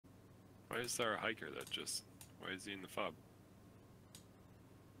Why is there a hiker that just... Why is he in the fob?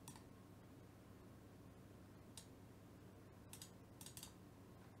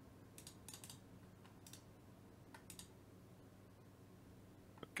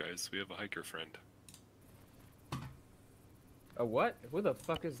 Guys, we have a hiker friend. A what? Who the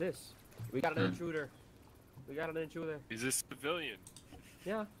fuck is this? We got an intruder. We got an intruder. He's a civilian.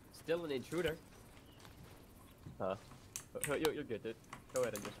 Yeah, still an intruder. Huh? You're good, dude. Go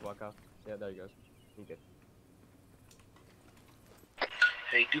ahead and just walk off. Yeah, there you go. You're good.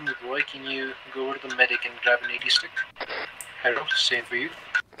 Hey, Doomy boy, can you go over to the medic and grab an 80 stick? Harold, same for you.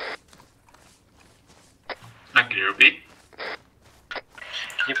 Can you repeat?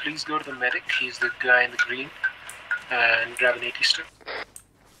 Can you please go to the medic? He's the guy in the green. And grab an 80 stick.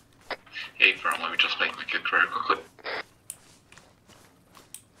 Hey, firm, let me just make my kick very quickly.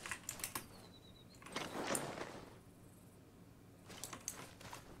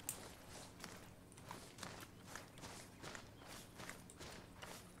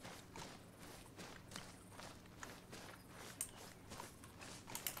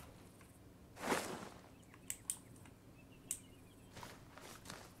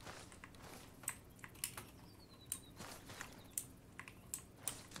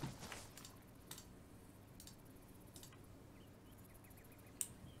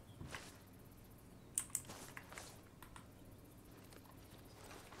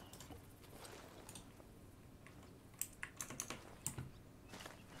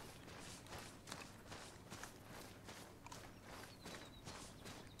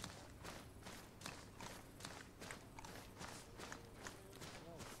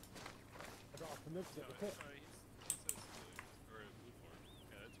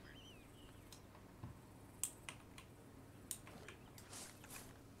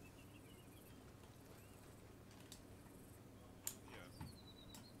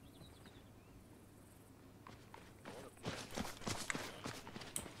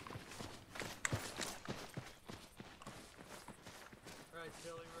 Alright,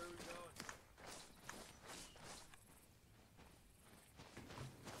 Tilly, where are we going?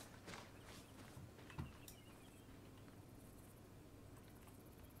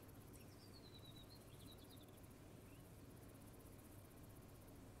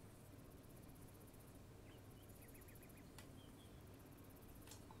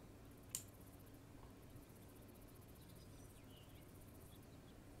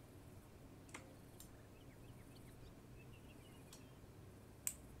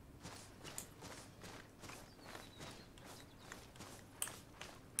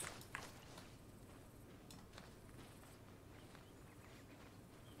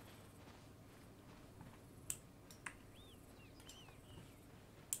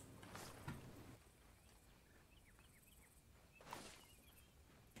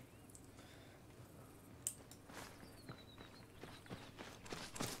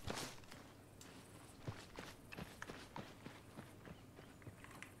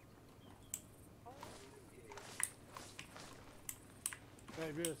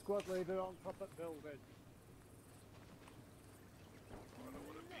 Maybe a squad leader on top of the building. I don't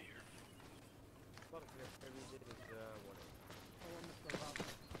want to be here. What if every day is, whatever. Oh, I must go back.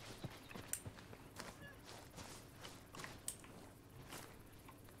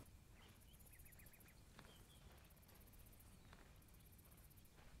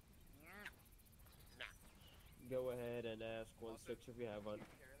 Go ahead and ask 1-6 if you have one.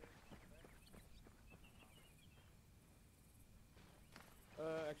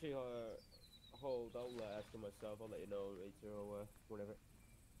 Actually, hold, I'll ask him myself, I'll let you know later or whatever.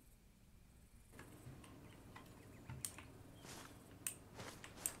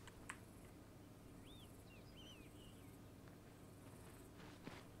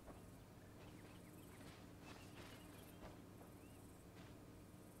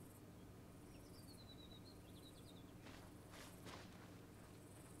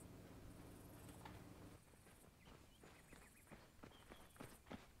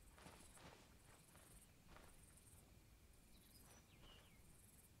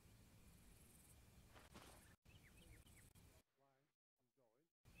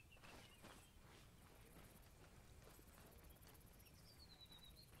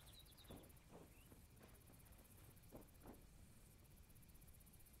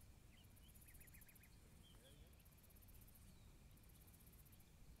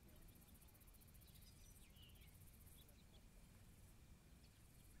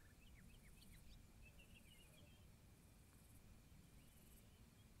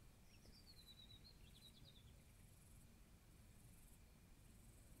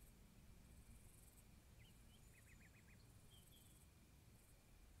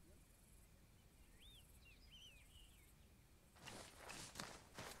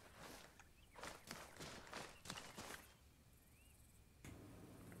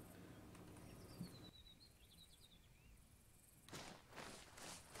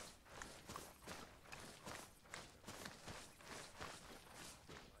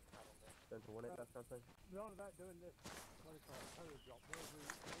 1-8, that's something. We're on about doing this, what do you call it, power drop.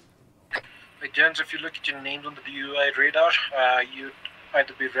 Hey, gents, if you look at your names on the DUI radar, you'd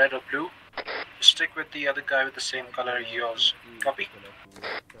either be red or blue. Stick with the other guy with the same color as yours. Copy?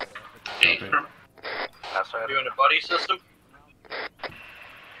 Hey, firm. Doing a buddy system?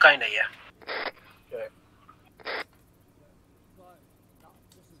 Kinda, yeah. Okay.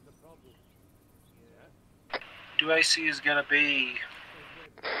 This is the problem. 2IC is gonna be...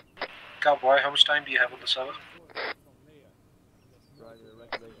 Cowboy, how much time do you have on the server?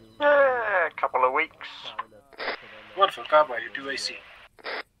 A couple of weeks. Wonderful, Cowboy, you're 2IC.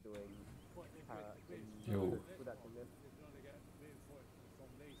 Yo.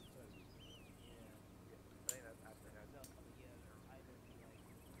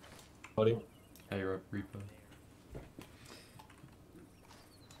 Buddy. Hey, Reaper.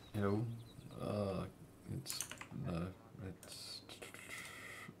 Hello.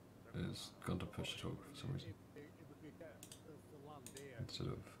 It's gone to push talk for some reason instead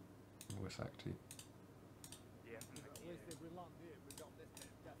of voice acty.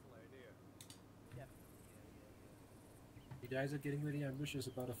 You guys are getting very ambitious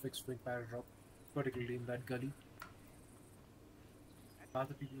about a fixed wing power drop, particularly in that gully.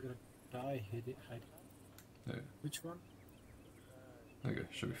 Other people are gonna die, hide. Yeah. Which one? Okay,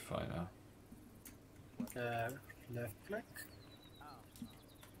 should be fine now. Left click.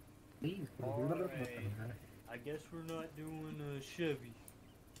 I guess we're not doing a Chevy.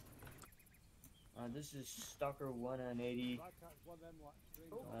 This is Stalker 180.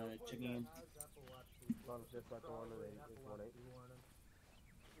 Checking in. Just like the 1-8, just 1-8.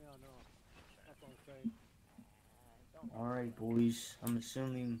 Yeah, no. That's what I'm saying. Alright, boys. I'm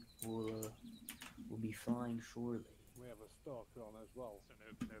assuming we'll be flying shortly. We have a stalker on as well. So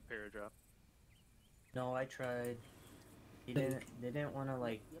no paradrop. No, I tried. They didn't want to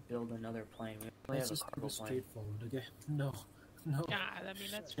like build another plane. We only Let's have a just cargo keep it plane. straightforward, okay? No. Yeah, I mean,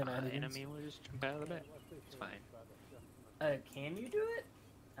 that's fine. I mean, we'll just jump out of the bed. It's fine. Can you do it?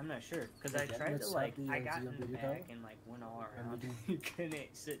 I'm not sure, because I Okay, tried to let's like, have the I got LZ in on the the back tower. and like went all around. And You couldn't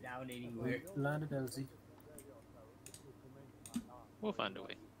sit down anywhere. Land at LZ. We'll find a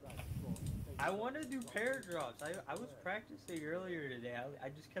way. I want to do paratrops. I was practicing earlier today. I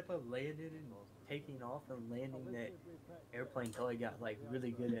just kept on landing and taking off and landing that airplane until I got like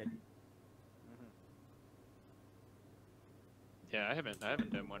really good at it. Yeah, I haven't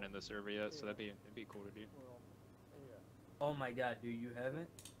done one in the server yet, so it'd be cool to do. Oh my god, dude, you haven't?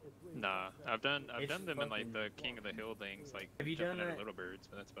 Nah, I've done It's them in like the fucking- King of the Hill things, like Have you jumping done out of it- little birds,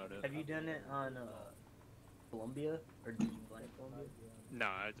 but that's about it. Have you done it on Columbia? Or did you play Columbia? No,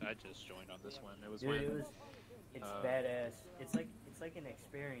 I just joined on this one. It was Dude, when it's uh, badass. It's like an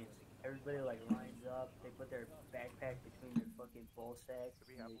experience. Everybody like lines up. They put their backpack between their fucking ball sacks.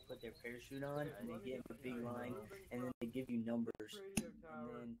 And they put their parachute on, and they get in a big line, and then they give you numbers, and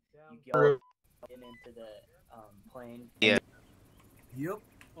then you get into the plane. Yeah. Yep.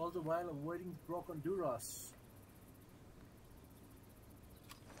 All the while avoiding broken Duras.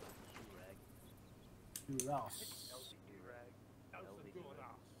 Duras.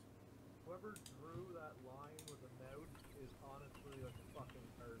 Whoever drew that line with a mouth is honestly like a fucking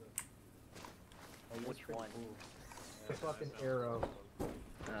artist. Which one? The fucking arrow. Oh,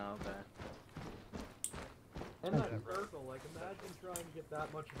 okay. And that circle, like imagine trying to get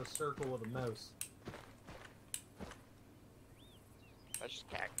that much of a circle with a mouse. That's just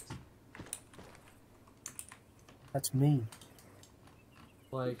cactus. That's me.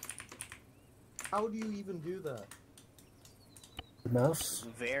 Like, how do you even do that? The mouse.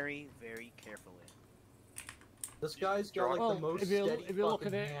 Very, very carefully. This guy's got like the most if steady you look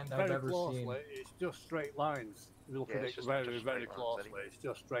at fucking it hand very I've ever closely, seen. it's just straight lines. If you look Yeah, at it's it just- very, just very straight lines, closely, anyway. it's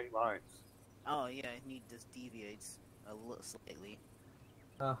just straight lines. Oh yeah, he just deviates a little slightly.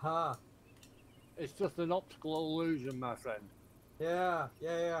 Aha. It's just an optical illusion, my friend. Yeah,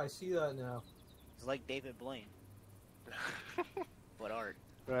 I see that now. It's like David Blaine. But art.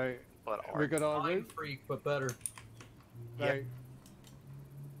 Right. But We got our Mind route. freak, but better. Right.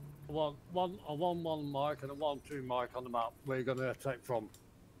 A 1-1 mark and a 1-2 mark on the map. Where you're gonna attack from?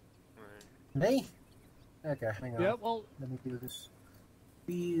 Me? Okay, hang on. Yeah. Well, Let me do this.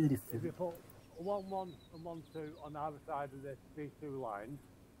 Beautiful. if you put a 1-1 and 1-2 on the other side of these two lines.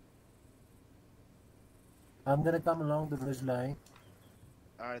 I'm gonna come along the ridge line.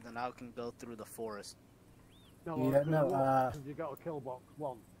 Alright, then I can go through the forest. No, Yeah, no, because you got a kill box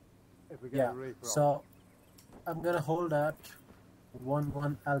 1. If we get Yeah, a reaper on. so I'm gonna hold at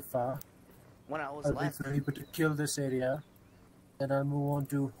 1-1 alpha. When I was I'll wait last, for Reaper to kill this area. Then I'll move on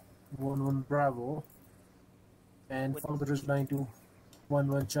to 1-1 Bravo. And Wait. follow the ridge line to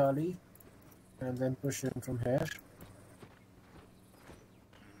 1-1 Charlie. and then push in from here.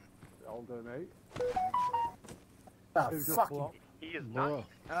 I'll do, mate. Ah, Who just fuck. blocked? He is Bruh.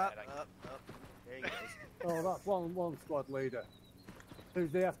 not. Up. There he goes. Oh, that's one squad leader.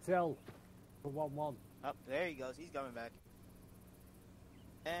 Who's the FTL for 1-1? Up. There he goes. He's coming back.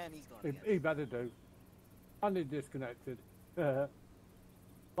 And he's going again. He better do. And he disconnected. Like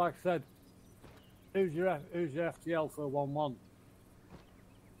I said, who's your FTL for 1-1?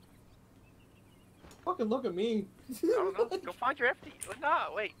 Fucking look at me. I don't know. Go find your FTL.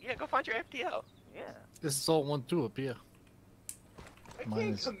 No, wait. Yeah, go find your FTL. Yeah. This is all 1-2 up here. I Mine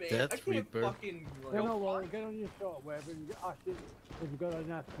can't is command. Death I can't Reaper. fucking. You know what, get on your shortwave and ask him if you've got an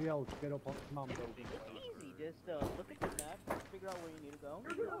FTL to get up on command building. Easy, just look at the map, figure out where you need to go.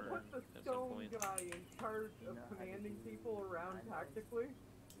 You're gonna put the stone guy in charge of commanding people around tactically?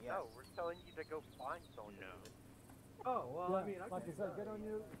 No, we're telling you to go find someone. No. Oh, well, Yeah, I mean, I like I can said, get on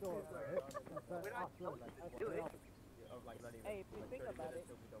your shortwave and say, ask him, FTL. Hey, if you think about it,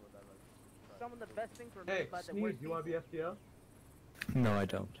 some of the best things were Hey, made by the Sneeze, worst you want to be FTL? No, I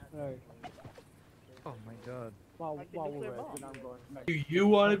don't. Right. Oh my god. While Like the we're nuclear bomb. waiting, I'm going to make Do you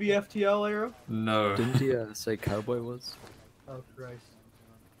want to be FTL, Arrow? No. Didn't he say Cowboy was? Oh, Christ.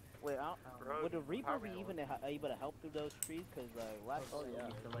 Wait, would the Reaper be even able to help through those trees? Because last time we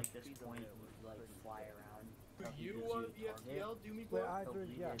used to like this point, would like fly around. Do you want to be FTL? Do me Wait, for I do,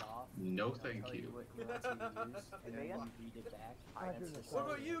 yeah. No, thank you. And then you read it back. What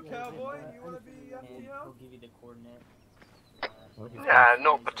about you, Cowboy? Do you want to be And FTL? he'll give you the coordinate. Yeah,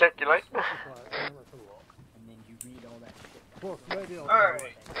 no particularly. And then you read all that shit. Plus, radio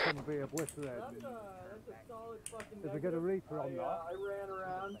Alright. can be obliterated. That's a solid fucking. If we get a Reaper on that. I ran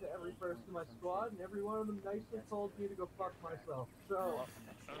around to every person in my squad, and every one of them nicely told me to go fuck myself. So.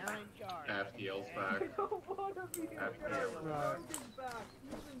 You're in charge. FTL's I back. don't want to be in charge. Right. Sergeant's back.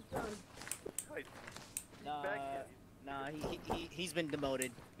 He's in charge. Nah, he's been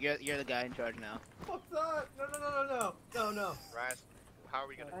demoted. You're the guy in charge now. What's that? No. Raz, how are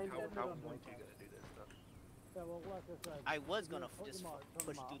we gonna? How are you gonna do this stuff? Yeah, well, like I said, I was gonna put just them out, turn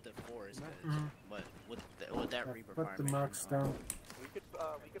push them out. through the forest, Mhm. but with that Reaper Put the fireman, marks down. We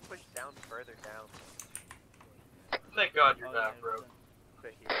could push down further down. Thank God you're back, bro.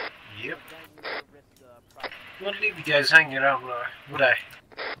 Right here. Yep. Wouldn't leave you guys hanging around, would I?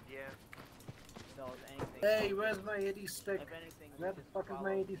 Yeah. Hey, where's my 80 stick? If anything, Where the fuck is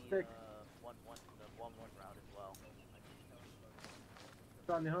my 80 stick? the 1-1 route as well.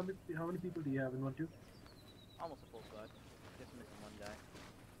 Charlie, how many people do you have in 1-2? Almost a full squad. Just missing one guy.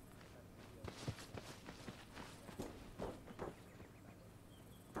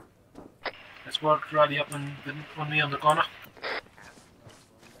 Let's work rally up and on me on the corner.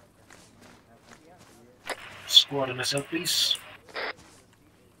 Squad on myself, please.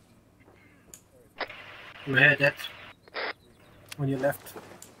 Go ahead, Ed. On your left.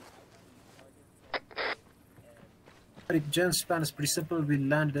 Alright, Jen's plan is pretty simple. We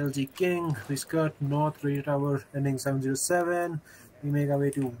land at LG King. We skirt north, radio tower ending 707. We make our way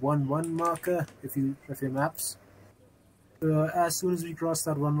to 1-1 marker if you have your maps. As soon as we cross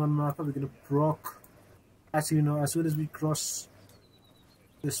that 1-1 marker, we're gonna proc. Actually, no, as soon as we cross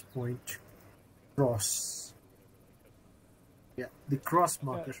this point, cross. Yeah, the cross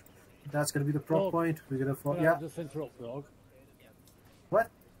marker. That's gonna be the proc Oh, point. We're gonna follow. Can Yeah. I just interrupt, dog? What?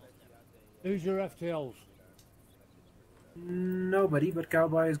 Who's your FTLs? Nobody, but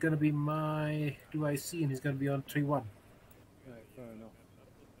Cowboy is gonna be my 2IC, and he's gonna be on 3-1. Right, fair enough.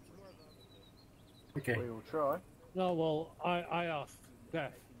 Okay. We'll try. No, well, I asked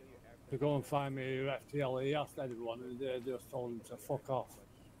Death to go and find me your FTL. He asked everyone, and they just told him to fuck off.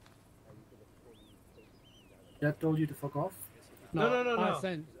 That told you to fuck off? No.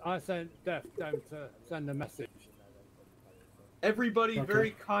 I sent Death down to send a message. Everybody Okay.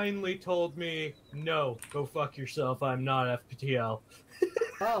 very kindly told me, no, go fuck yourself, I'm not FPTL.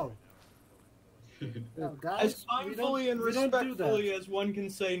 Oh. Guys, As mindfully and we don't do respectfully as one can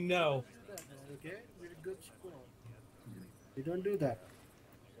say no. Okay, we're a good squad. We don't do that.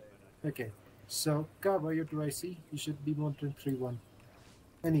 Okay, so Cowboy, you're 2IC. You should be monitoring 3-1.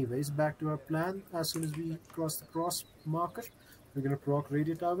 Anyways, back to our plan. As soon as we cross the cross marker, we're gonna proc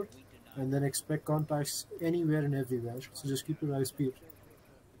radio tower, and then expect contacts anywhere and everywhere. So just keep your eyes peeled.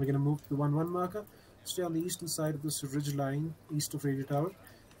 We're gonna move to the 1-1 marker, stay on the eastern side of this ridge line east of radio tower,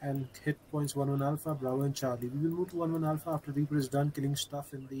 and hit points 1-1 Alpha, Bravo, and Charlie. We will move to 1-1 Alpha after Reaper is done killing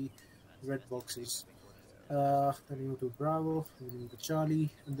stuff in the red boxes. Then we move to Bravo, we move to Charlie,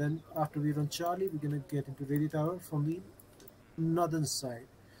 and then after we're on Charlie, we're gonna get into radio tower from the northern side.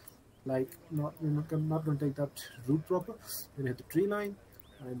 Like, we're not gonna take that route proper. We're gonna hit the tree line,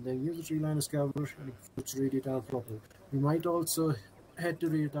 and then use the tree line as cover and push Radio Tower proper. We might also head to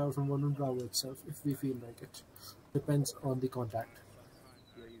Radio Tower from 1 Bravo itself if we feel like it. Depends on the contact.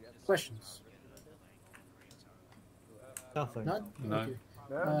 Questions? Nothing. None? No. Okay.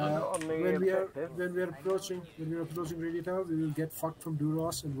 not on the When we are objective. approaching Radio Tower, we will get fucked from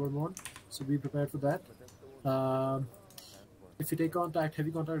Duros and Vermont, so be prepared for that. If you take contact,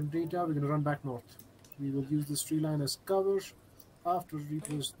 heavy contact in Radio Tower, we're gonna run back north. We will use this tree line as cover after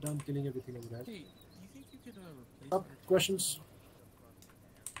Reaper's done killing everything over there. Questions?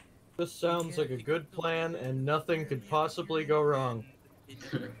 This sounds like a good plan, and nothing could possibly go wrong.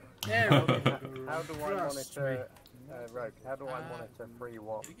 How do I monitor Rogue? How do I monitor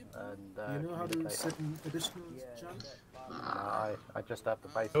 3-1 and you know how to communicate? set an additional channel? I just have the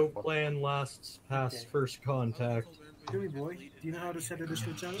basic No one. plan lasts past first contact. Jimmy boy, do you know how to set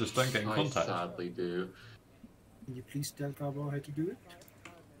additional channels? Just don't get in I contact. sadly do. Can you please tell Cowboy how to do it?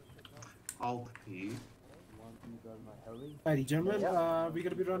 Alt P. Alrighty, gentlemen, we're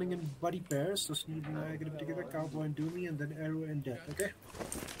gonna be running in buddy pairs, so Snoop and I are gonna be together, Cowboy and Doomy, and then Arrow and Death, okay?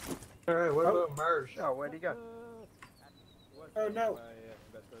 Alright, what about Marsh? Oh, where'd he go? Oh no!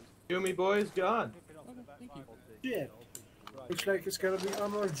 Doomy boy's gone. Shit! Looks like it's gonna be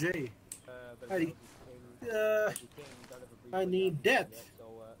Arma or Jay. Alrighty. I need Death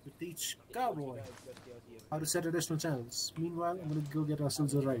to teach Cowboy how to set additional channels. Meanwhile, I'm gonna go get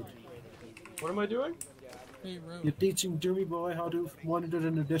ourselves a ride. What am I doing? You're teaching Doomy Boy how to monitor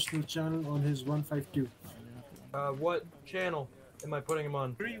an additional channel on his 152. What channel am I putting him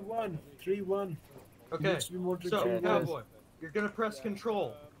on? 3-1. 3-1. Okay, Needs to be monitoring so, 3-1. Cowboy, you're gonna press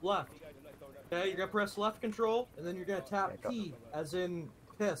control, left. Okay, you're gonna press left control, and then you're gonna tap P, as in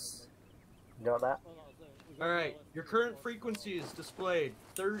piss. Got that? Alright, your current frequency is displayed.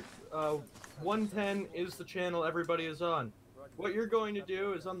 110 is the channel everybody is on. What you're going to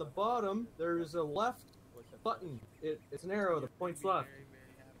do is on the bottom, there is a left button. It's an arrow that points left.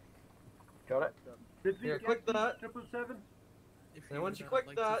 Got it? Here, click that. 777? And once you click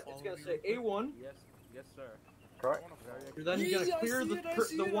that, it's going to say A1. Yes, sir. Correct. Then you're going to clear the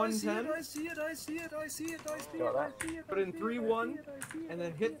 110. I see it. Got that? Put in 3-1, and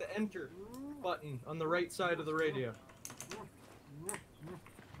then hit the enter button on the right side of the radio.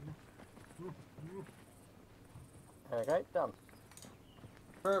 Okay, done.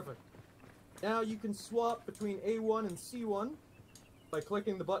 Perfect. Now you can swap between A1 and C1 by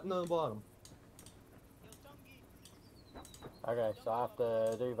clicking the button on the bottom. Okay, so I have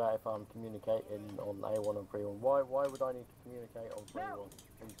to do that if I'm communicating on A1 and 3-1. Why would I need to communicate on 3-1?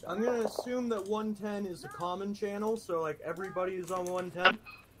 I'm going to assume that 110 is a common channel, so like everybody is on 110.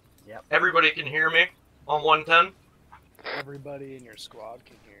 Yep. Everybody can hear me on 110? Everybody in your squad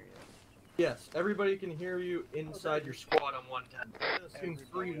can hear you. Yes, everybody can hear you inside your squad on 110. I'm going to assume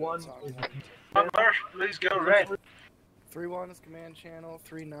 3-1 is... Please go red. 3-1 is command channel,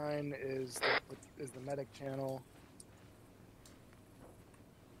 3-9 is the medic channel.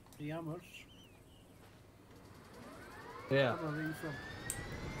 The Hammers. Yeah. Where are you from?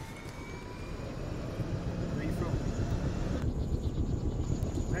 Where are you from?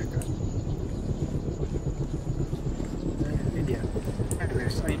 America. India.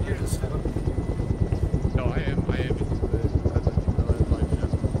 Anyways, I knew this fellow. No, I am.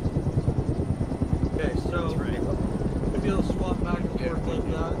 Okay, so maybe I'll swap back and forth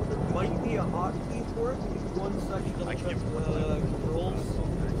like that. There might be a hotkey for it. Give me 1 second to check the controls.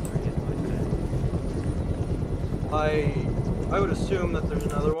 I would assume that there's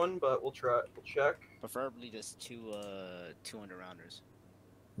another one, but we'll try. We'll check. Preferably just two under-rounders.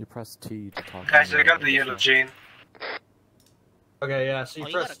 You press T to talk. Guys, I got the yellow chain. Okay, yeah, so you Oh,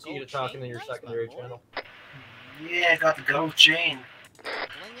 you press got a T to gold talk chain? into your Nice secondary one, boy. channel. Yeah, I got the gold chain.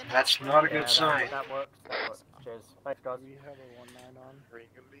 That's not a good sign. That works. Cheers. Thanks, guys. We have a 1-9 on.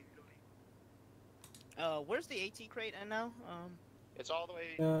 Where's the AT crate at now? It's all the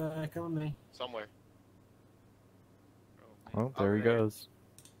way Come on, me. somewhere. Oh, there he goes.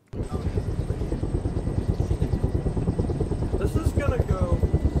 This is gonna go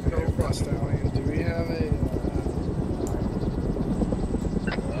Stallion, do we have a...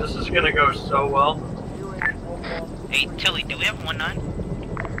 This is gonna go so well. Hey, Tilly, do we have 1-9?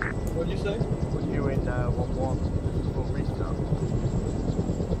 What'd you say? Put you in 1-1 for restart.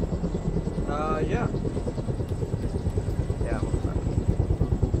 Yeah. Yeah,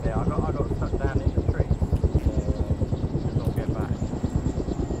 yeah, I got stuck down in the tree. I'll get back.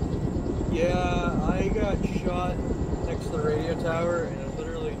 Yeah, I got shot next to the radio tower, and it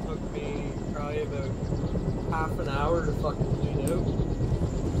literally took me probably about half an hour to fucking bleed out.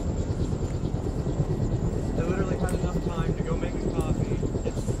 I literally had enough time to go make a coffee,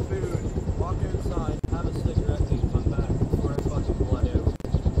 get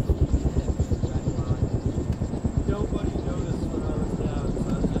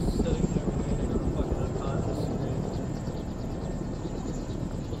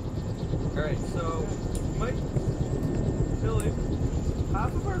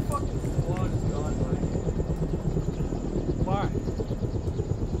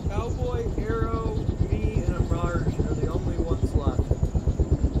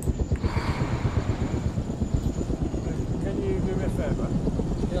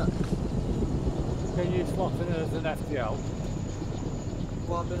as an FTL.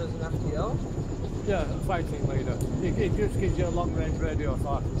 Swap in as an FTL? Yeah, fighting leader. It just gives you a long range radio so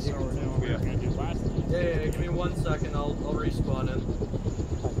I can hear it from here. Yeah, give me 1 second, I'll respawn in.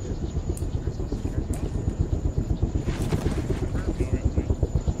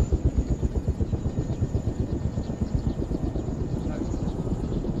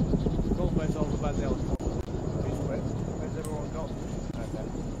 Goldman's over by the helicopter. Where's everyone gone? Okay.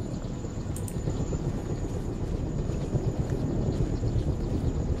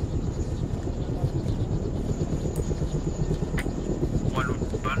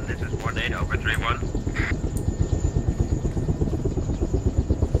 This is 18 over 31.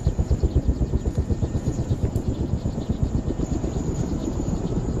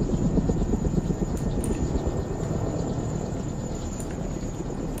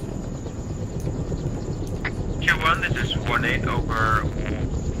 Q1, this is 18 over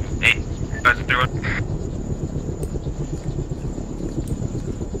 8. That's 31.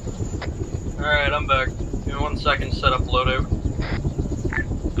 Alright, I'm back. Give me 1 second, set up loadout.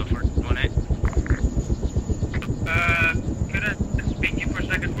 Go for it, 18. Could I speak to you for a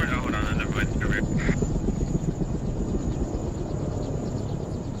second? Oh, hold on, never mind. Over here.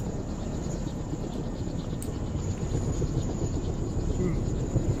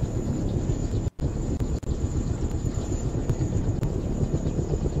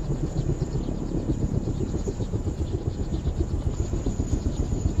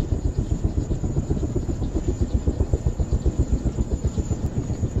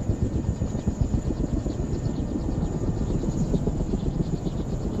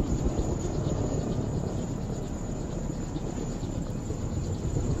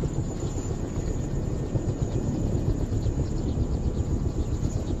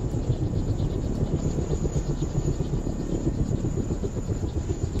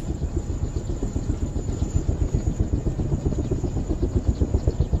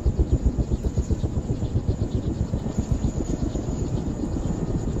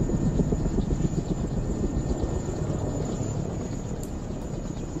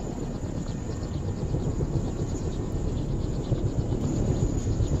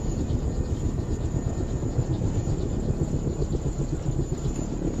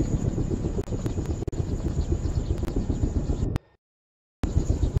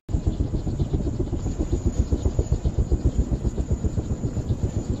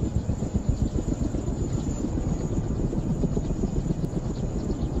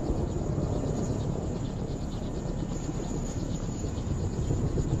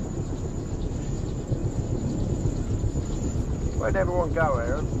 Where'd everyone go,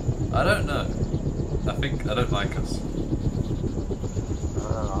 Aaron? I don't know. I think I don't like us.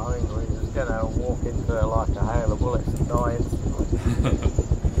 I think we're just gonna walk into like a hail of bullets and die instantly.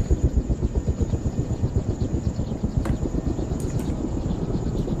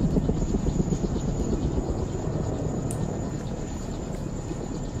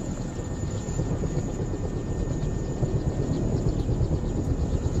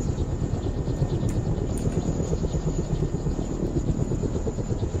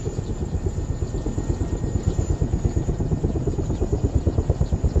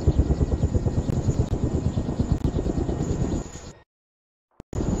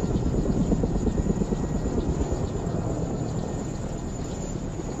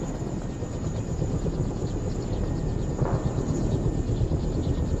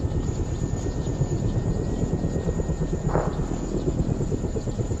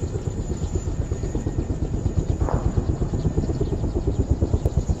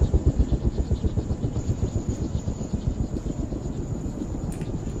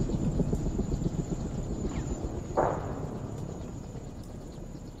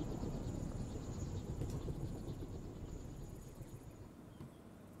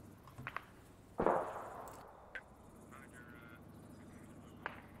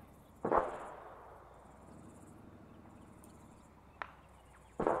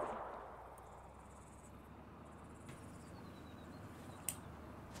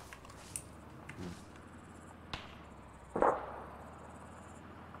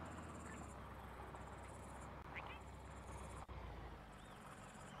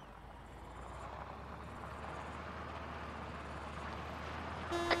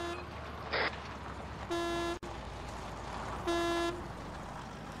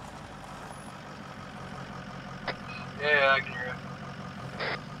 Yeah, I can hear you.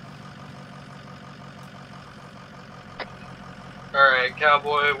 Alright,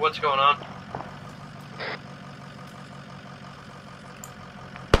 Cowboy, what's going on?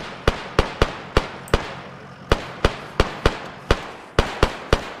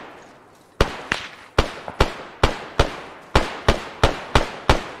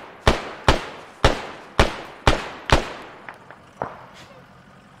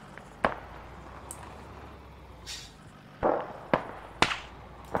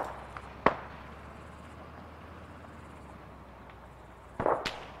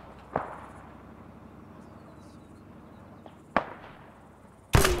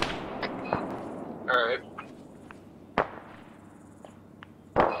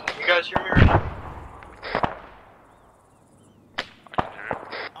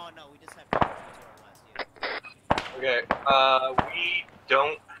 Okay, we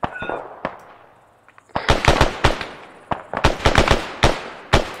don't have...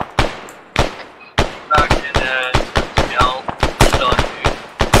 Back in, L, done, dude.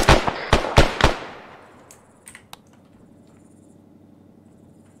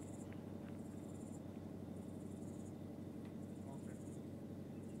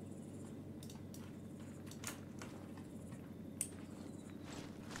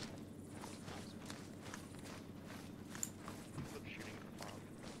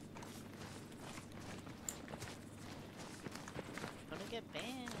 Gonna get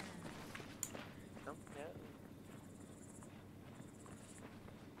banned. Oh, no.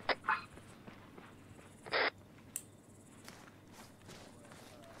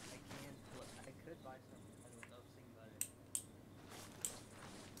 I could buy some without thinking about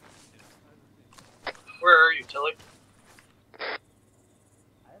it. Where are you, Tilly? I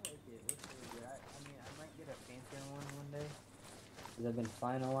like it. It looks really good. I mean, I might get a fancier one day. Because I've been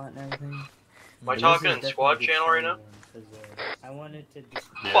flying a lot and everything. Am I talking in squad channel right now? Because I wanted to just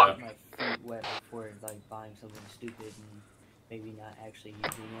Fuck. get my feet wet before like buying something stupid and maybe not actually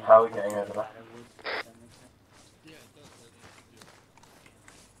using it. How are we getting over that? Yeah, it does.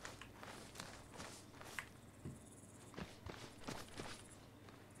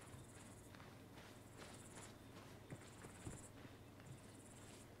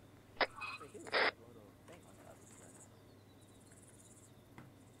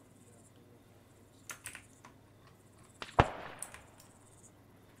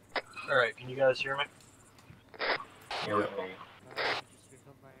 Alright, can you guys hear me? Yeah.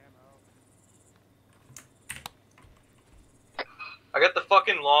 I got the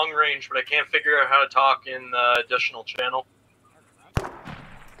fucking long range, but I can't figure out how to talk in the additional channel.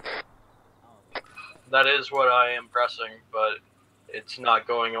 That is what I am pressing, but it's not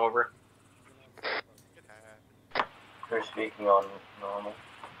going over. You're speaking on normal.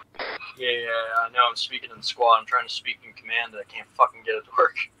 Yeah, I know I'm speaking in squad. I'm trying to speak in command, and I can't fucking get it to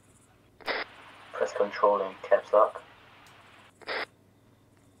work. Press control and caps lock.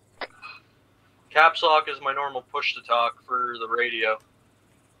 Caps lock is my normal push to talk for the radio.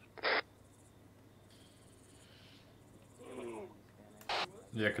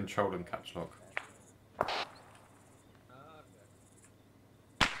 Yeah, control and caps lock.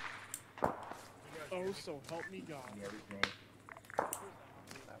 Oh, so help me God.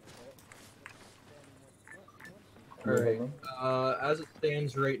 Alright, as it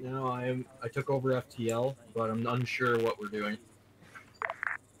stands right now, I took over FTL, but I'm unsure what we're doing.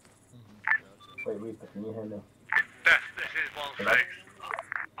 Wait, can you hear me? This is 1-6.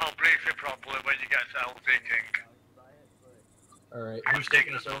 I'll brief you properly when you get to LD King. Alright, Who's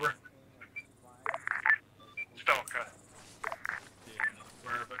taking us over? Stalker.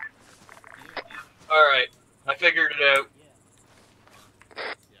 Wherever. Alright, I figured it out.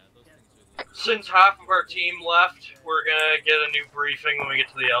 Since half of our team left, we're gonna get a new briefing when we get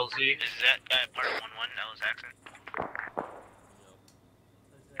to the LZ. Is that part of 1-1 that was accent?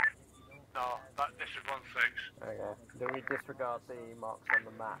 No, this is 1-6. Okay. Do we disregard the marks on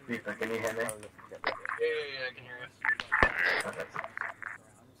the map? Can you hear me? Yeah, I can hear you. Okay.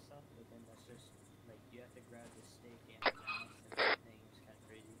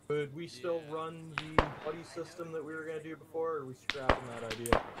 Would we still run the buddy system that we were gonna do before, or are we scrapping that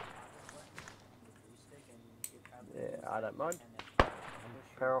idea? Yeah, I don't mind.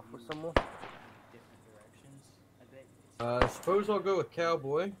 Pair off with someone. I suppose I'll go with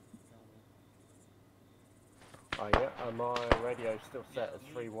Cowboy. Oh yeah, my radio's still set as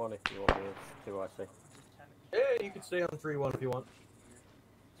 3-1 if you want me as 2IC. Yeah, you can stay on 3-1 if you want.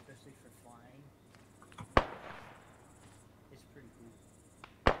 Especially for flying. It's pretty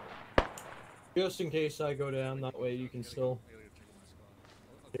cool. Just in case I go down, that way you can still...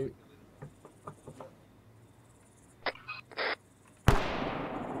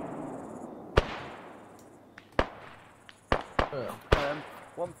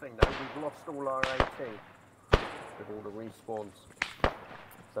 One thing though, we've lost all our AT with all the respawns.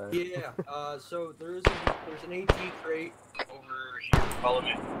 So Yeah, so there's an AT crate over here. Follow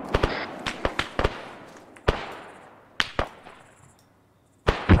me.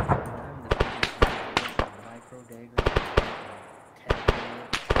 Micro dagger.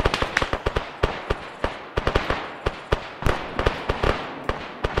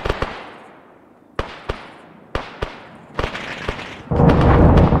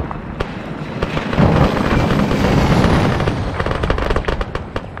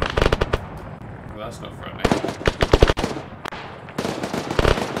 Well, that's not friendly.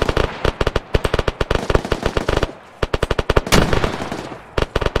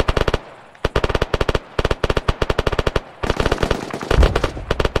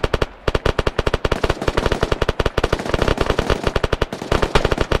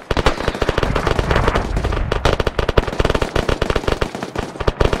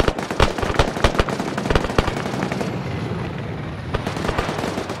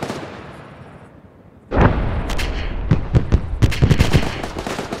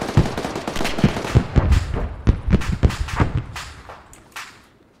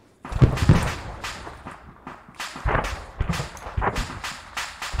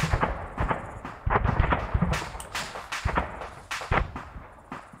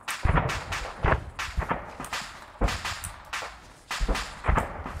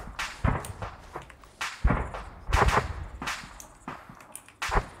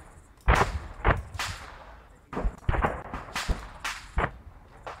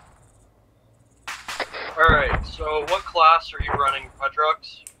 So, what class are you running,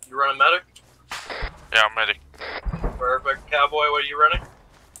 Petrox? You running medic? Yeah, I'm medic. Perfect. Cowboy, what are you running?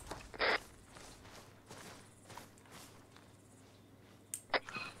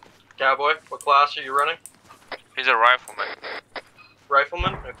 Cowboy, what class are you running? He's a rifleman.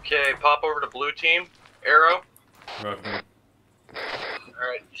 Rifleman? Okay, pop over to blue team. Arrow. Rifleman.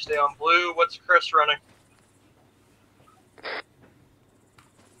 Alright, you stay on blue. What's Chris running?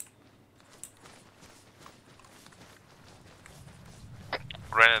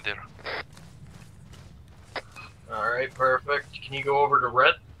 Grenadier. Alright, perfect. Can you go over to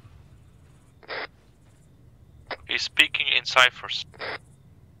red? He's speaking in ciphers.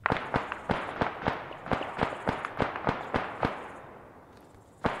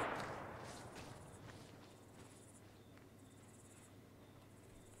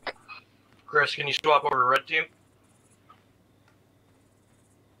 Chris, can you swap over to red team?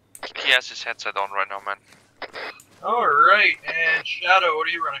 He has his headset on right now, man. Alright, and Shadow, what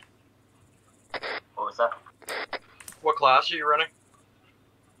are you running? What was that? What class are you running?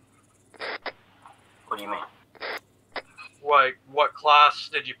 What do you mean? What class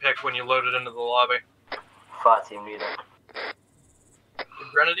did you pick when you loaded into the lobby? Fire team leader. The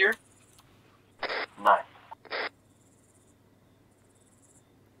Grenadier? No.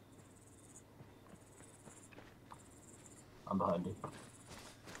 I'm behind you.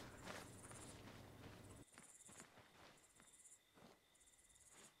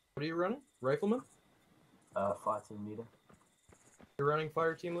 What are you running? Rifleman? Fire team leader. You're running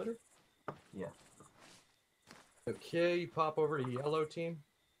fire team leader? Yeah. Okay, you pop over to yellow team.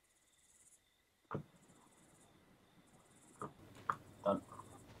 Done.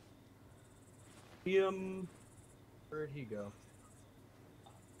 Where'd he go?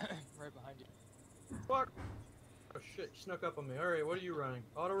 Right behind you. Fuck! Oh shit, you snuck up on me. Alright, what are you running?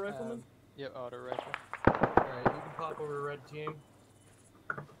 Auto rifleman? Yep, auto rifle. Alright, you can pop over to red team.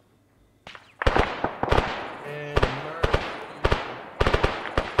 And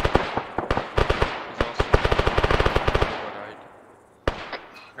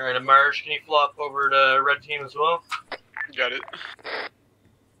Alright, and Marge, can you flop over to red team as well? Got it.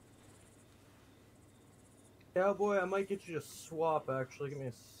 Cowboy, I might get you to swap actually. Give me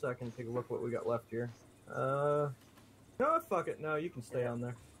a second, take a look what we got left here. No, fuck it. No, you can stay on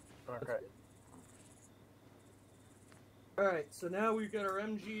there. Okay. Alright, so now we've got our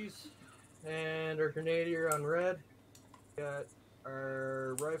MGs and our Grenadier on red. Got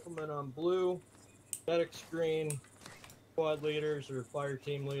our Rifleman on blue. Medics green. Squad leaders or fire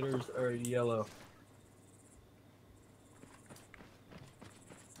team leaders are yellow.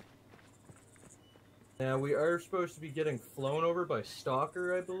 Now we are supposed to be getting flown over by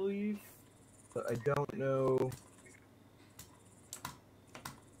Stalker, I believe, but I don't know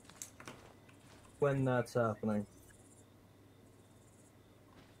when that's happening.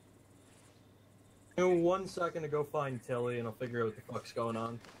 Give me 1 second to go find Tilly and I'll figure out what the fuck's going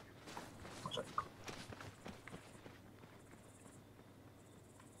on.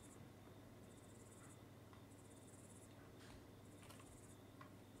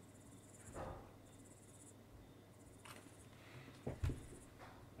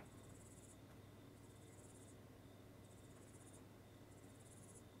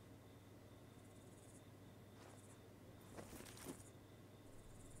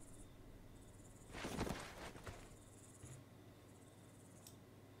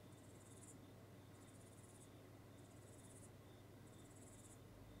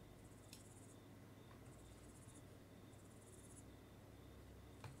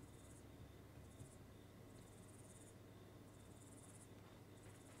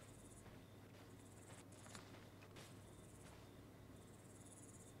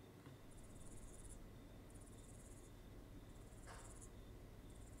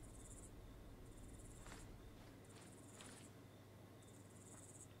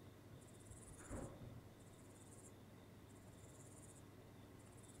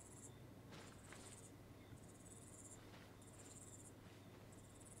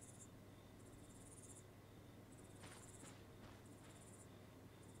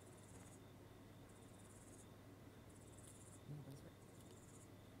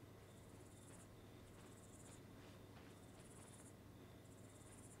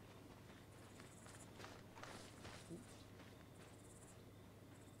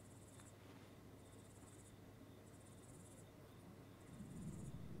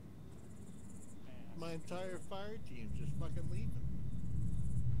 My entire fire team's just fucking leaving.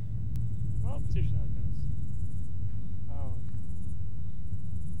 Well, it's usually how it goes.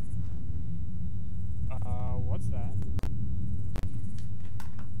 Oh. What's that?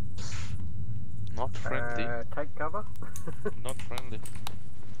 Not friendly. Take Not friendly.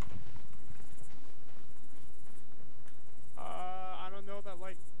 I don't know that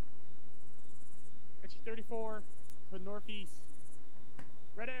light. It's 34 to the northeast.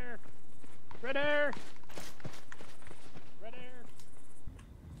 Red air! Red air! Red air!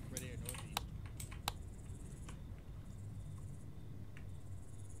 Red air northeast.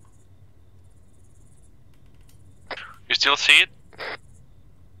 You still see it?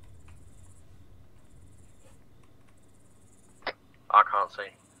 I can't see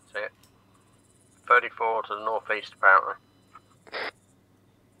it. 34 to the northeast, apparently.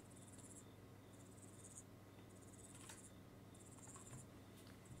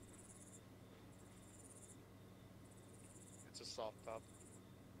 It's a soft top.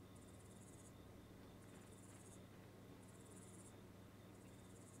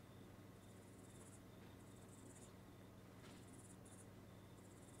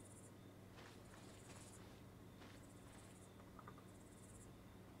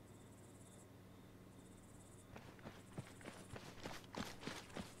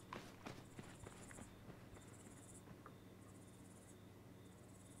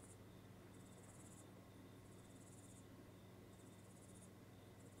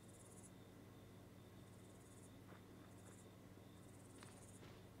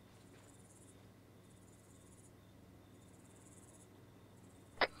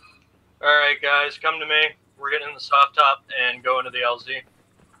 Alright, guys, come to me. We're getting in the soft top and going to the LZ.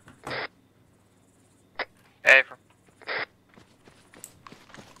 Hey,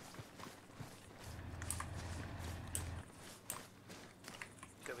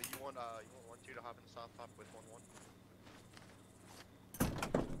 Tilly, you want 1-2 to hop in the soft top with 1-1?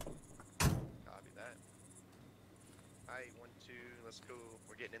 Copy that. Alright, 1-2, let's go.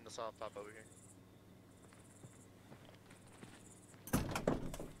 We're getting in the soft top over here. I'm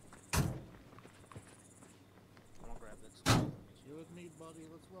gonna grab this. You with me, buddy?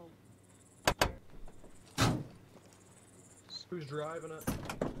 Let's roll. Who's driving it?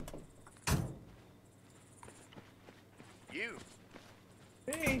 You!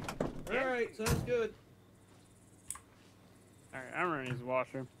 Hey! Alright, sounds good. Alright, I'm running his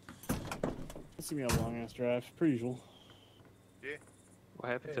washer. This is gonna be a long ass drive, per usual. Yeah. What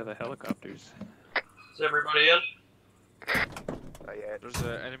happened to the helicopters? Is everybody in? Yeah, there's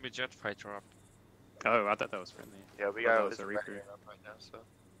an enemy jet fighter up. Oh, I thought that was friendly. Yeah, we Well, got that was a Reaper. up right now, so.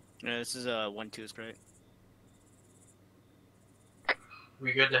 Yeah, this is 1-2 is great.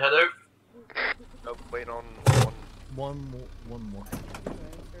 We good to head out? Nope, wait on One more.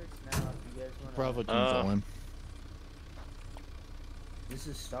 Bravo team's all in. This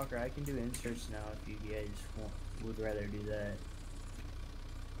is Stalker. I can do inserts now if you guys would rather do that.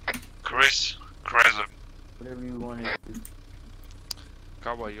 Chris, Crescent. Whatever you want to do.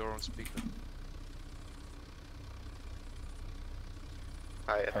 Cowboy, you're on speaker.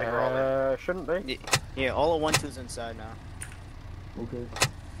 Alright, I think we're all in. Shouldn't be. Yeah, all of 1-2's inside now. Okay.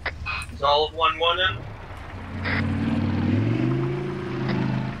 Is all of 1-1 in?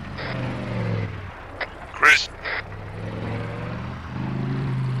 Chris.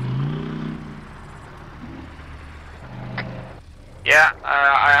 Yeah,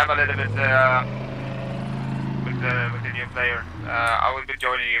 I am a little bit with the new player. I will be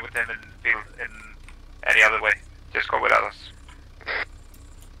joining you with him in the field in any other way. Just go without us.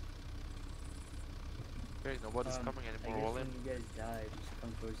 Okay, nobody's coming anymore. All in. When you guys die, just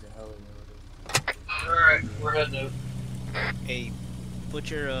come towards the heli or Alright, we're heading out. Hey,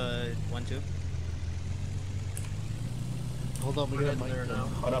 Butcher, 1-2. Hold on, we got a mic there now.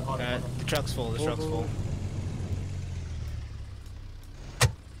 Hold up. The truck's full. The truck's full.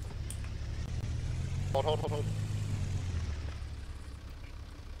 Hold.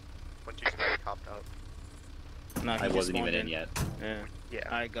 1-2's already copped out. No, I wasn't even in yet. Yeah. Yeah.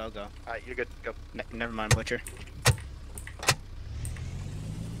 Alright, go. Alright, you're good. Go. Never mind, Butcher.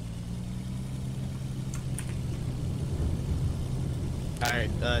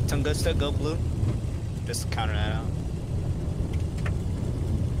 Alright, Tungusta, go blue. Just counter that out.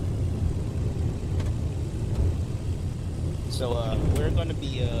 So, we're gonna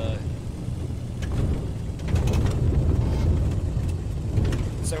be,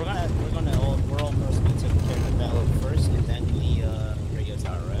 so we're all supposed to be taking care of the battle first, and then the, radio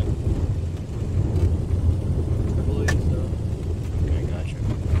tower, right? I believe so. Okay, gotcha.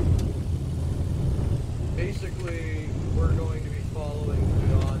 Basically, we're going to be following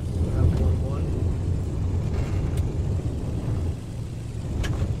the odds to have 1-1.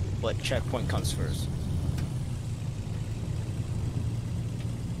 But checkpoint comes first.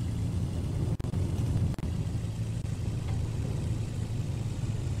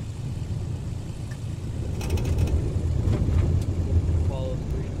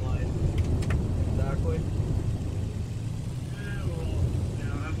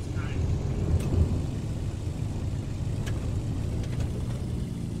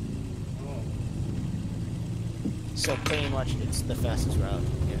 So pretty much it's the fastest route.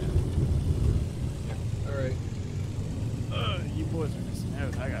 Yeah. Alright. You boys are missing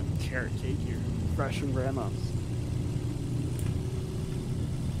out. I got carrot cake here, fresh from grandma's.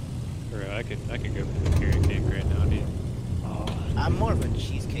 Bro, I could go for the carrot cake right now, dude. Oh, I'm more of a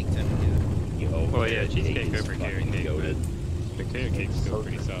cheesecake type of dude. Oh yeah, cheesecake over carrot cake, but the carrot cake's still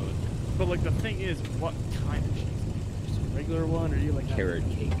pretty solid. But like the thing is, what kind of cheesecake? Just a regular one, or you like carrot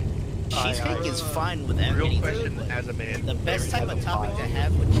cake? Cheesecake is fine with Real anything. question as a man. The best type of topping to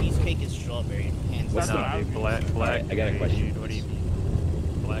have with cheesecake is strawberry. Hands What's down. the black? Alright, I got a question. What do you mean?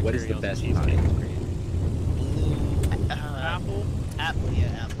 Blackberry What is the on best cheesecake? apple? Apple, yeah,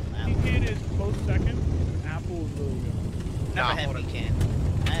 apple. Pecan is close second. Apple is really good. Never had pecan.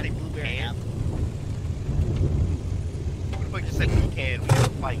 I had a blueberry and apple. What if I just said pecan? We have a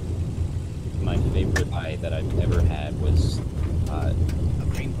fight. My favorite pie that I've ever had was a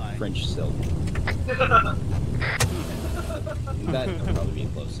cream pie. French silk. That would probably be a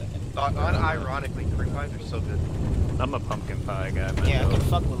close second. Unironically, cream pies are so good. I'm a pumpkin pie guy. Yeah, I can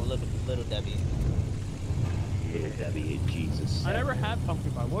fuck with little Debbie. Little Debbie, Jesus. I never had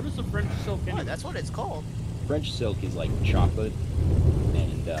pumpkin pie. What is the French silk anyway? That's what it's called. French silk is like chocolate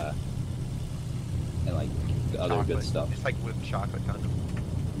and like other good stuff. It's like whipped chocolate kind of.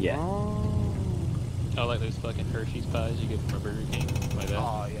 Yeah. I like those fucking Hershey's pies you get from a Burger King. Like that.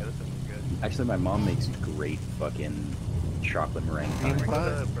 Oh yeah, this is good. Actually, my mom makes great fucking chocolate meringue Cream pie.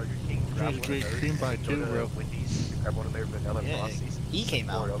 pie. Burger King. Grab one great of those, cream pie go too, to bro. Wendy's, grab one of their vanilla frosties. He came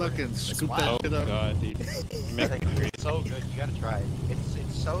out. Fucking scoop that Oh shit up. god, dude. You make me hungry. It's so good. You gotta try it.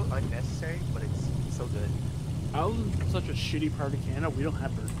 It's so unnecessary, but it's so good. I was in such a shitty part of Canada. We don't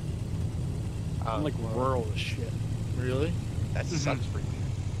have burgers. I'm like rural as shit. Really? That sucks for you.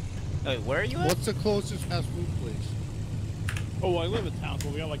 Wait, where are you at? What's the closest fast food place? Oh, I live in town, so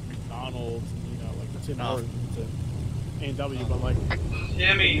we got like McDonald's, and you know, like it's in Oh. our to A&W, but like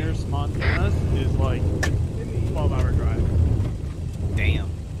Jimmy. nearest Montana's is like 12-hour drive. Damn.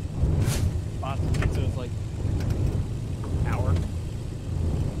 Boston Pizza is like hour.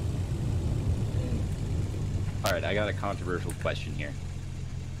 Alright, I got a controversial question here.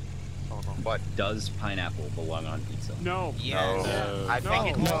 What? Does pineapple belong on pizza? No. Yes. No. I think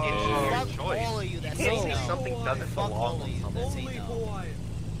it's No. your Fuck choice. all of you that You can't say say no. something doesn't Fuck belong all of on you something. that say no.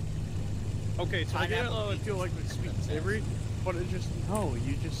 Okay, so I get Pineapple I feel like it's sweet and savory, but it's just no,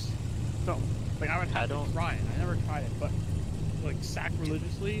 you just don't. Like I would have to try it. I never tried it, but like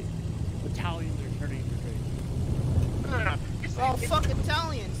sacrilegiously, Italians are turning into Oh, fuck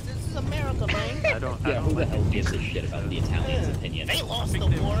Italians. This is America, man. I don't Who the like hell gives a shit about the Italians' opinion? They lost the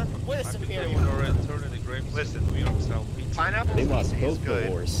war. We're superior. Listen, we don't sell pizza. Pineapple They lost pizza is both the good,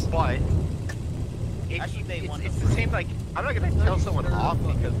 wars. but Actually, they won it's the the same. Like, I'm not gonna tell someone off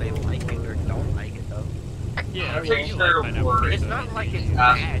because they like it or don't like it though. Yeah, I'm pretty sure It's not like it's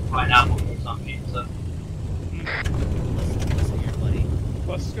ask bad. pineapple for some pizza. Listen here, buddy.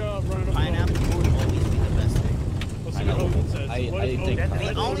 Let's run it up. Pineapple would always be the best thing. Let's see what Odin says. I What is think Odin-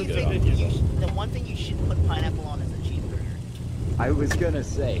 pineapple The only is thing, good. the one thing you shouldn't put pineapple on is a cheeseburger. I was gonna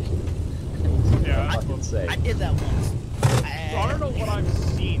say. Yeah, I fucking say. I did that once. I don't know what I've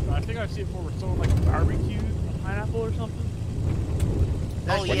seen, but I think I've seen it before where someone like barbecued a pineapple or something.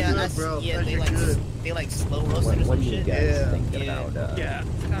 Oh yeah, that's bro. yeah. That's They like good. they like slow roasted or What some do you shit. guys think Yeah. about Yeah,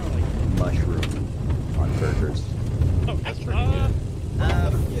 it's kind of like. mushroom on burgers? Oh, That's pretty good.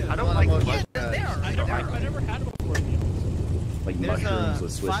 I don't like Yeah, much. they are. I never had it before. Like There's mushrooms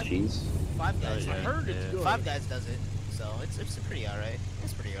with Swiss Five- cheese? Five Guys. I heard it's good. Five Guys does it, so it's pretty alright.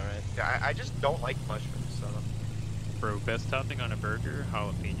 It's pretty alright. Yeah, I just don't like mushrooms. So. Bro, best topping on a burger,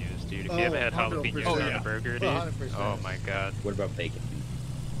 jalapenos, dude. If Oh, you ever had 100%. jalapenos Oh, on yeah. a burger, dude, 100%. oh my god. What about bacon?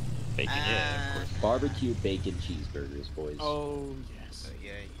 Bacon, yeah, of course. Barbecue bacon cheeseburgers, boys. Oh yes.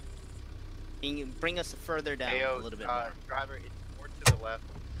 Yeah. Can you bring us further down Ayo, a little bit more? driver, it's more to the left.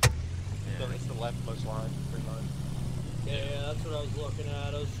 So it's the leftmost line, green line. Yeah, that's what I was looking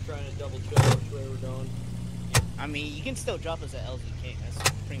at. I was just trying to double check which way we're going. I mean, you can still drop us at LZK. That's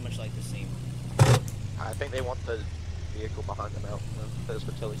pretty much like the same. I think they want the vehicle behind them out. That's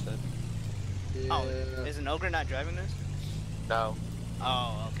what Tilly said. Yeah. Oh, is an ogre not driving this? No,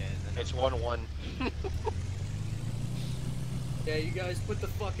 Oh, okay. Then it's 1-1. Yeah, you guys put the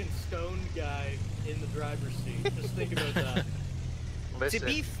fucking stoned guy in the driver's seat. Just think about that. Listen, To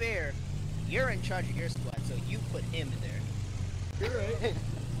be fair, you're in charge of your squad, so you put him in there. You're right.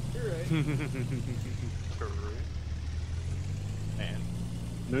 You're right. Man,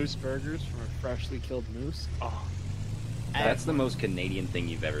 moose burgers from a freshly killed moose. Oh, That's the most Canadian thing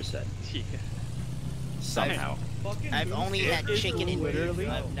you've ever said. yeah. Somehow. Fucking I've moose only is had chicken and the way to beef.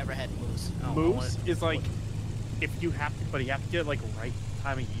 go. I've never had moose. I don't know Moose what- is like if you have to, but you have to get it like right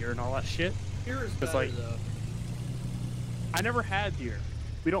time of year and all that shit. Here is It's better like though. I never had deer.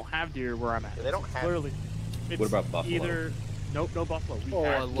 We don't have deer where I'm at. Yeah, they don't have. Clearly, it's What about buffalo? either nope, no buffalo. We Oh, I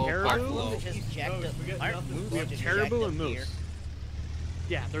have love caribou. buffalo. Just jacked up. we got Aren't nothing. moose We have just caribou jacked and up moose. deer?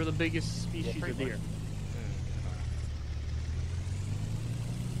 Yeah, they're the biggest species of deer.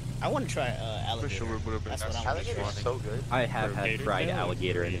 I want to try alligator. Sure would have been That's what I want to Alligator's try. so good. I have had Alligator? fried Yeah.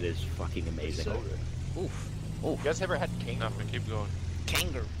 alligator and it is fucking amazing. So good. Oof. You guys ever had kangaroo? Nothing, keep going.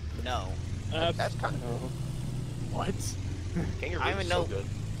 Kangaroo. No. That's kind of No. What? kangaroo. I don't even So know. good.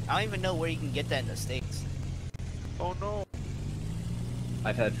 I don't even know where you can get that in the States. Oh no.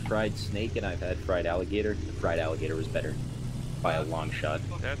 I've had fried snake and I've had fried alligator. The fried alligator was better by a long shot.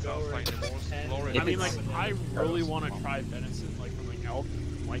 That sounds like the most glorious. I mean, like, it's- I really want to try venison, like from like elk,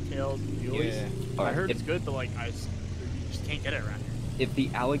 whitetails, and muleys. Yeah. I Alright, heard if- it's good, but like you just can't get it around here. If the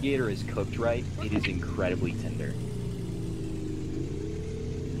alligator is cooked right, it is incredibly tender.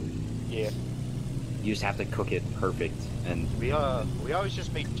 Yeah. You just have to cook it perfect, and We always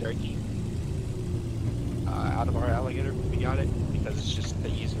just make jerky out of our alligator. We got it because it's just the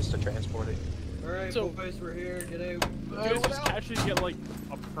easiest to transport it. Alright, So- boys, we're here. Get out. Do you guys just actually get like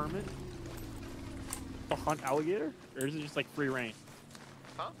a permit to hunt alligator, or is it just like free reign?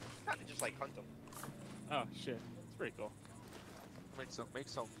 Huh? Kinda just like hunt them. Oh shit, it's pretty cool. Make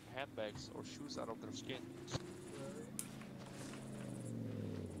some handbags or shoes out of their skin.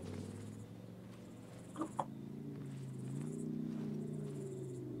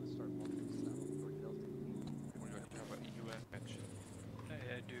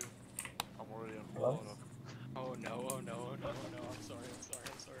 I do. I'm already on Hello? hold. Oh no, oh no, oh no, oh no. I'm sorry, I'm sorry,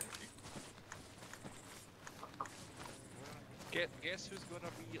 I'm sorry. Guess who's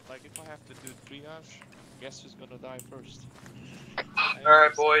gonna be like if I have to do triage? Guess who's gonna die first?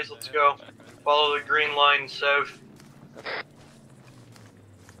 Alright, boys, let's go. Follow the green line south.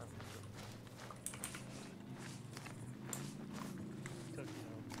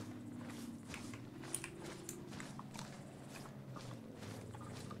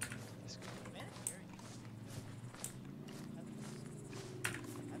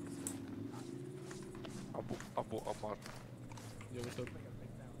 Abu Amar. Yo, what's up?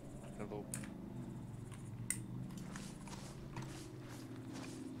 Hello.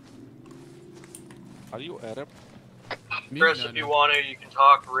 Are you Arab? Chris, if you want to, you can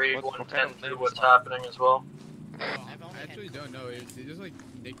talk raid What 110 kind of through name what's is happening as well. I actually don't know. It's just like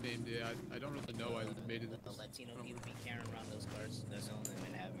nicknamed it. I don't really know. I made it. The Latino people be carrying around those cars. That's the only thing I've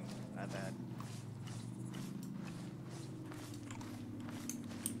been having. Not bad.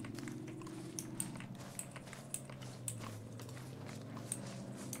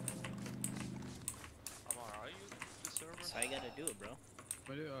 Amar, are you the server? That's how you gotta do it, bro.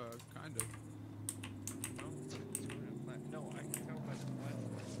 But kind of. No, it's a plan. No, I can tell by the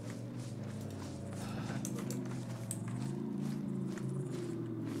plan.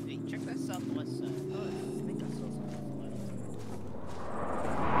 Hey, check that southwest side. I think that's southwest.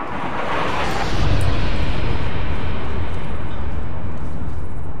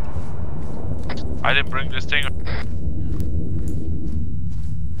 I didn't bring this thing.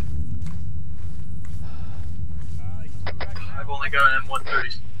 I've only got an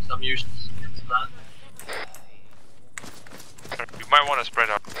M130, so I'm used to that. You might want to spread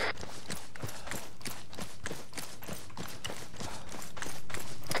out.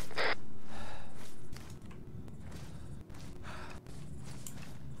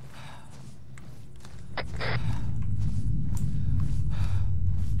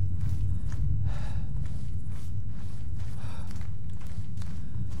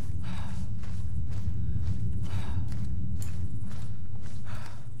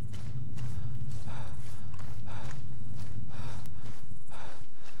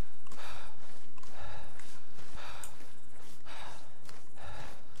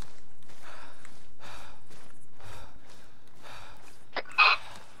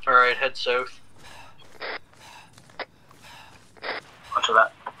 Alright, head south. Roger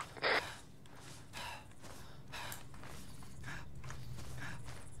that.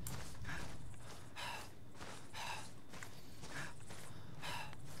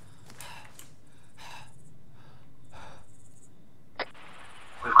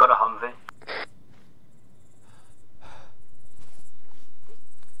 We've got a Humvee.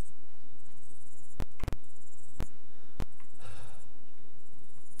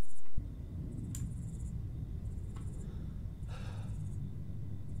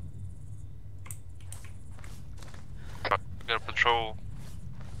 We got a patrol.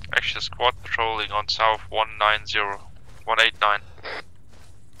 Actually, a squad patrolling on South 190, 189.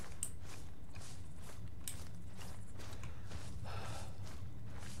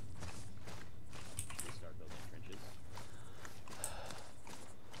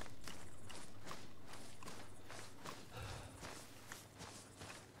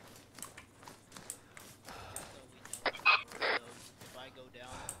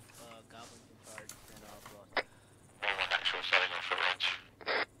 Goblins in charge. Turn off lost. Actual setting off the range.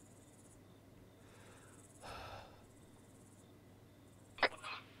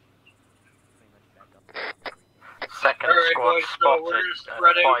 Second Alright, squad boys, so spotted we're at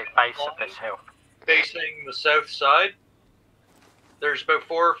spread the out base of line this hill. facing the south side. There's about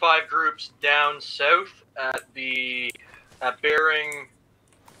 4 or 5 groups down south at bearing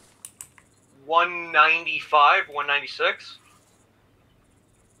 195, 196.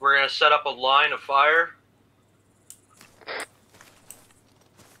 We're gonna set up a line of fire.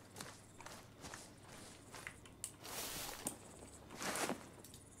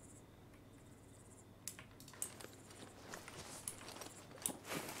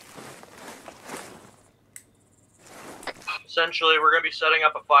 Essentially, we're going to be setting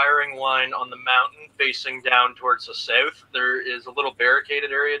up a firing line on the mountain facing down towards the south. There is a little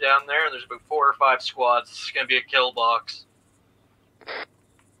barricaded area down there, and there's about 4 or 5 squads. It's going to be a kill box. You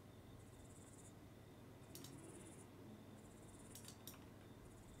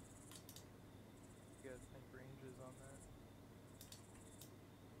guys think ranges on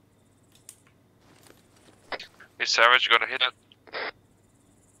that? Is Savage gonna hit it?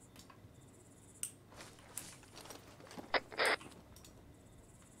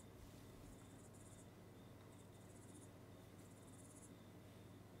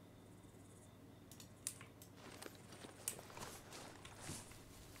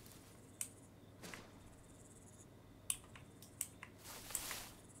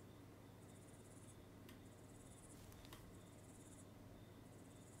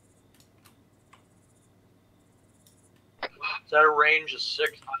 It's at a range of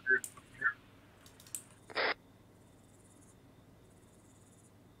 600.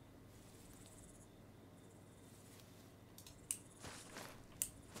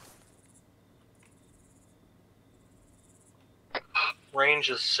 Range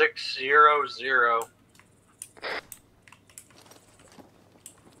is 600.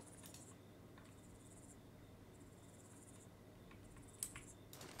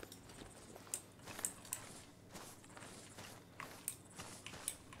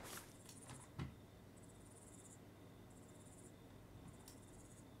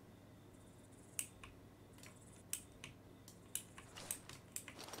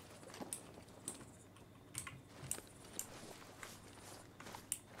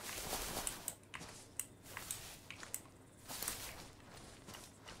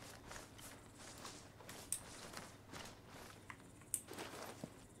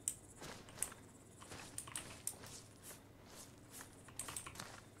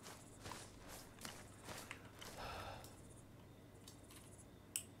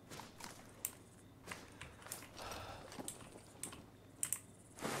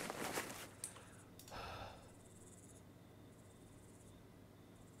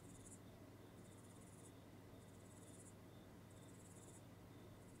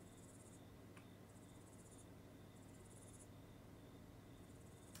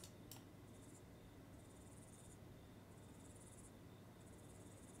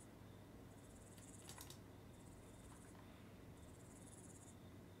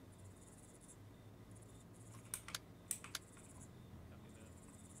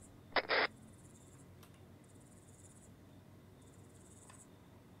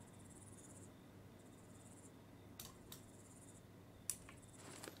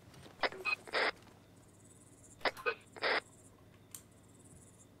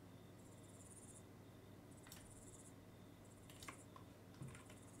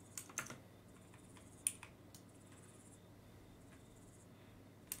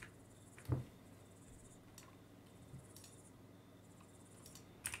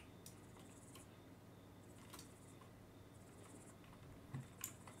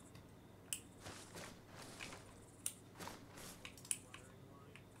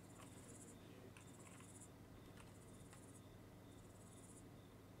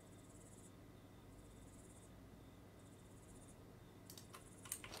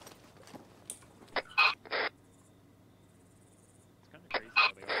 Crazy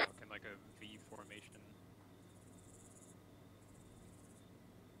how they all walk in like a V formation.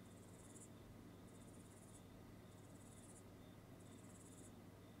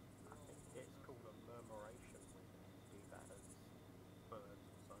 I think it's called a murmuration when they do that as birds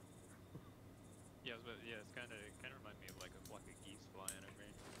or something. Yeah, it's kind of remind me of like a flock of geese flying over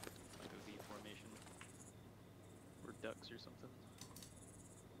like a V formation, or ducks or something.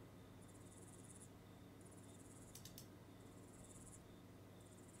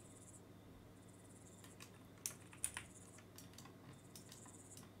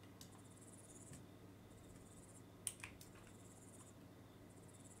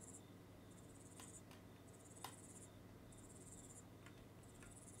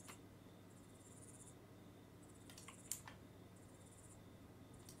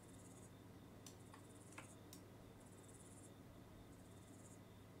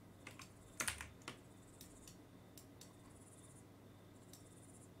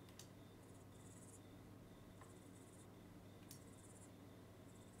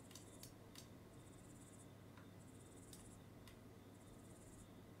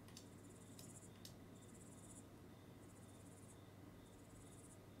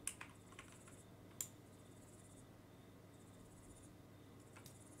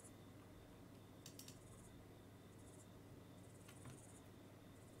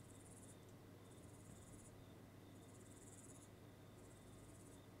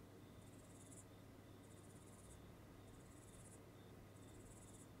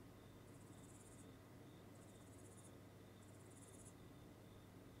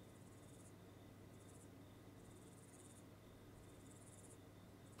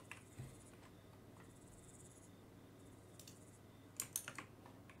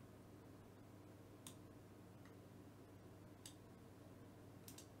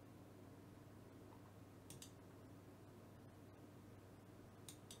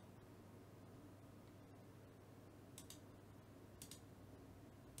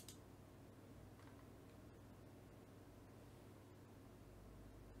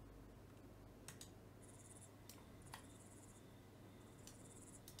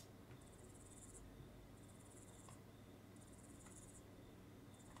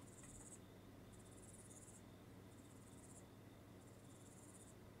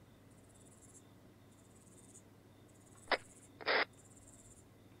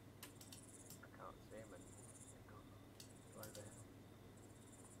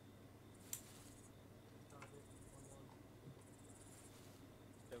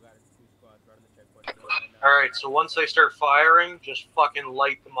 Alright, so once they start firing, just fucking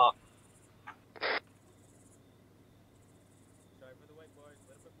light them up. Sorry for the wait, boys. A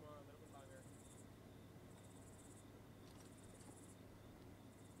little bit more, a little bit longer.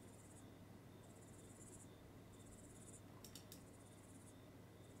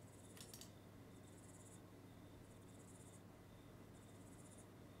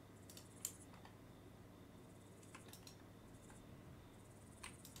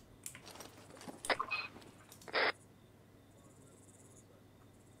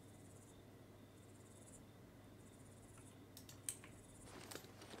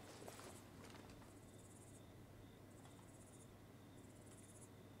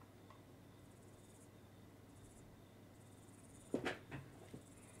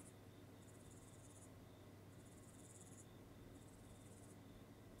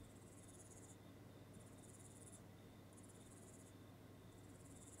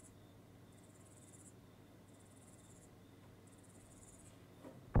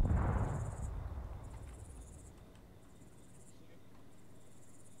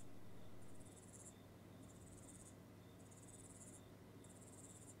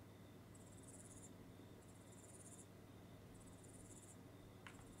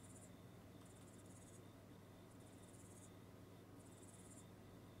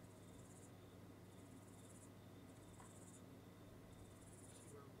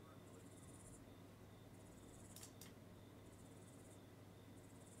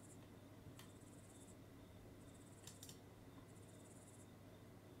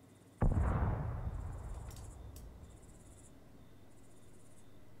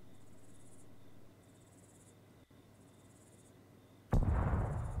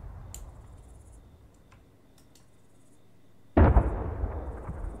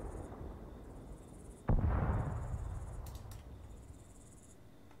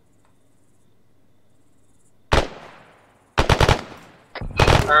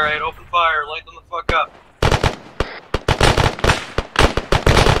 Alright, open fire, light them the fuck up.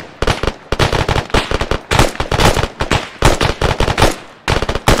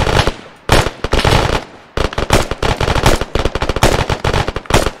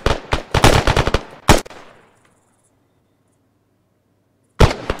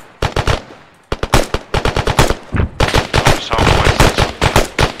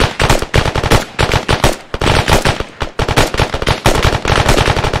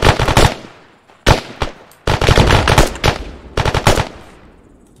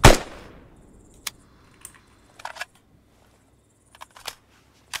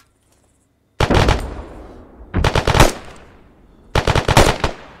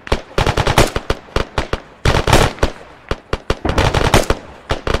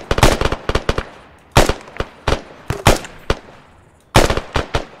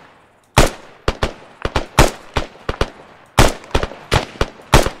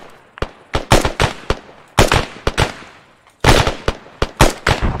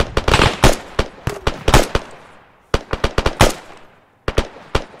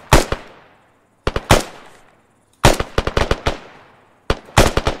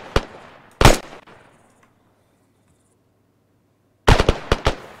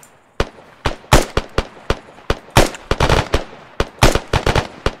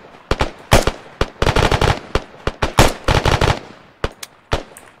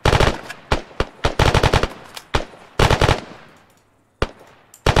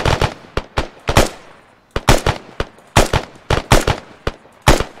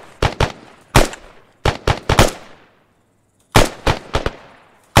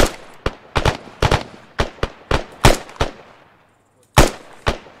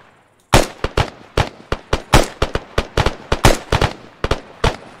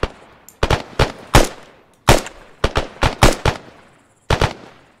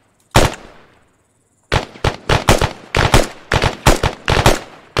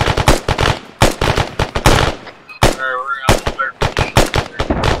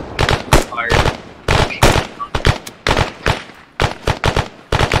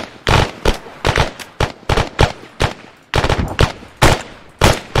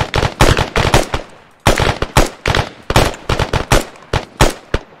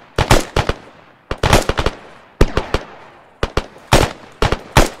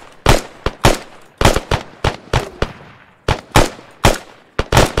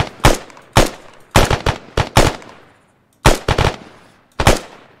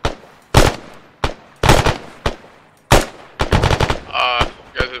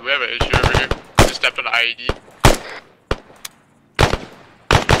 We have an issue over here. Just stepped on the IED.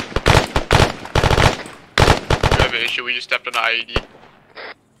 We have an issue, we just stepped on the IED.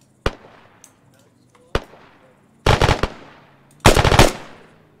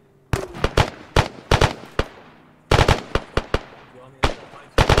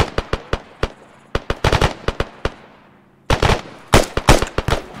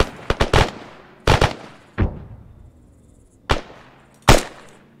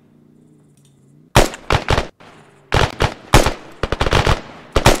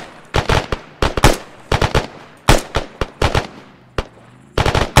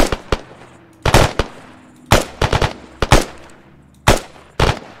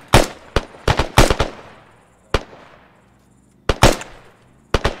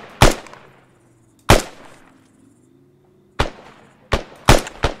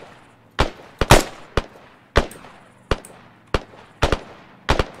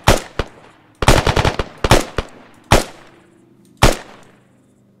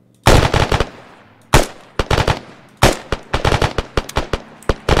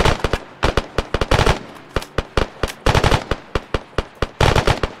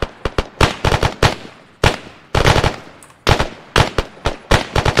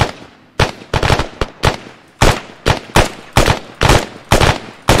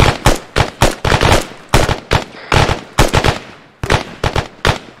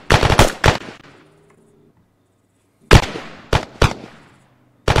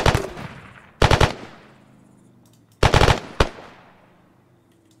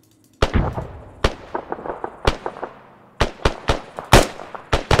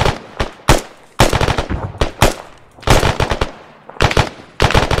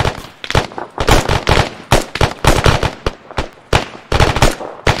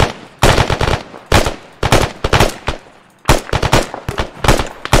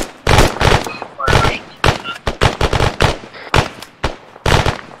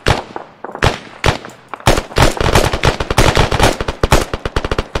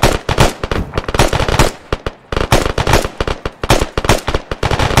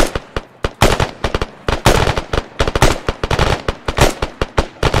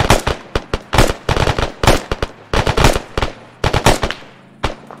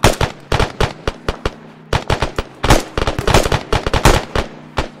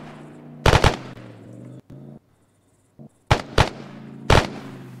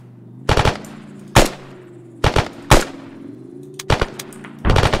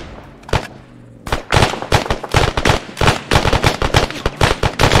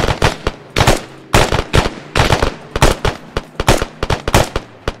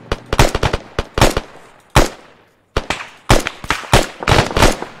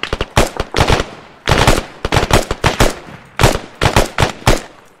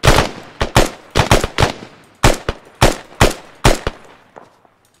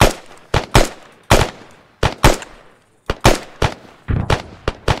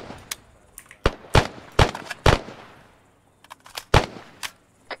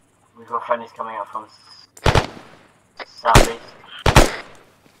 Your friend is coming up from southeast.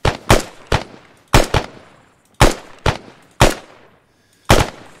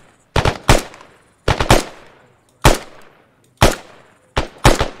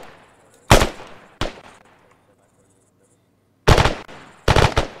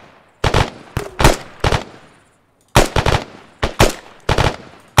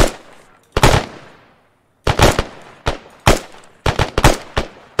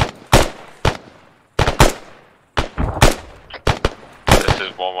 This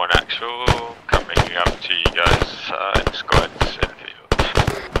is 1-1 actual, coming up to you guys in squads in field.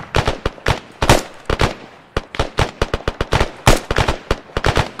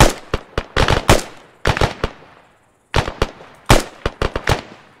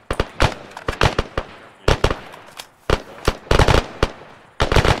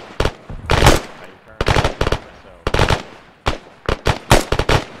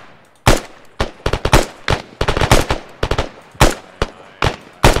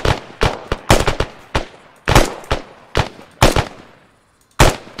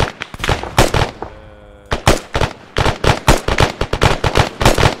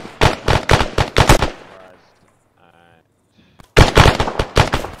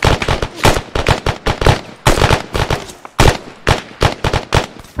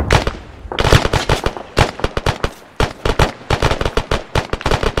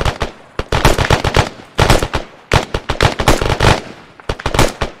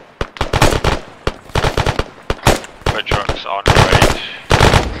 The truck's on right.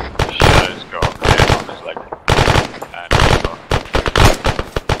 Shadow's got hit on his leg. And he's gone.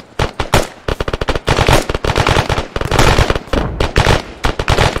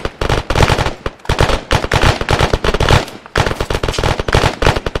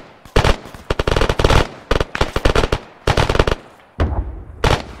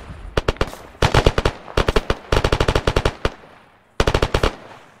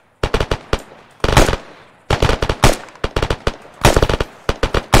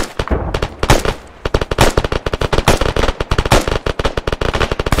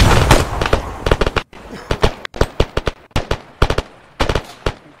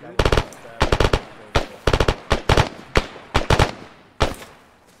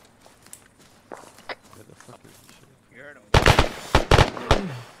 You heard him.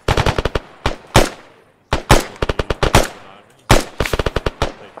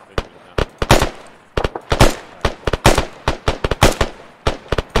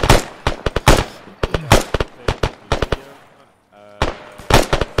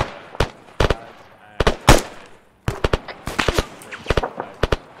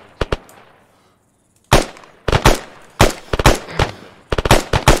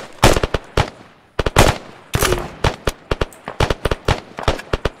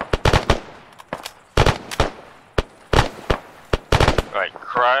 Right,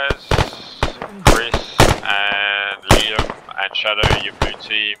 Kraz, Chris, and Liam, and Shadow, your blue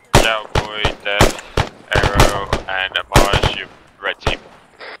team, Cowboy, Death, Arrow, and Amaj, your red team.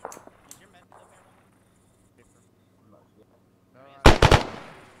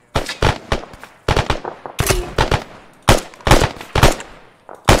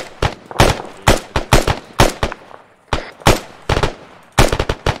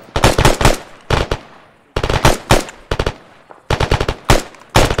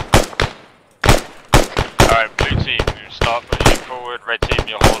 Alright, blue team, start pushing forward, red team,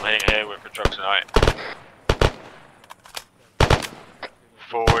 you're holding here with the trucks tonight.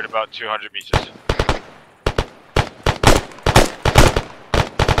 Forward about 200 meters.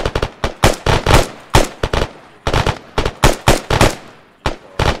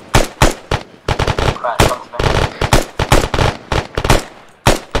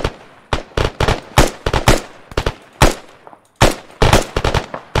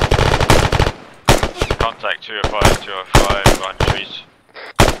 Contact 205, 205 behind the trees.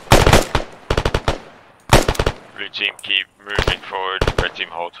 Blue team keep moving forward, red team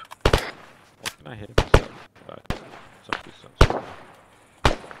hold. Can I hit him myself? Something sounds.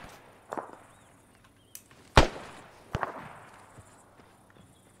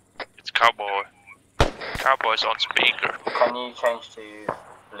 It's Cowboy. Cowboy's on speaker. Can you change to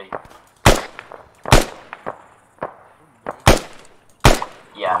blue?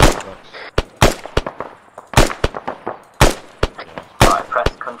 Yeah. Alright,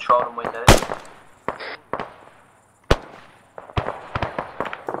 press control and Windows.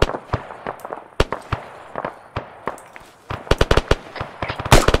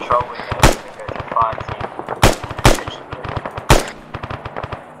 Control Windows and go to fire team. Switch to blue.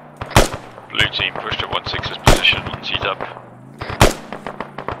 Blue team pushed at 1-6's position, teed up.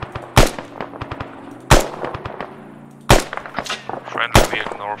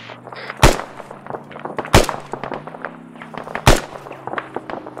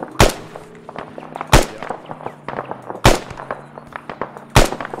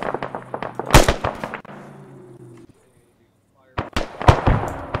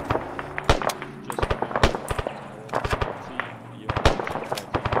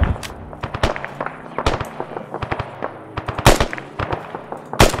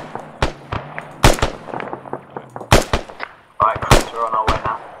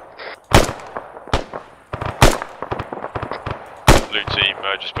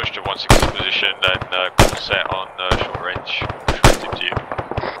 just push to 160 position and call set on short range. Push to you.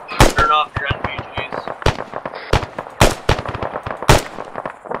 Turn off your NVGs.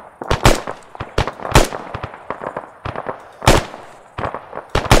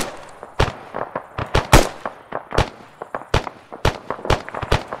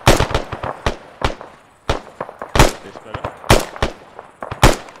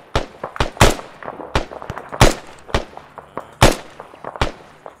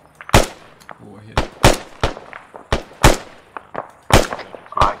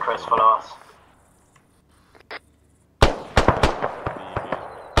 Alright, Chris, follow us.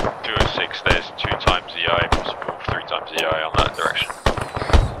 206, there's 2 times EI, possible 3 times EI on that direction.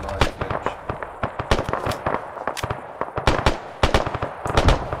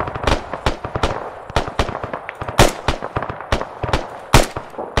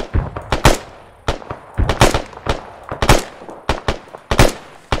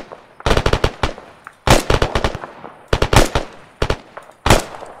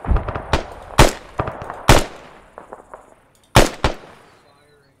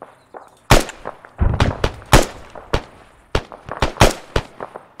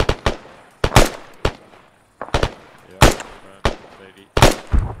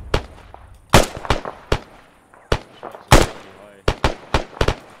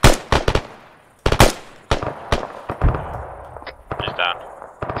 He's down.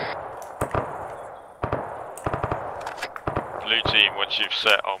 Blue team, once you've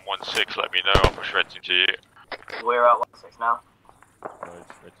set on 1-6, let me know, I'll push red team to you. We're at 1-6 now.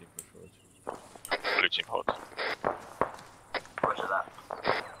 Red team push forward. Blue team hold. Roger that.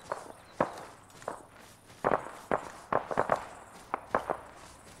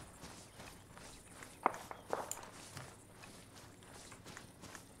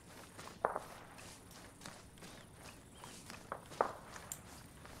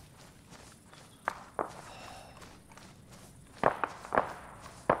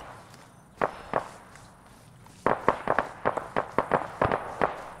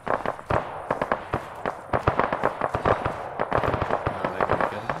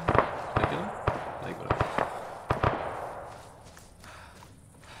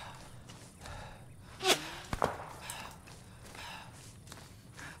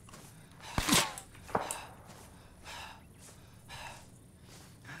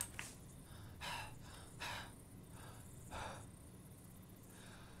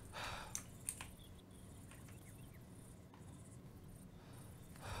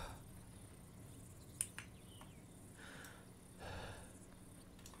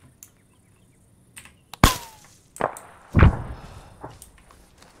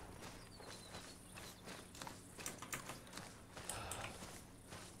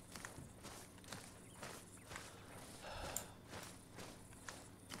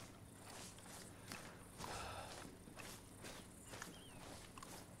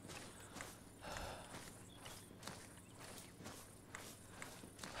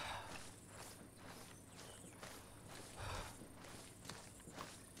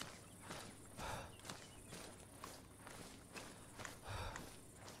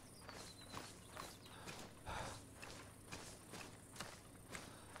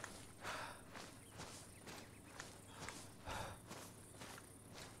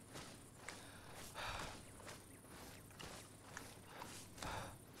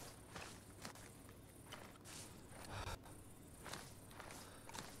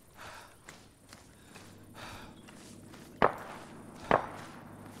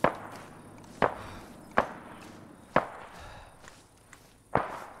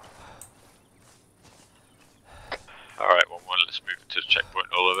 Alright, 1-1, let's move to the checkpoint,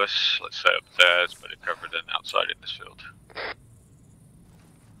 all of us. Let's set up there, it's better covered than outside in this field.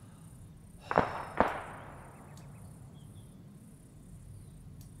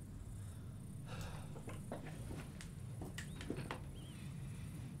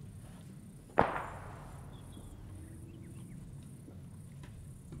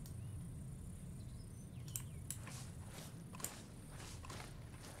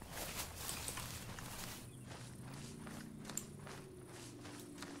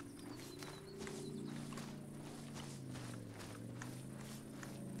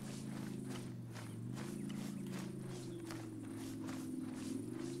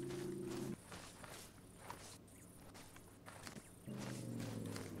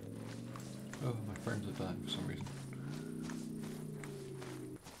 Oh, my frames are dying for some reason.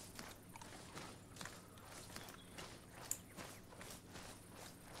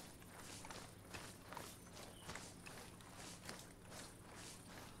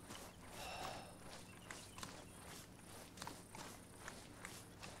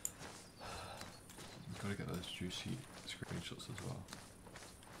 gotta get those juicy screenshots as well.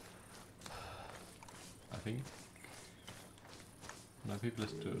 I think. No, people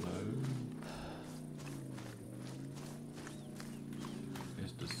listen to it low.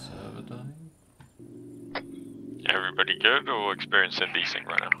 Is the server dying? Everybody good or experiencing desync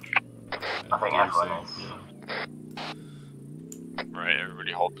right now? I think everyone is. Right,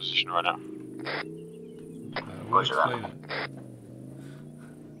 everybody hold position right now. We'll explain it.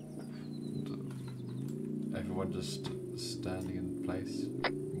 Everyone just standing in place,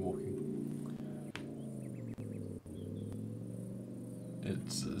 walking.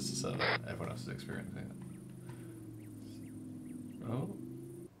 It's everyone else is experiencing it. Oh.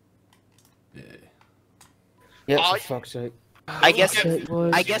 Yeah. Yep, Oh, for fuck's sake. I guess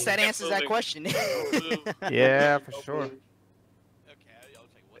that answers that question. Yeah, for sure.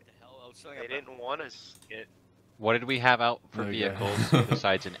 They didn't want us to get. What did we have out for Okay. vehicles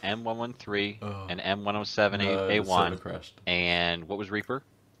besides an M113, an M107 No, the server A1, crashed. and what was Reaper?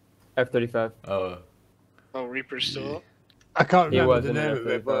 F-35. Oh, Reaper's still up? I can't He remember was the in name an of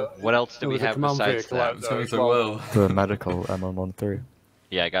it, but What else do it we was a have command besides vehicle that? out there Doing as so well. The medical M113.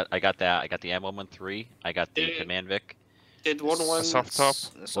 Yeah, I got that. I got the M113. I got the Command Vic. Did one soft top?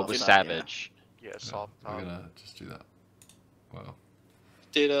 What was Savage? Yeah, soft We're top. gonna just do that. Well.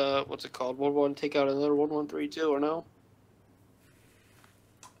 Did what's it called? 1-1 take out another 1-1-3-2 or no?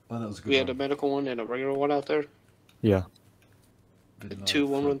 Oh, that was a good We one. had a medical one and a regular one out there. Yeah. Two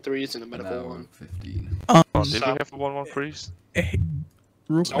 1-1-3s and a medical An hour one. and 15. Oh, did we have the 1-1-3s?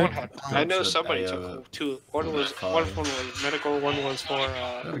 Real Someone quick. had. I know That's somebody a, took two. One was medical. One was for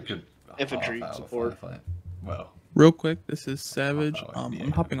Had a good infantry half-hour support. firefight. Well. Real quick, this is Savage. yeah.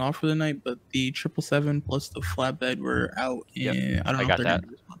 I'm hopping off for the night, but the 777 plus the flatbed were out. Yep, And I don't I know got if they're that.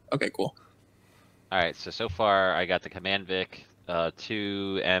 gonna respond. Okay, cool. Alright, so far I got the Command Vic,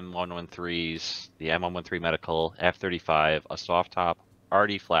 2 M113s, the M113 Medical, F-35, a soft top,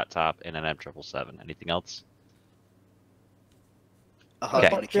 RD flat top, and an M777. Anything else? A hug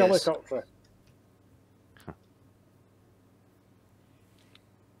and a kiss. helicopter.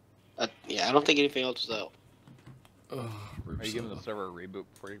 Yeah, I don't think anything else is out. Oh, Are you giving the server a reboot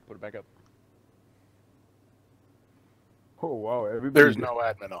before you put it back up? Oh wow, everybody. There's no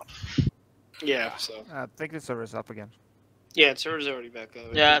admin on. Yeah, so. I think the server's up again. Yeah, server's already back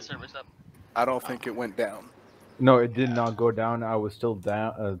up. Yeah, server's up. I don't think it went down. No, it did not go down. I was still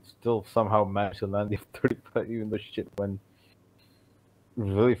down. Still somehow managed to land the F-35, even though shit went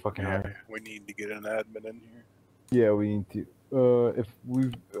really fucking Yeah, hard. we need to get an admin in here. Yeah, we need to. If we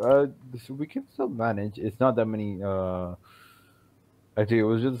we can still manage. It's not that many. Actually, it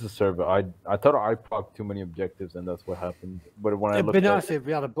was just the server. I thought I procced too many objectives, and that's what happened. But when I It'd looked be at nice if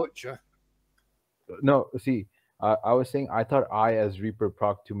we had a butcher. no, see, I was saying I thought I as Reaper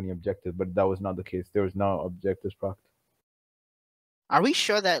procced too many objectives, but that was not the case. There was no objectives procced. Are we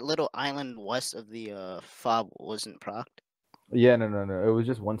sure that little island west of the fob wasn't procced? Yeah, no. It was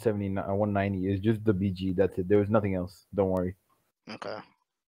just 179, 190. It's just the BG. That's it. There was nothing else. Don't worry. Okay.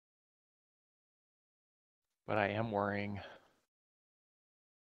 But I am worrying.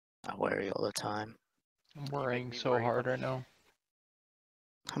 I worry all the time. I'm worrying so hard right now.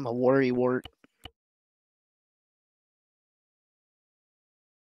 I'm a worry wart.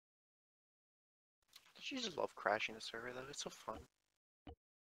 Don't you just love crashing the server though? It's so fun.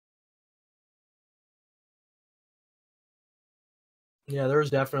 Yeah, there was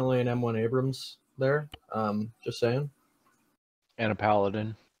definitely an M1 Abrams there. Just saying. And a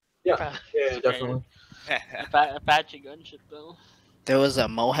paladin. Yeah, definitely. Apache gunship though. There was a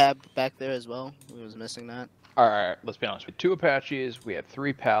Moab back there as well. We was missing that. Alright, let's be honest. We had 2 Apaches, we had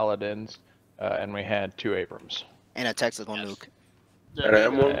 3 paladins, and we had 2 Abrams. And a tactical nuke. And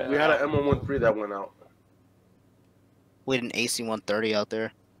an M1, we had an M113 that went out. We had an AC-130 out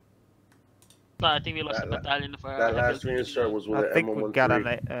there. No, I think we lost a battalion for That last reinsert was with I an think we got an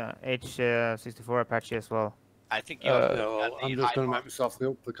M113. H64 Apache as well. I think I'm just going to make myself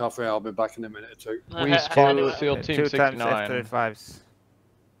the coffee. I'll be back in a minute or two. We spawned with SEAL Team 2 times 69. F-35s.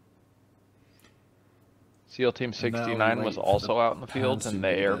 SEAL Team 69 was also out in the field, and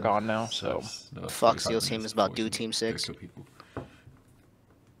they are gone now, so... Fuck, SEAL Team is about due Team 6.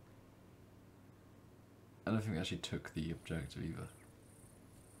 I don't think we actually took the objective either.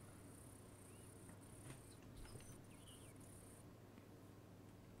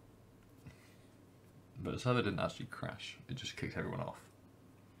 But the server didn't actually crash, it just kicked everyone off.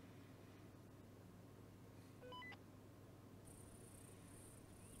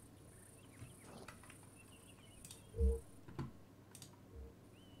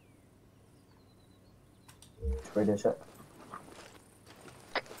 Radio check.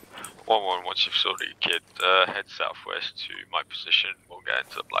 1-1, once you've sorted your kid, head southwest to my position. We'll get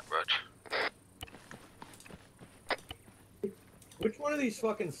into the Black Road. Which one of these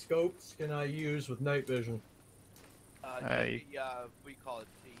fucking scopes can I use with night vision? We call it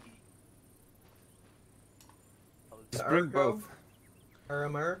The Bring Arco? both.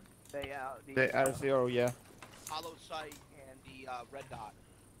 RMR? The R0, yeah. Hollow sight and the red dot.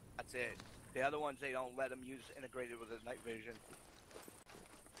 That's it. The other ones they don't let them use integrated with the night vision.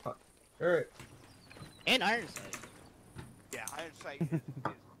 Alright. And iron sight. Yeah, iron sight is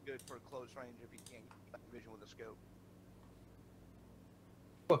good for close range if you can't get night vision with a scope.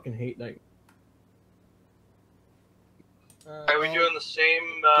 Fucking hate night. Are we doing the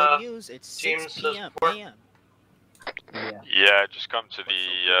same Good news, it's 6 teams p.m. as before? AM. Yeah, just come to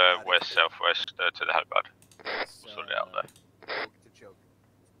the west-southwest to the helipad. We'll sort it out there.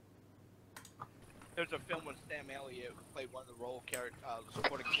 There's a film with Sam Elliott who played one of the role characters,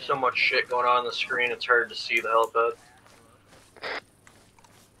 supporting characters. So much shit going on the screen, it's hard to see the helipad.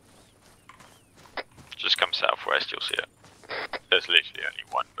 Just come southwest, you'll see it. There's literally only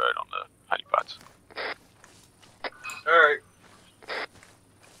one bird on the helipads. Alright.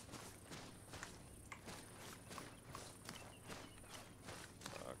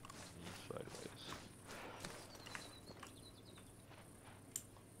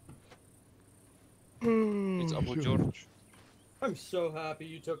 It's Abu George. I'm so happy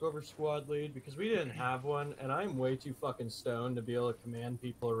you took over squad lead because we didn't have one, and I'm way too fucking stoned to be able to command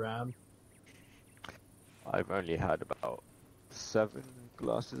people around. I've only had about 7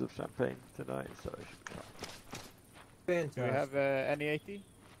 glasses of champagne tonight, so I should be fine. Fantastic. Do we have any 80?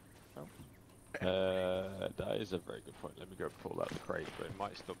 No? That is a very good point. Let me go pull out the crate, but it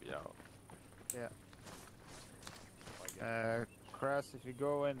might still be out. Yeah. Crass, if you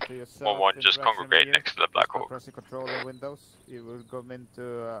go into your south 1-1, just interaction congregate menu, next to the Black just by Hawk. pressing control and Windows, you will come into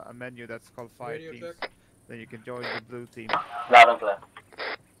a menu that's called Fire Radio Teams. check. Then you can join the blue team. Loud and clear.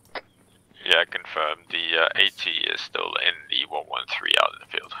 Yeah, confirm. The AT is still in the 113 out in the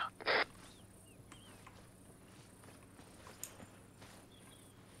field.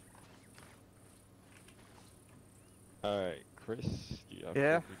 Alright, Chris, you have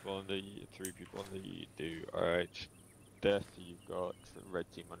Yeah? 3 people on the you do. Alright, Death, you've got the red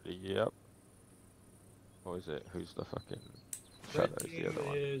team on the yep. Or is it? Who's the fucking Red shadow? Is the team other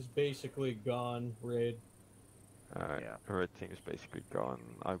one? is basically gone, Raid. Alright, the red team is basically gone.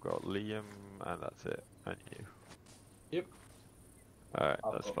 I've got Liam, and that's it. And you. Yep. Alright,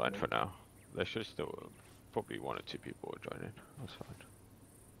 I've that's got fine me. for now. There should still probably 1 or 2 people will join in. That's fine.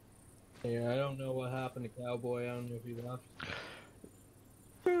 Yeah, I don't know what happened to Cowboy. I don't know if he left.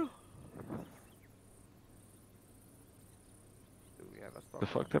 Do we have a stock? The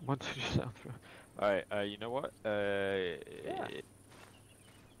fuck that one did you sound through? Alright, you know what?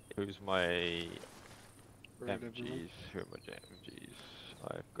 Who's my MGs? Who are my MGs?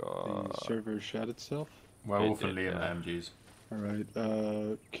 I've got... The server shut itself? Werewolf It and did, Liam yeah. MGs. Alright,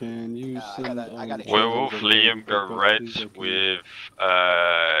 can you I send gotta Werewolf, Liam, go red with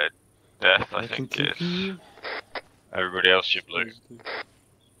Death, I think can is. you? Everybody else, you blue.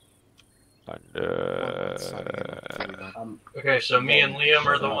 And, Okay, so me and Liam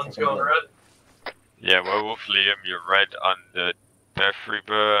are the ones going red? Yeah, Werewolf, Liam, you're red under Death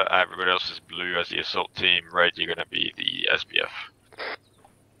Reaper. Everybody else is blue as the assault team. Red, you're gonna be the SBF.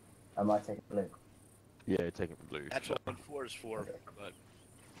 I might take a blue. yeah, taking blue. That's sure. what 4 is for. But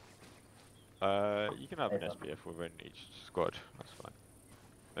You can have an SBF within each squad. That's fine.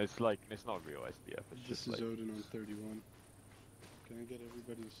 It's like it's not real SBF. It's This just is like Odin on 31. Can I get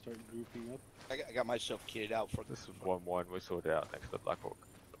everybody to start grouping up? I got myself kitted out for this is 1-1. We sorted out next to Black Hawk.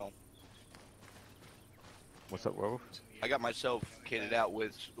 Oh. What's up, Werewolf? I got myself kitted out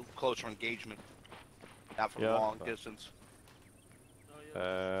with closer engagement. Not from Yeah, long fine. distance.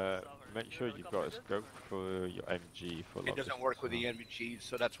 Make sure you've got a scope for your MG for. It doesn't work with the NVGs,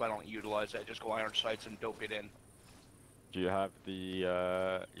 so that's why I don't utilize it. I just go iron sights and dope it in. Do you have the?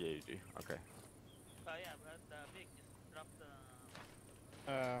 Yeah, you do. Okay.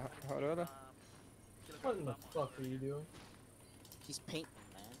 Hold on. What in the fuck are you doing? He's painting,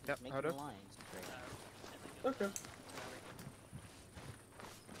 man. He's Yep, making hold up. lines. Okay.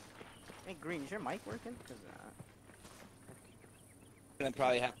 Hey, Green, is your mic working? Cause, And then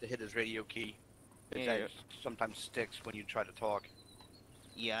probably have to hit his radio key. It Yeah. sometimes sticks when you try to talk.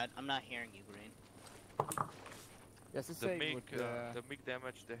 yeah, I'm not hearing you, Green. Yes, the The same MiG, with the MiG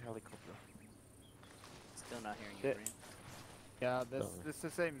damaged the helicopter. Still not hearing you, Yeah. Green. yeah, this is the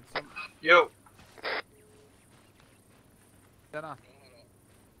same. Yo! Tjena.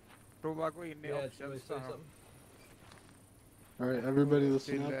 Prova gå in i Yeah, options. should I say something? Alright, everybody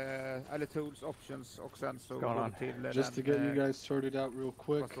listen up. Eller tools, options och sen så Going går on. vi till Just to get you guys sorted out real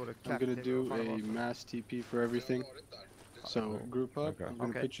quick, står det? I'm gonna Captive, do vad fan det a var så. mass TP for everything. So group up. Okay. I'm gonna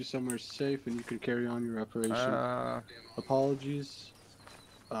Okay. put you somewhere safe, and you can carry on your operation. Apologies.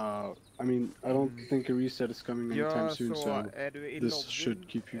 I mean, I don't think a reset is coming anytime soon, so this should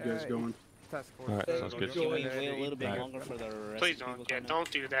keep you guys going. Alright, sounds good. Can we wait a little bit longer for the rest Please of the people don't. Yeah, coming?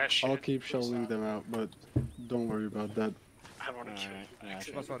 don't do that shit. I'll keep shoveling them out, but don't worry about that. I want to kill you.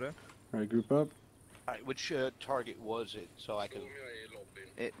 Actually. Vad sa du? Alright, group up. Alright, which target was it so I can...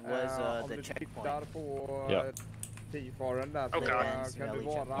 It was Om the du checkpoint. tittar på Ja. T-faren där så Okay. kan det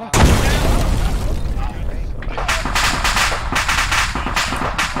vara...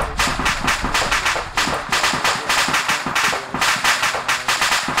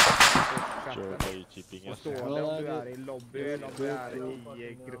 Sure, are you keeping Och us? står det om du är i lobbyn eller om du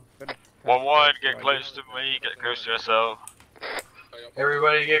är i gruppen. 1-1, get close to me, get close to SL.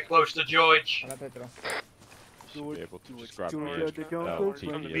 Everybody get close to George. Vad heter det? Should be able to just grab me.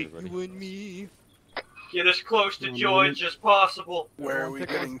 You and me. Get as close to George as possible. Where are we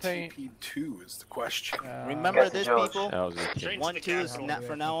getting TP to is the question. Remember this, people? How's it? 1-2 is not,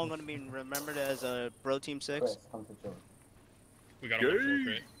 for now on going to be remembered as a Bro Team 6. We got him on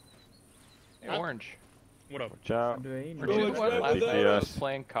 4, right? Hey, Orange. What up? Watch out. I was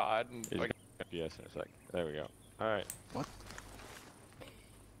playing COD and He's like, got FPS in a sec. There we go. Alright. What?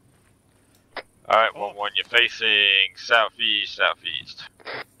 Alright, 1-1, you're facing southeast, southeast.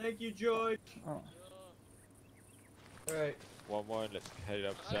 Thank you, George. oh. Alright. 1-1, let's head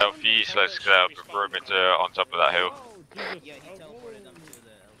up Southeast, let's get out the perimeter on top of that hill. Yeah, he teleported them to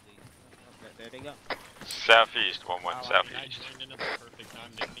the LZ. There they go. Southeast, 1-1, southeast.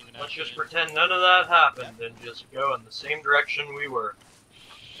 Let's just pretend none of that happened and just go in the same direction we were.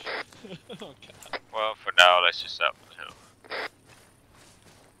 Well, for now, let's just out the hill.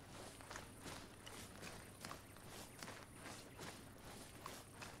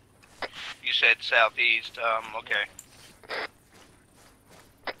 You said southeast, okay.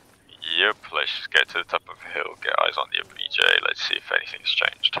 Yep, let's just get to the top of the hill, get eyes on the BJ, let's see if anything's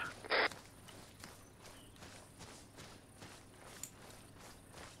changed.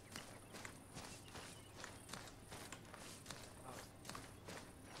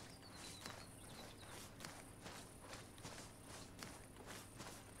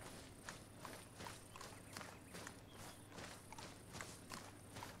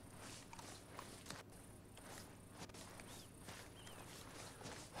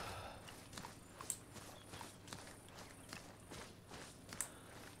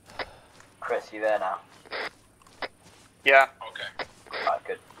 Chris, you there now? Yeah. Okay. Alright,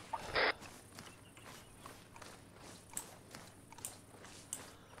 good.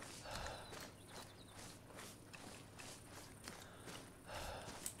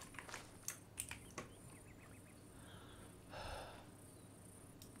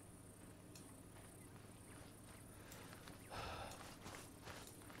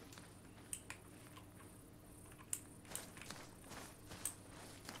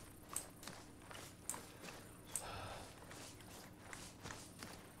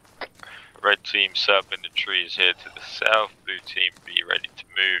 Red team set up in the trees here to the south, blue team be ready to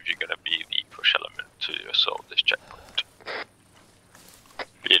move, you're gonna be the push element to assault this checkpoint.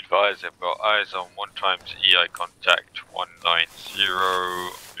 Be advised, I've got eyes on 1 times EI contact 190,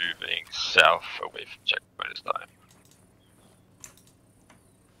 moving south away from checkpoint this time.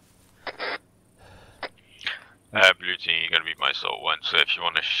 Blue team, you're gonna be my assault 1, so if you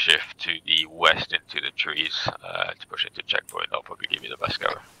want to shift to the west into the trees to push into checkpoint, I'll probably give you the best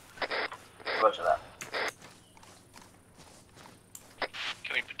cover. Roger that.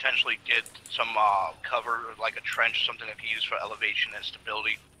 Can we potentially get some cover, like a trench, something that can use for elevation and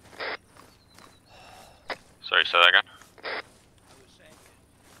stability? Sorry, say that again?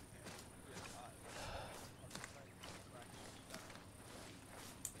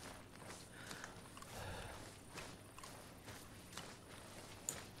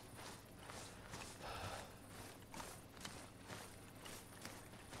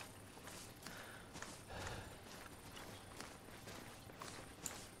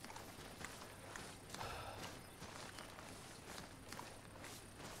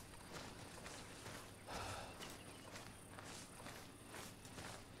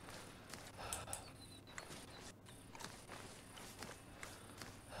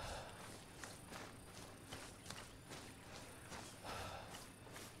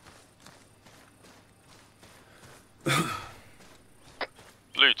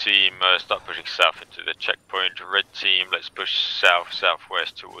 team, start pushing south into the checkpoint. Red team, let's push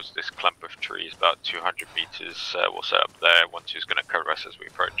south-southwest towards this clump of trees, about 200 meters. We'll set up there. 1-2 is going to cover us as we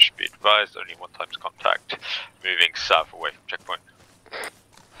approach. Be advised, only 1 time's contact. Moving south away from checkpoint.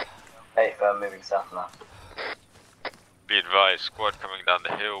 8 firm, moving south now. Be advised, squad coming down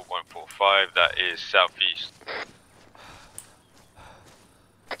the hill, 145, that is southeast.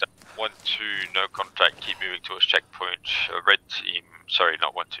 1-2, no contact, keep moving towards checkpoint. Red team, sorry,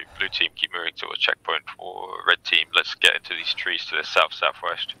 not 1-2, blue team, keep moving towards checkpoint. For red team, let's get into these trees to the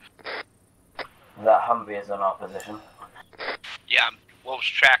south-southwest. That Humvee is on our position. Yeah, Wolf's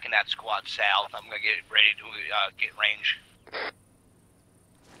tracking that squad south. I'm gonna get ready to get range.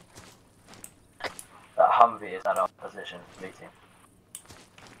 That Humvee is at our position, blue team.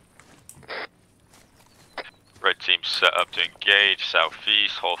 Red team set up to engage,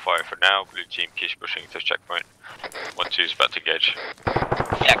 southeast, hold fire for now. Blue team keeps pushing to checkpoint. 1-2 is about to engage.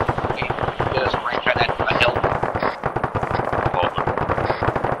 Yeah, get us range on that hill. Hold them.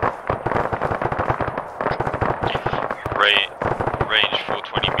 Range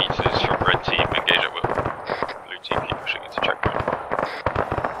 420 meters from red team, engage at will. Blue team keep pushing into checkpoint.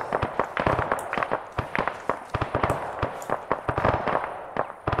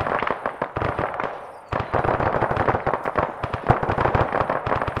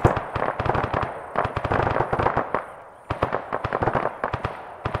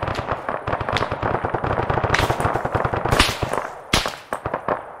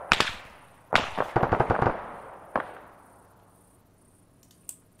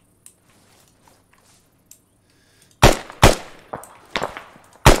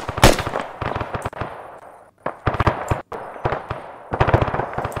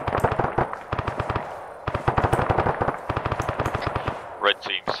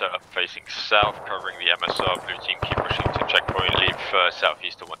 Facing south, covering the MSR. Blue team keep pushing to checkpoint. Leave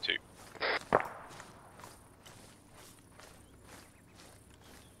southeast to 1-2.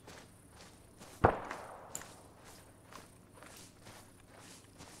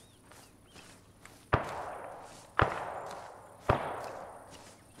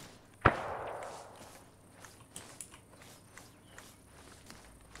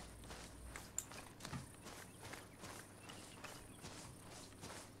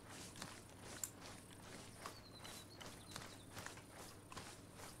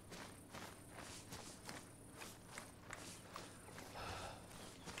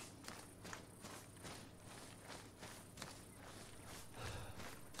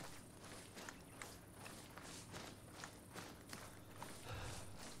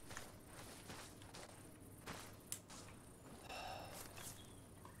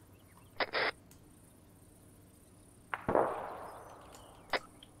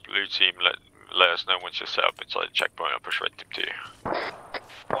 Blue team, let us know once you're set up inside the checkpoint. I'll push red team to you.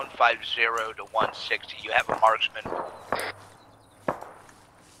 150 to 160. You have a marksman.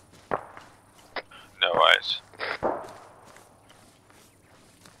 No eyes.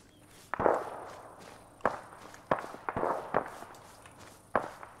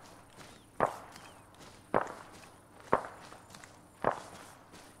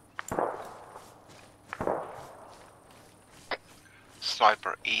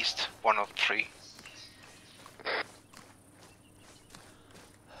 Sniper east, 103.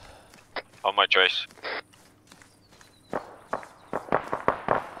 On my trace.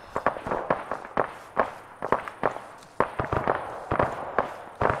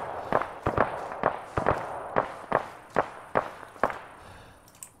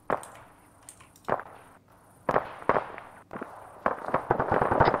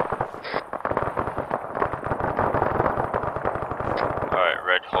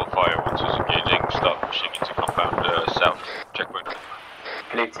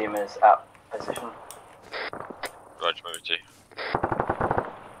 Team is out position. Roger, move to.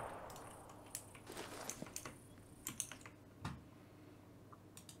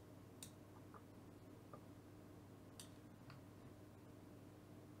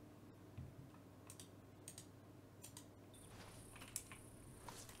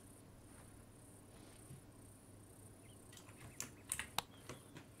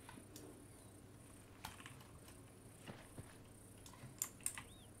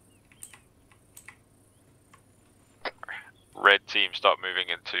 Red team, start moving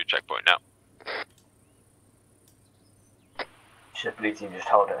into checkpoint now. Should blue team just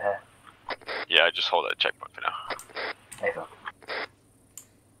hold it here? Yeah, just hold it at checkpoint for now. Ava.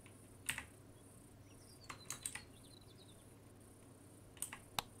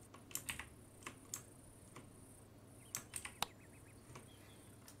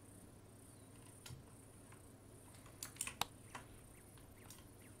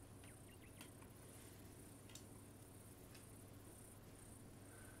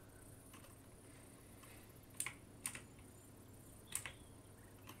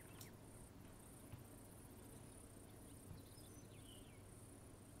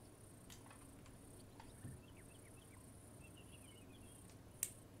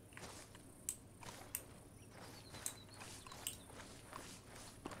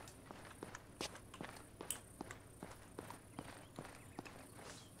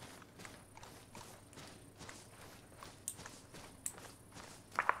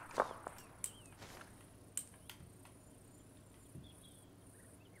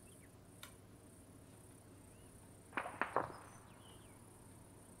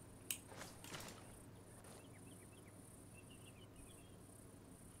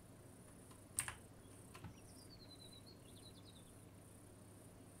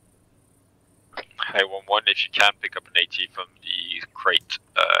 Hey, 1-1, if you can pick up an AT from the crate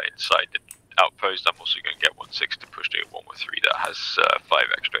inside the outpost, I'm also going to get 1-6 to push to 1-3 that has 5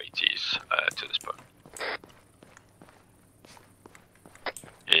 extra ATs to this point.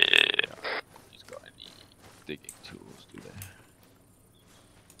 Yeah. He's got any digging tools, do they?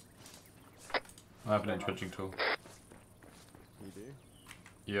 I have an entrenching tool. You do?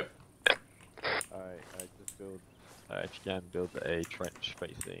 Yep. Alright, just build. If you can, build a trench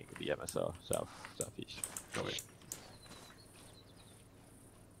facing the MSR, southeast. Got it.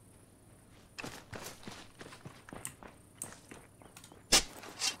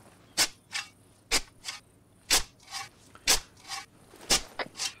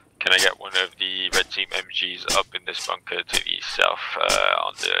 Can I get one of the red team MGs up in this bunker to the south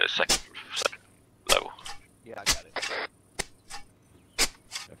on the second level? Yeah, I got it.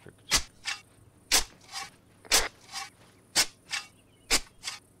 Perfect.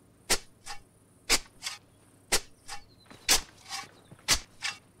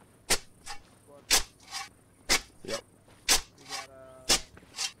 Yep.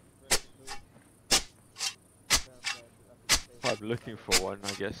 I'm looking for one,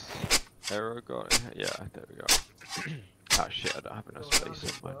 I guess. Arrow got it. Yeah, there we go. Oh shit, I don't have enough space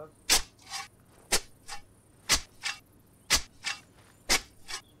in mine.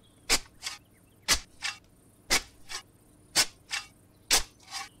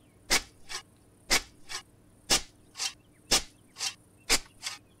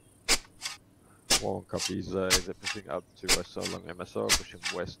 One copies, is it pushing up to us along MSR, pushing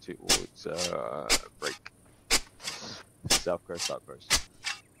west towards break. South coast outpost.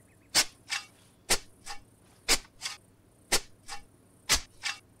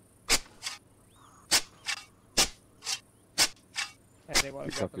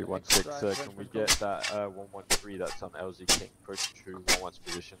 We copy 1-6, can we get that 1-1-3 that's on LZ King push to 1-1's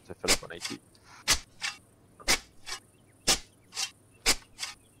position to fill up on AT?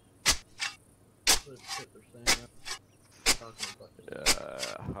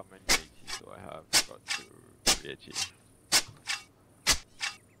 How many ATs do I have? I've got 3 ATs.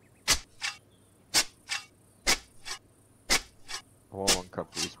 One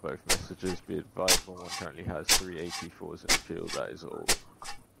copies both messages. Be advised, 1-1 currently has 3 AT4s in the field. That is all.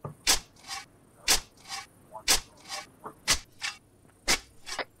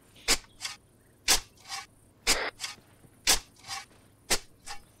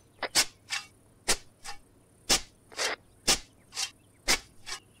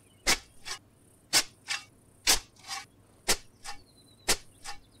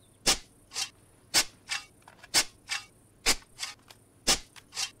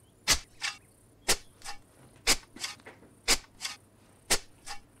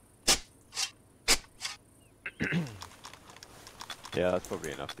 Yeah, that's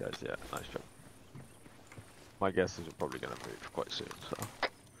probably enough, guys. Yeah, nice job. My guess is we're probably going to move quite soon, so.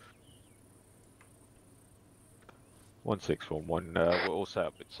 1-6-1-1, we're all set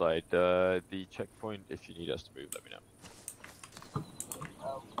up inside the checkpoint. If you need us to move, let me know.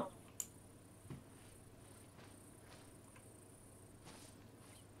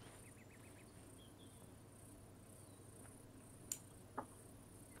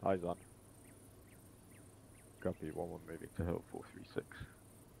 Eyes on. Copy, 1-1 moving to hill 436.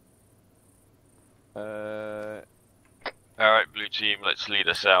 Alright, blue team, let's lead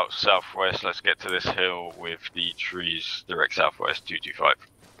us out southwest. Let's get to this hill with the trees direct southwest 225.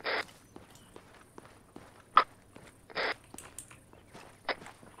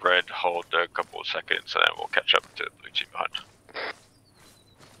 Red, hold a couple of seconds and then we'll catch up to the blue team behind.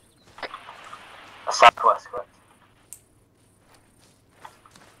 Southwest, correct.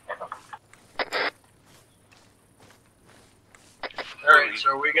 Alright, so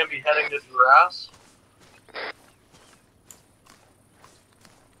are we going to be heading to Duras?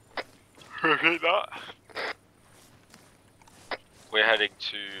 Repeat that. We're heading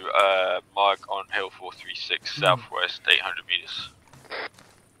to Mark on Hill 436 southwest 800 meters.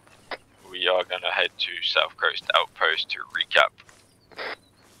 We are going to head to South Coast Outpost to recap.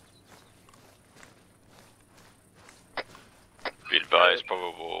 Be advised,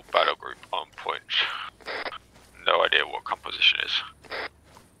 probable battle group on point. No idea what composition is.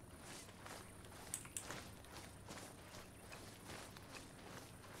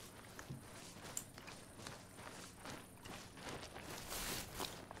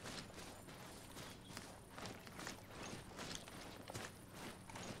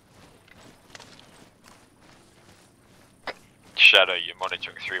 Shadow, you're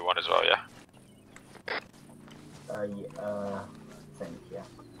monitoring 3-1 as well, yeah? Yeah, think, yeah.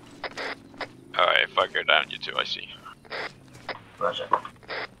 Alright, if I go down, you two I see. Roger.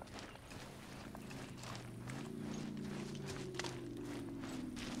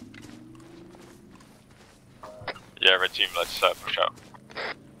 red team, let's push out.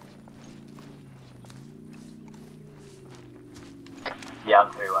 Yeah,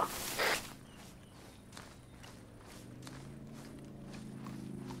 I'm 3-1.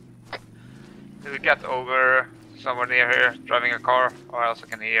 Did we get over somewhere near here, driving a car, or else I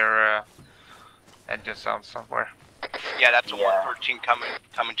can hear engine sounds somewhere? Yeah, that's a 113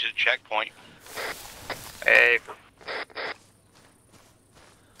 coming to the checkpoint. Hey.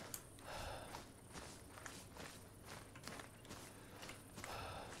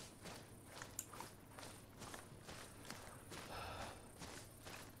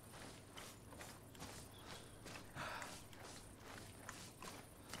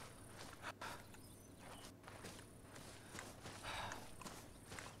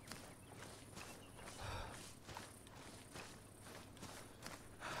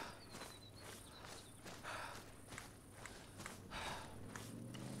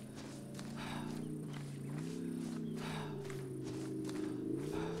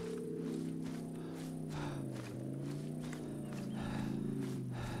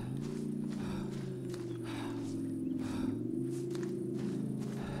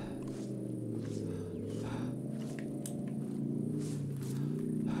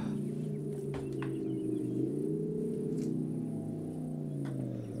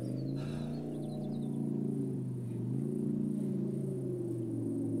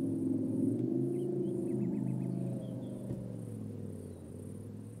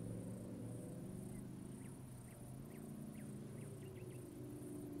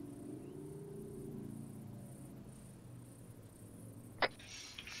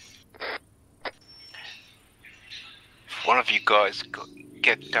 If one of you guys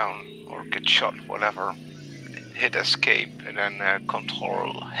get down or get shot, whatever, hit escape and then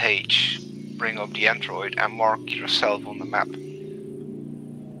control H, bring up the android and mark yourself on the map.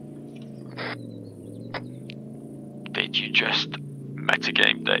 Did you just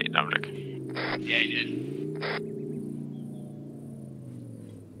metagame date, Namlik? Yeah, he did.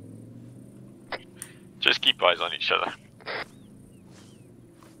 Just keep eyes on each other.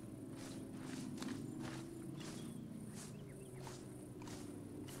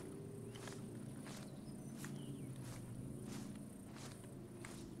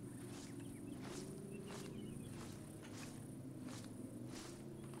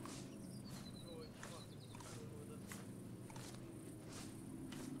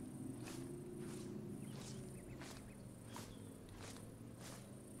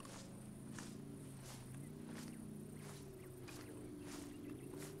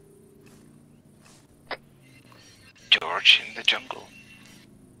 George in the jungle.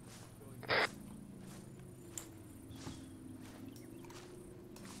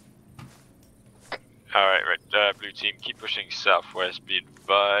 Alright, right, blue team, keep pushing southwest, be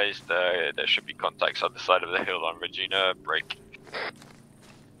advised, there should be contacts on the side of the hill on Regina, break.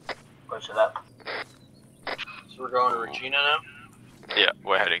 Roger that. So we're going to Regina now? Yeah,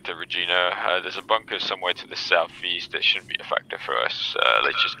 we're heading to Regina. There's a bunker somewhere to the southeast that shouldn't be a factor for us.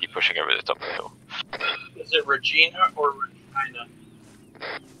 Let's just keep pushing over the top of the hill. Is it Regina or Regina?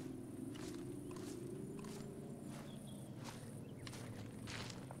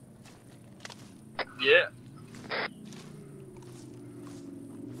 Yeah.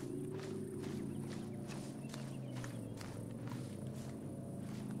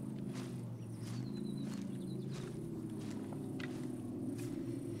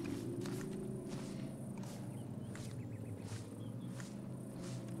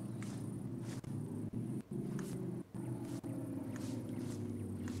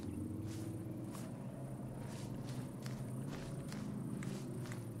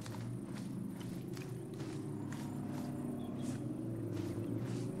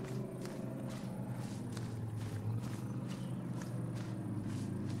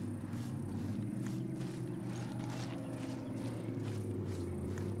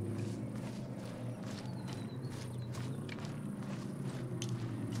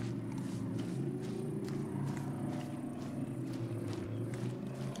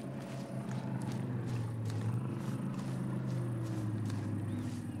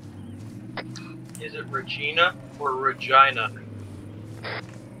 Is it Regina or Regina?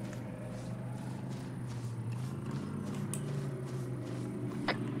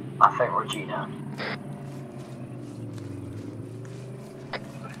 I think Regina.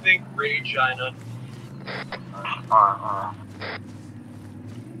 I think Regina. Alright.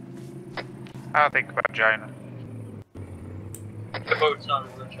 I think vagina. The boat's on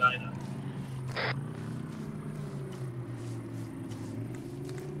Regina.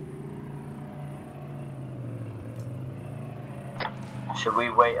 Should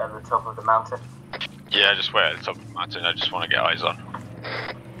we wait at the top of the mountain? Yeah, just wait at the top of the mountain. I just want to get eyes on.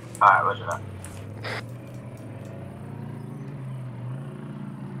 Alright, roger that.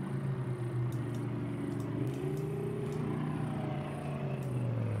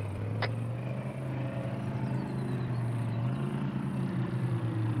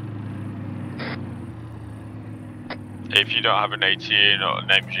 If you don't have an 18 or an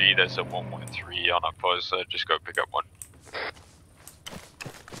MG, there's a 113 on our pause, so just go pick up one.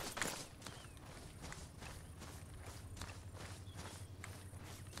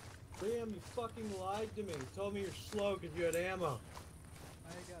 Liam, you fucking lied to me. You told me you're slow because you had ammo.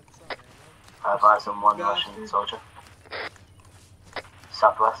 I got some ammo. I advise on one Russian soldier.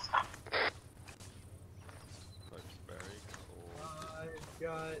 Southwest. I've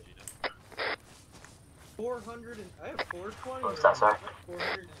got 400 and I have 420 What was that, sorry?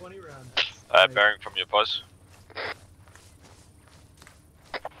 420 rounds. Bearing from your pause.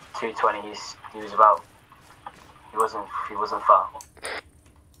 220, he was about, he wasn't far.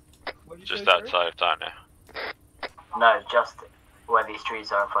 Just outside of town now. No, just where these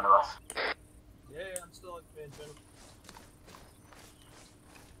trees are in front of us. Yeah, I'm still on command channel.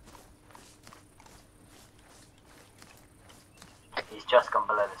 He's just gone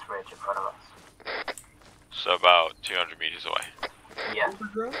below this ridge in front of us. So about 200 meters away. Yeah.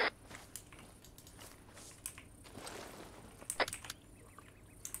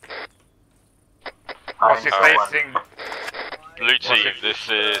 What's he facing? Blue team, this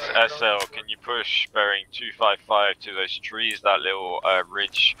is SL. Can you push bearing 255 to those trees, that little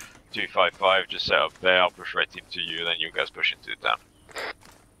ridge 255, just set up there. I'll push red team to you, then you guys push into the town.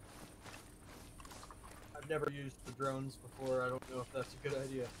 I've never used the drones before. I don't know if that's a good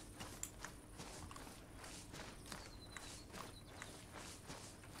idea.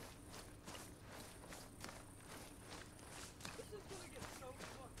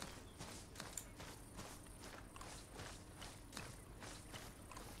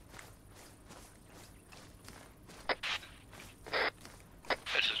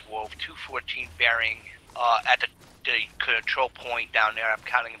 This is Wolf 214 bearing at the control point down there. I'm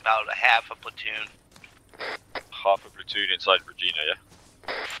counting about a half a platoon. Half a platoon inside Regina,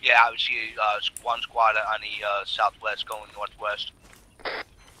 yeah? Yeah, I would see one squad on the southwest going northwest.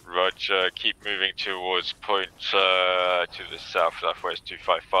 Roger, keep moving towards point to the southwest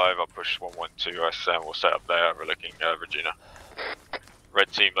 255. I'll push 112 us and we'll set up there overlooking Regina.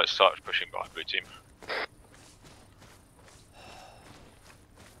 Red team, let's start pushing behind blue team.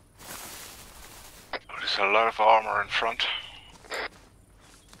 There's a lot of armor in front.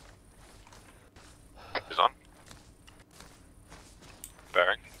 Is on.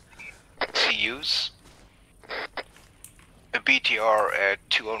 Bearing. CUs. A BTR at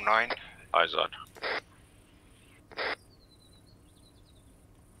 209. Eyes on.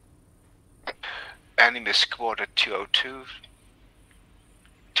 Enemy squad at 202.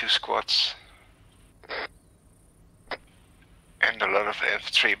 2 squads. And a lot of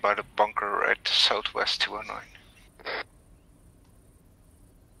infantry by the bunker at southwest 209.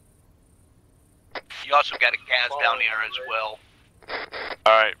 You also got a gas down here as well.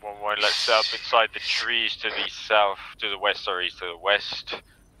 Alright, 1-1, let's set up inside the trees to the south, to the west, sorry, to the west.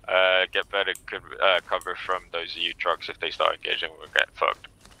 Get better cover from those EU trucks. If they start engaging, we'll get fucked.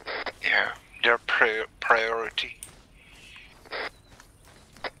 Yeah, they're priority.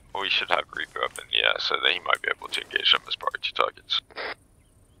 We should have Reaper up in the air, so that he might be able to engage them as priority targets.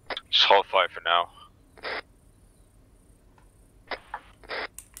 Just hold fire for now.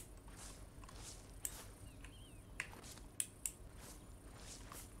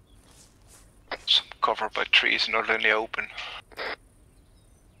 Some cover by trees, not in the open.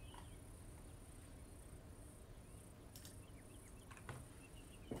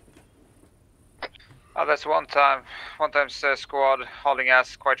 Oh, that's one time squad hauling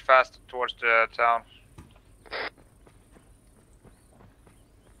ass quite fast towards the town.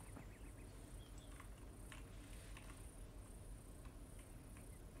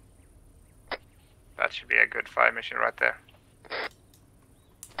 That should be a good fire mission right there.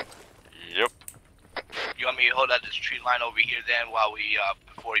 Yep. You want me to hold out this tree line over here then while we,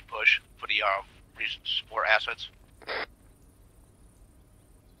 before we push for the, support assets?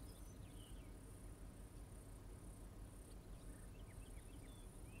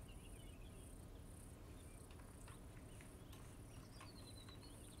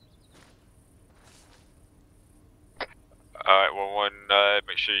 Alright, 1-1,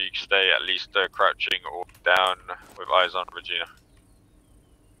 make sure you stay at least crouching or down with eyes on Regina.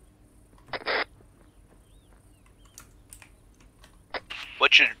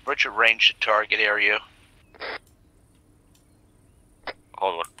 What's your range to target area?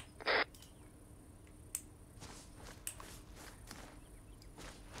 Hold on.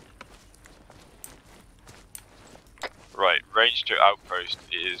 range to outpost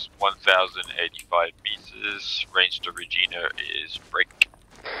is 1,085 meters. Range to Regina is break.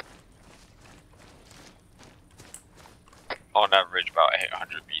 On average, about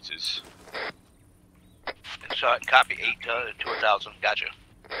 800 meters. So copy 8 to 1,000. Gotcha.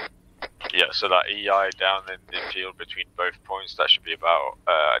 Yeah, so that EI down in the field between both points, that should be about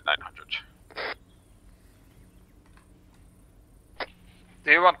 900.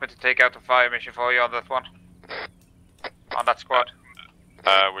 Do you want me to take out a fire mission for you on that one? On that squad?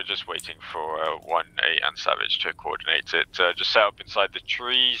 We're just waiting for 1A and Savage to coordinate it. Just set up inside the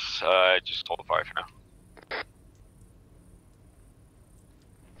trees, just hold the fire for now.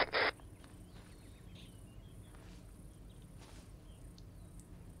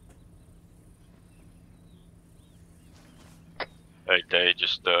 Okay,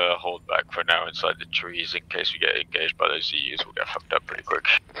 just hold back for now inside the trees in case we get engaged by those ZUs. We'll get fucked up pretty quick.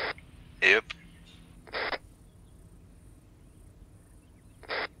 Yep.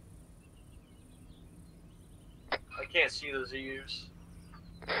 I can't see the ZUs.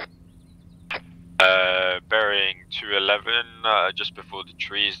 Bearing 211, just before the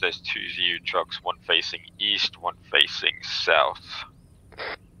trees, there's 2 ZU trucks, one facing east, one facing south.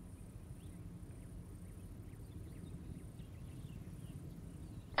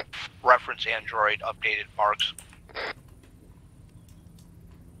 Reference Android updated marks.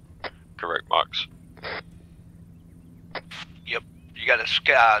 Correct marks. Yep. You got a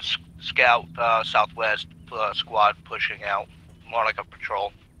scout southwest squad pushing out, more like a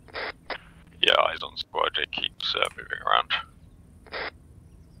patrol. Yeah, eyes on squad, it keeps moving around.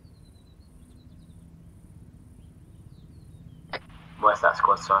 Where's that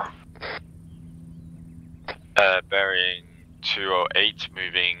squad, sorry? Bearing 208,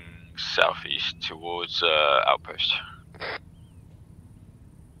 moving southeast towards outpost.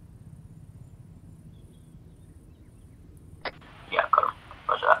 Yeah, got him.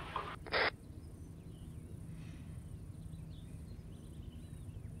 Roger that.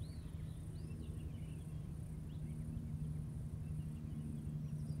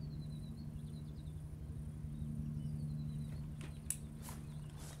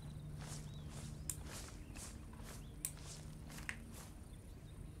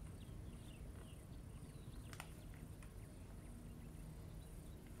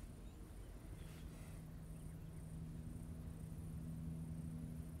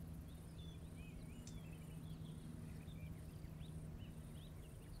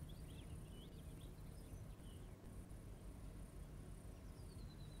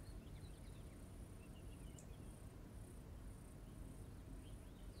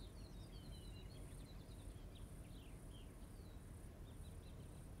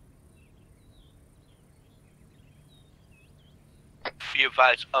 Be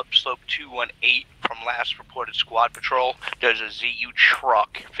advised, upslope 218 from last reported squad patrol. There's a ZU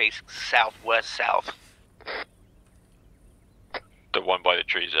truck facing southwest-south. The one by the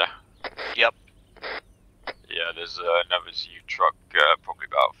trees, yeah? Yep. Yeah, there's another ZU truck, probably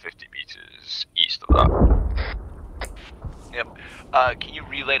about 50 meters east of that. Yep. Can you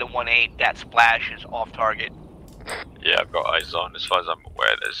relay to 1-8? That splash is off target. Yeah, I've got eyes on. As far as I'm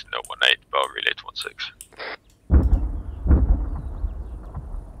aware, there's no 1-8, but I'll relay to 1-6.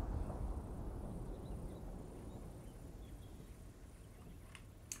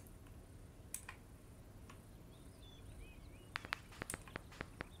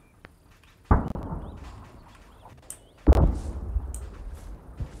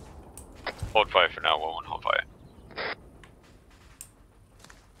 Hold fire for now, 1-1, hold fire.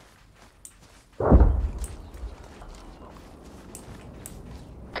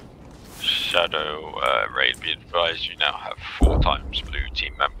 Shadow raid, be advised you now have 4 times blue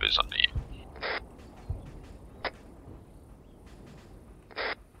team members under you.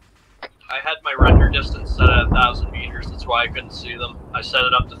 I had my render distance set at 1,000 meters, that's why I couldn't see them. I set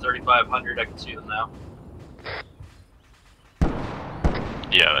it up to 3,500, I can see them now.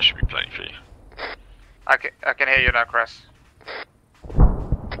 Yeah, that should be plenty for you. I can hear you now, Chris.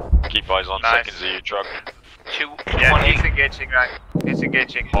 Keep eyes on second ZU truck. Yeah, he's engaging, right? He's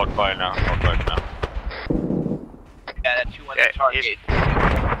engaging. Hold fire now, hold fire now. Yeah, that 218 target.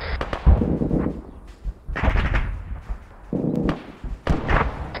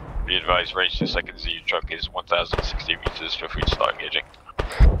 Be advised, range to second ZU truck is 1,060 meters, feel free to start engaging.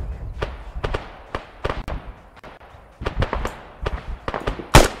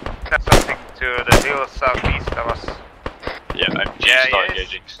 That's something to the hill southeast of us. Yeah, MG, start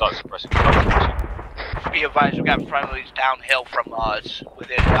engaging, start suppressing, start suppressing. Be advised, we got friendlies downhill from us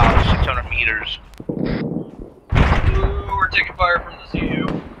within 600 meters. Ooh, we're taking fire from the ZU.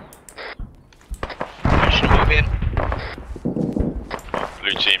 Push to move in.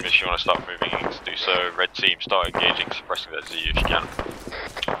 Blue team, if you want to start moving, you can do so. Red team, start engaging, suppressing that Z if you can.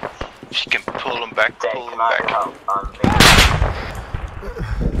 If you can pull them back, pull them back.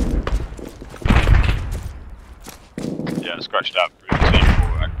 Yeah, scratch that. Blue team,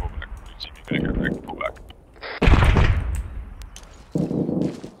 pull back, pull back. Blue team, you're gonna go back, pull back.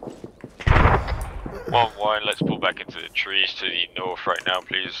 1-1, let's pull back into the trees to the north right now,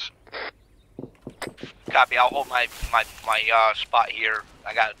 please. Copy, I'll hold my spot here.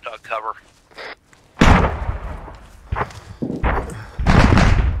 I got cover.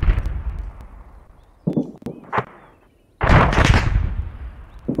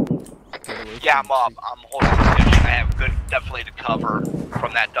 Yeah, I'm up. I'm holding position. I have good deflated cover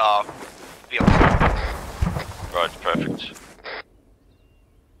from that field. Right, perfect.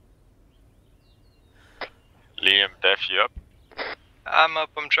 Liam, Def, you up? I'm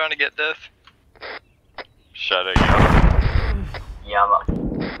up. I'm trying to get Death. Shadow, you up? Yeah, I'm up.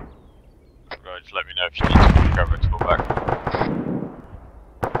 Right, just let me know if you need to cover to pull back.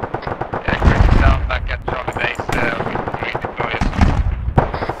 Yeah, Chris is down back at Charlie Base. We deploy it.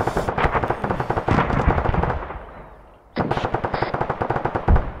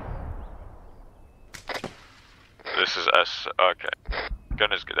 This is S. Okay.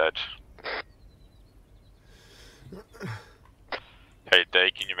 Gunner's good edge. Hey,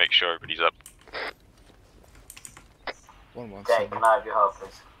 Day, can you make sure everybody's up? 1-1. Day, can I have your help,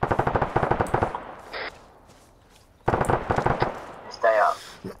 please? Stay up.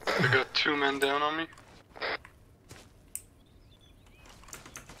 I got 2 men down on me.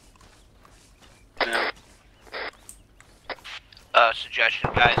 Yeah. Suggestion,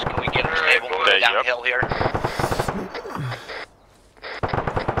 guys, can we get stable downhill here?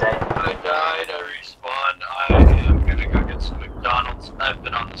 I died, I respawned. I am gonna go get some McDonald's. I've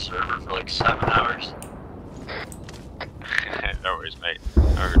been on the server for like 7 hours. No worries, mate.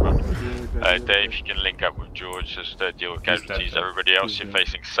 No good one. Dave, you can link up with George just to deal with casualties. Everybody else, you're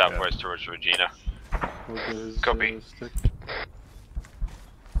facing southwest towards Regina. Copy.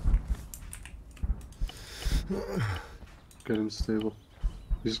 Get him stable.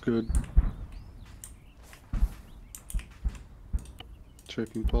 He's good.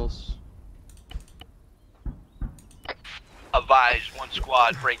 Checking pulse. Advise, 1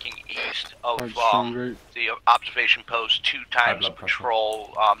 squad breaking east of the observation post, 2 times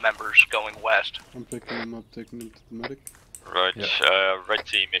patrol members going west. I'm picking him up, taking him to the medic. Right, red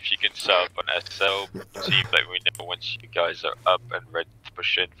team, if you can set up on SL, team, let me know once you guys are up and ready to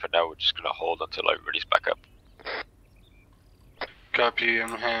push in. For now, we're just gonna hold until everybody's back up. Copy,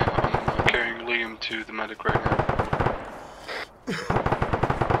 I'm carrying Liam to the medic right now.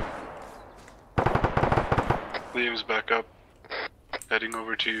 Liam's back up. Heading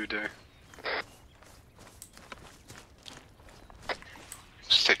over to you, Day.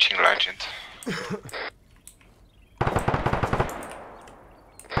 Stitching legend.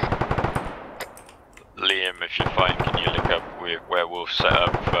 Liam, if you're fine, can you link up with where we'll set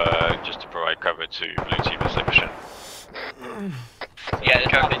up just to provide cover to blue team as they push in? Yeah,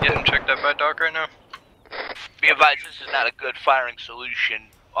 Copy, getting checked out by Doc right now. Be advised, this is not a good firing solution.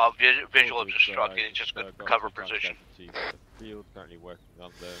 Visual obstructed, it's just good cover position. The field currently working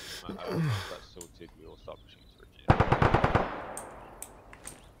on them. That's sorted, we will start pushing to Regina.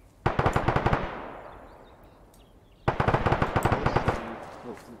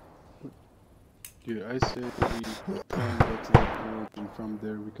 Yeah, I say we try and get to that road, and from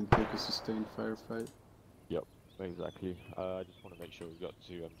there we can take a sustained firefight. Yep, exactly. I just want to make sure we've got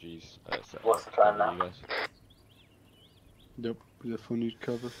 2 MGs set. What's the plan now? Yep, we definitely need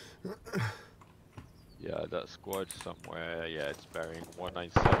cover. Yeah, that squad somewhere, yeah, it's bearing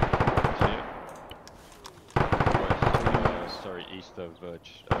 197 west, sorry, east of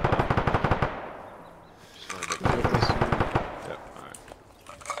just want to make sure. Yep, alright.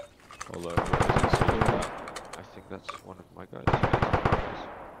 Although, I think that's one of my guys.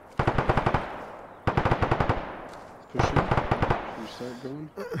 Pushing. Should we start going?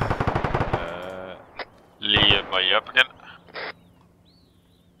 Liam, are you up again?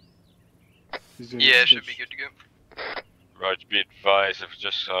 Yeah, should be good to go. Right, be advised, if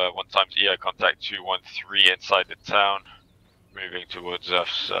just 1 times EI contact 213 inside the town, moving towards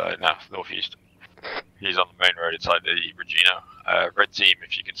us now, northeast. He's on the main road inside the Regina. Red team,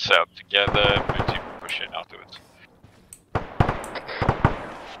 if you can set up together, blue team will push in afterwards.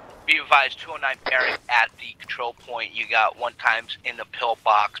 Be advised, 209 bearing at the control point. You got 1 times in the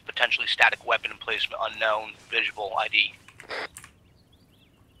pillbox, potentially static weapon emplacement unknown, visual ID.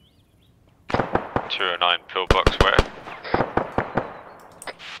 209 pillbox where?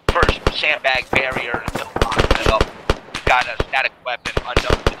 First sandbag barrier in the pillbox. Got a static weapon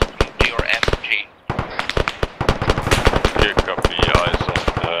unknown to PG or MG. Good copy, eyes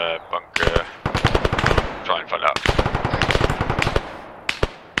on bunker. Try and find out.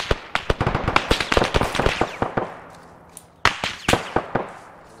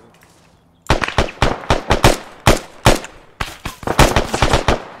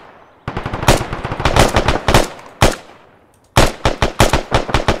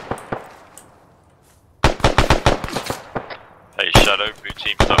 Hey Shadow, blue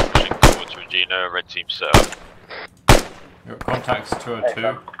team start pushing towards Regina, red team set up. Your contacts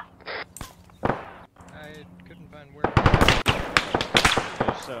 202. I couldn't find where.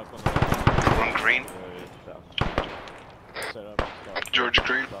 Set up on the One green. Set up. George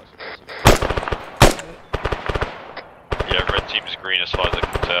Green. Yeah, red team's green as far as I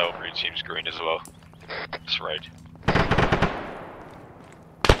can tell, blue team's green as well. That's right.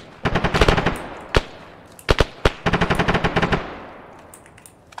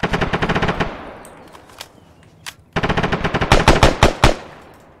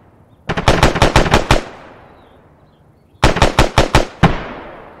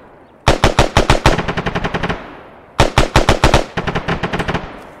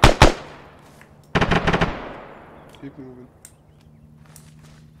 Keep moving.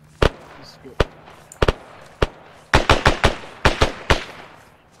 This is good.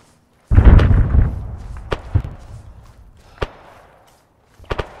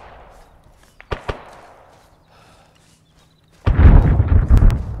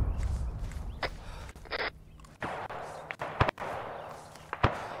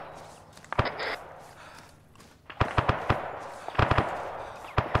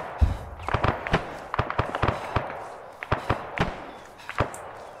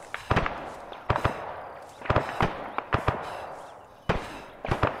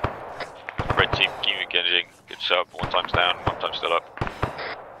 Red team keep engaging, good setup, one time's down, one time's still up.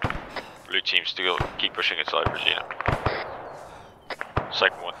 Blue team still keep pushing inside Regina.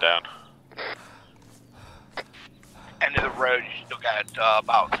 Second one down. End of the road, you still got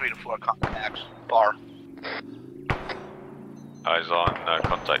about 3 to 4 contacts. Bar. Eyes on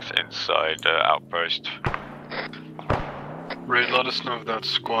contacts inside outpost. Ray, let us know if that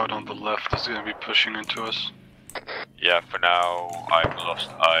squad on the left is going to be pushing into us. Yeah, for now I've lost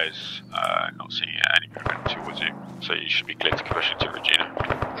eyes, not seeing any movement towards you, so you should be clear to push into Regina.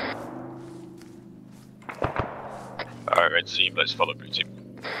 Alright, red team, let's follow blue team.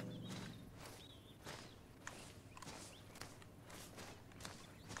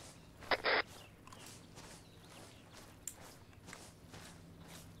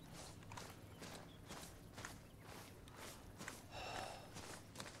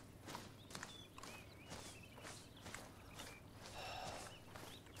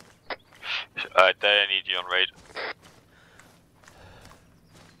 Day, I need you on raid.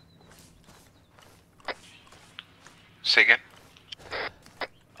 Say again?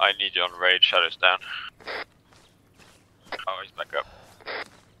 I need you on raid, shadows down. Oh, he's back up.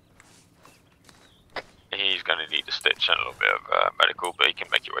 He's gonna need a stitch and a little bit of medical, but he can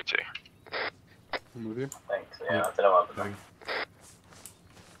make your way too. I'm with you. Thanks, yeah, I don't know what happened.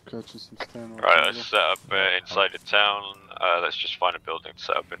 Catch us some stand. Right, let's set up inside the town. Let's just find a building to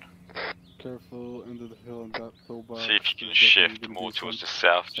set up in. Careful, end of the hill and that pillbox. See if you can shift more towards the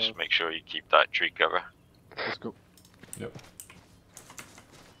south, just make sure you keep that tree cover. Let's go. Yep.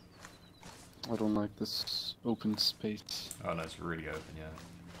 I don't like this open space. Oh no, it's really open, yeah.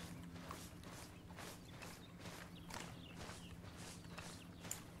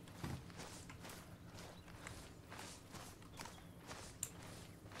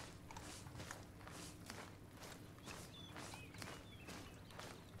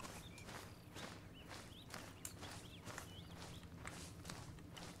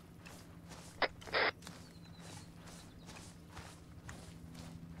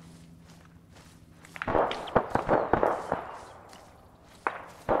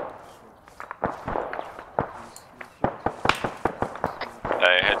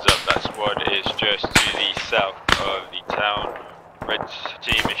 Heads up, that squad is just to the south of the town. Red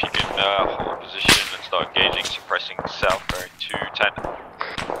team, if you can hold position and start engaging, suppressing south bearing 210.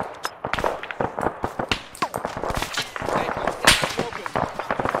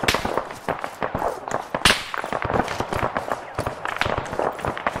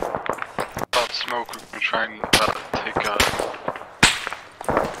 About smoke, we're trying to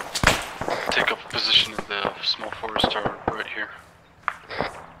take up a position in the small forest tower right here.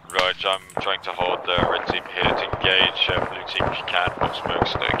 Right, I'm trying to hold the red team here to engage. Blue team, if you can, hold smoke,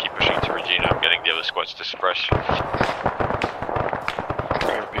 so keep pushing to Regina. I'm getting the other squads to suppress.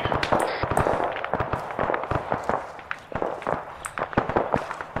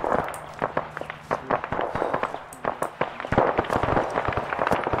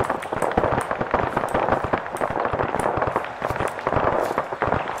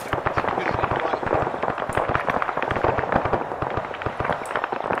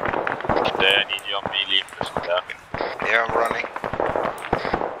 there. I need you on me, Liam. Just come down. Yeah, I'm running.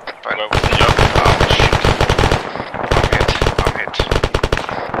 Fine. Where was the job? Oh shit. I'm hit.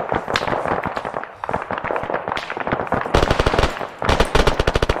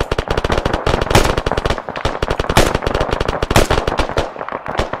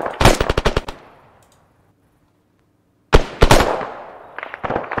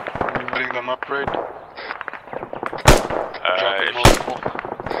 Putting them up, right? Dropping multiple.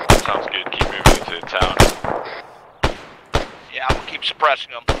 Sounds good. Keep moving into the town. Yeah, I'm gonna keep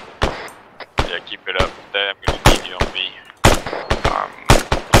suppressing them. Yeah, keep it up. There, I'm gonna need you on me.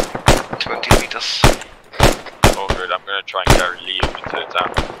 20 meters. Oh good, I'm gonna try and carry Liam into the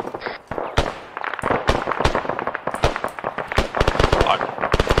town.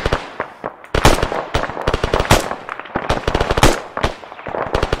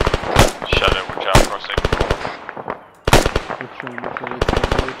 Shadow, watch out, crossing. We're trying to make it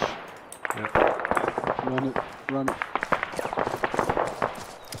village. Yeah. Run it, run it.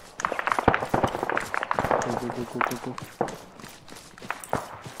 Go.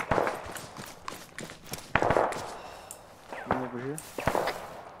 Come over here.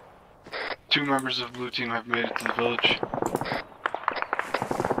 2 members of blue team have made it to the village.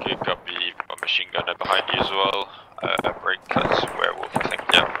 Okay, copy. A machine gunner behind you as well. Break cuts, werewolf, I think.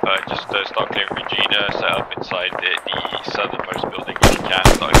 Yeah, just start clearing Regina, set up inside the southernmost building if you can.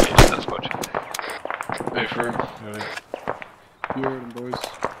 Start clearing that squad. Hey, firm. You heard him, boys.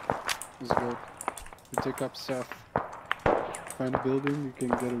 Let's go. You take up south. Find a building, you can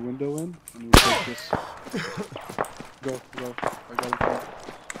get a window in, and we'll take this. Go. I got it.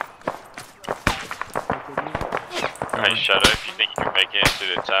 Hey Shadow, if you think you can make it into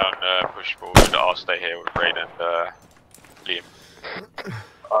the town, push forward. I'll stay here with Rain and Liam.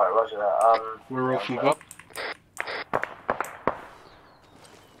 Alright, roger that. We're off, move up.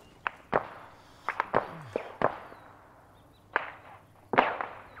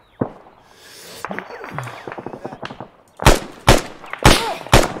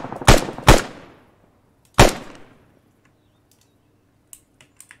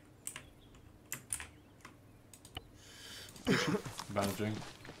 Bandaging.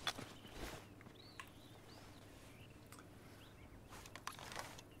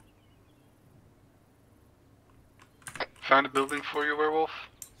 Find a building for you, werewolf.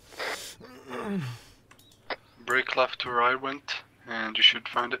 Break left to where I went, and you should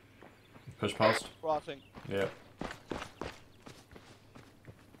find it. Push past. Crossing. Yeah.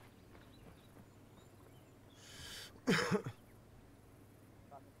 There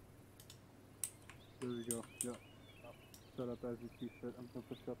we go. Yeah. Set up as you see fit. I'm gonna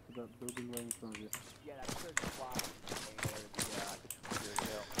push up to that building right in front of you. Yeah, that's third spot.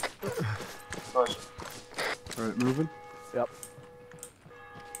 Alright, moving? Yep.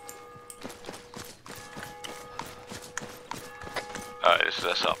 This is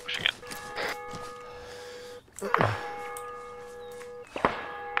us up pushing in.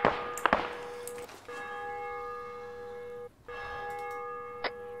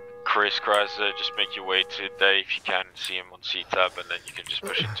 Chris Kreiser, just make your way to Dave if you can, see him on C-Tab, and then you can just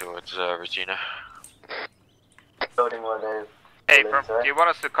push in towards Regina. Building where Dave. Hey, do you want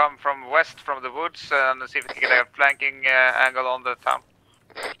us to come from west from the woods and see if we can get a flanking angle on the town?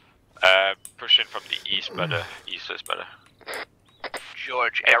 Push in from the east better. East is better.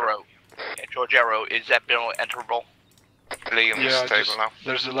 George Arrow. Yeah, George Arrow, is that middle interval? Liam is stable now.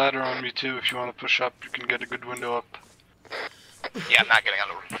 There's a ladder on me too. If you want to push up, you can get a good window up. Yeah, I'm not getting on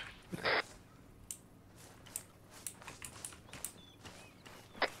the roof.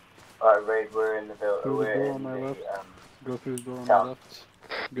 Alright, Raid, we're in the building. Through the We're door in on my the, left. Go through the door on town. my left.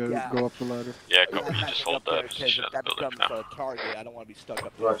 Go up the ladder. Yeah, copy. You just hold the position If at the that building becomes for now. a target, I don't want to be stuck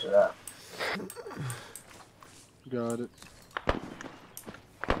up there. Roger that. Got it.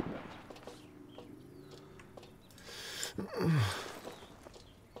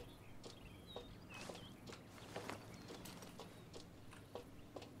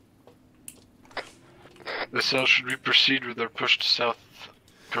 The cell, should we proceed with our push to South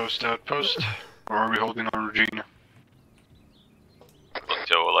Coast Outpost, or are we holding on Regina?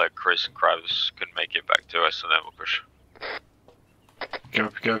 Until Chris and Krabs can make it back to us, and then we'll push.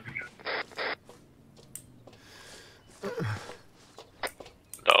 Copy.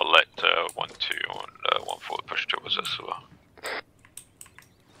 They'll let 1-2 and 1-4 push towards us as well.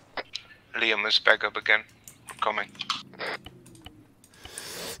 Liam is back up again. I'm coming.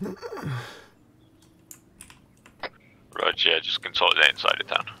 Right, yeah, just consolidate inside the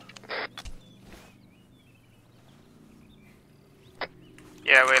town.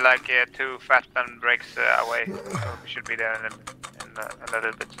 Yeah, we're like 2 fastman breaks away, so we should be there in a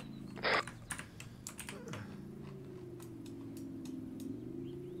little bit.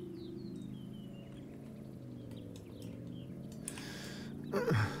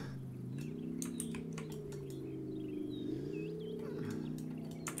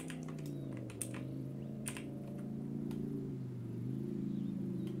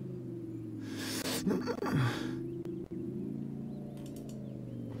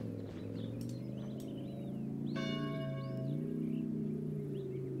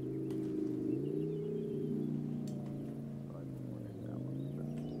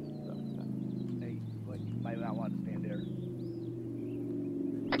 Hey, but you might not want to stand there.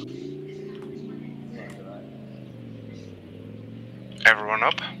 Everyone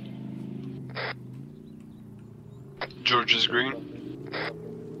up? George is green.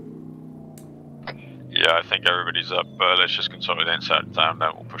 Yeah, I think everybody's up. Let's just consolidate inside the town, then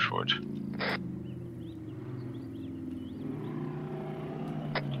we'll push forward.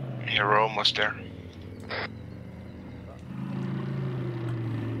 Yeah, we're almost there.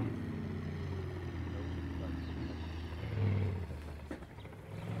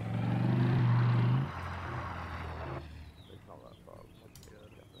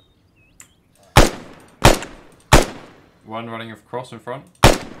 One running across in front.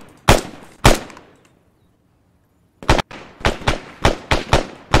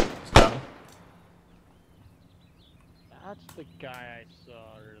 Down. That's the guy I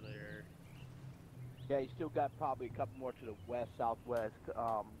saw earlier. Yeah, you still got probably a couple more to the west, southwest,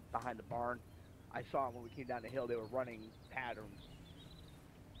 behind the barn. I saw them when we came down the hill. They were running patterns.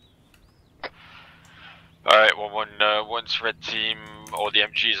 Alright, well, once red team or the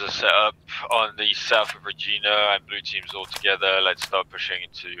MGs are set up on the south of Regina and blue team's all together, let's start pushing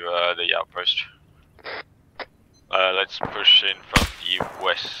into the outpost. Let's push in from the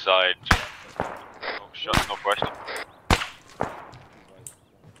west side. Oh, shut northwest.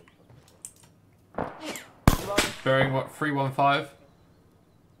 Bearing what, 315?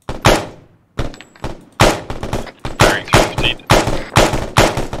 Bearing 315.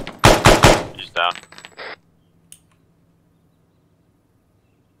 He's down.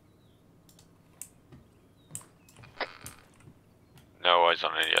 No eyes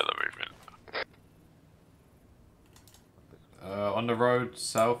on any other movement. On the road,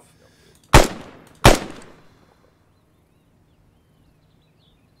 south.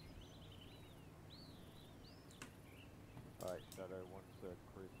 Alright, Shadow, once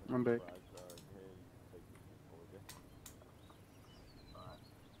Chris and I'm back. Braz are in here, you can take this forward, yeah?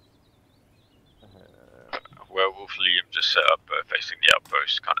 Werewolf Liam just set up facing the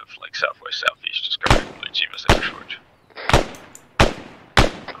outpost, kind of like southwest, southeast, just going blue team as they push forward.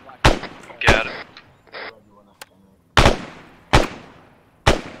 Got it.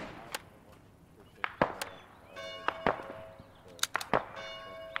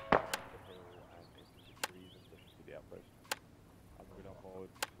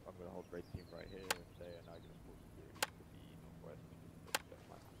 I'm gonna hold red team right here, and they are now gonna pull security to the northwest. That's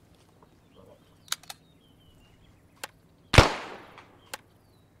my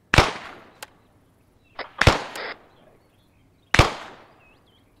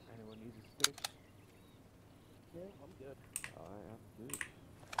Anyone needs a stick? Yeah, I'm good. I am good.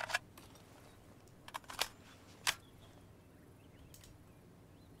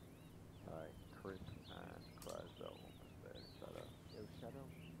 Alright, Chris and Kraz are almost there. Shadow. Yo, Shadow,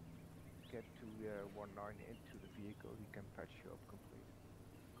 get to 19 into the vehicle. He can patch you up complete.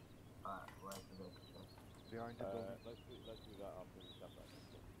 Where's the vehicle? Behind the building. Let's do that after we step back.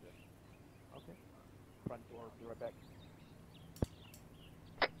 Yeah. Okay. Front door, be right back.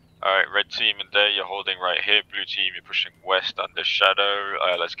 Alright, red team and there, you're holding right here. Blue team, you're pushing west under shadow.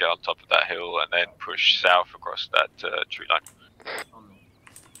 Let's get on top of that hill and then push south across that tree line.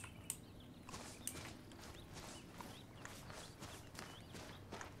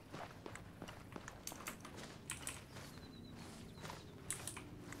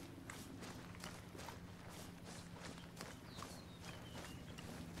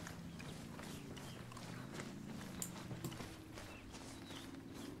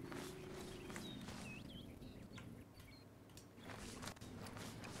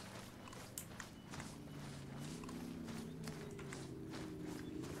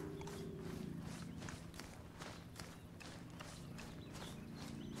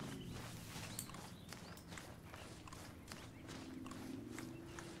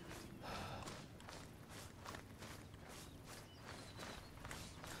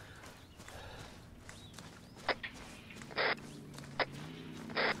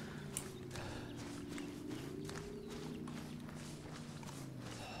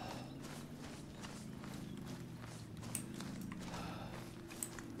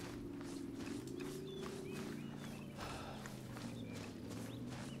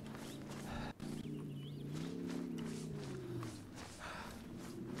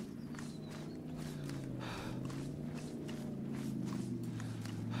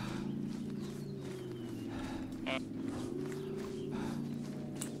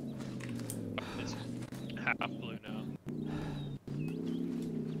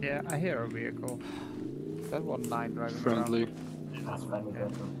 Yeah, I hear a vehicle. That 1-9 driving Friendly. around. That's friendly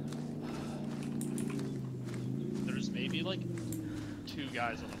vehicle. There's maybe like 2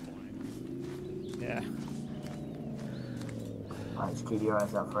 guys on the point. Yeah. Alright, just keep your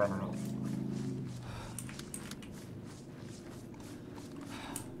eyes out for enemies.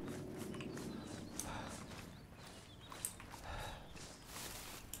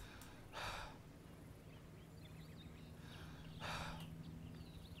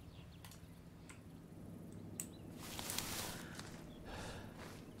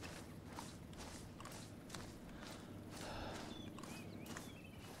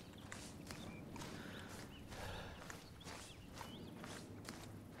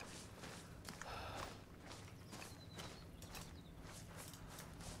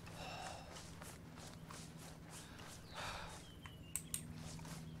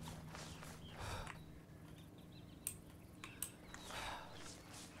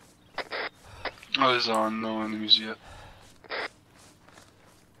 Eyes on, no enemies yet.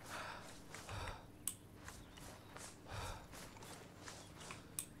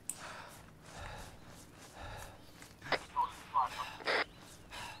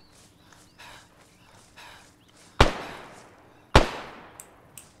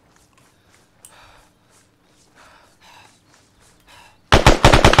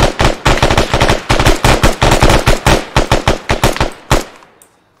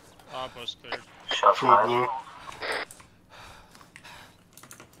 Post cleared. Full blue.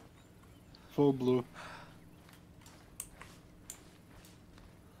 Full blue.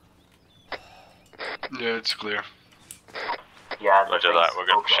 Yeah, it's clear. Yeah, Roger that, we're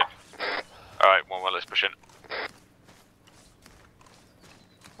gonna push in. Alright, one more, let's push in.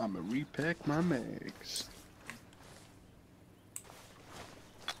 I'ma repack my mags.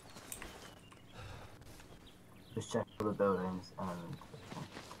 Just check all the buildings and...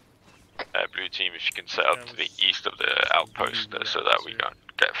 Blue team, if you can set up to the east of the outpost so that we don't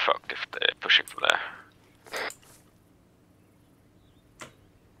get fucked if they're pushing from there.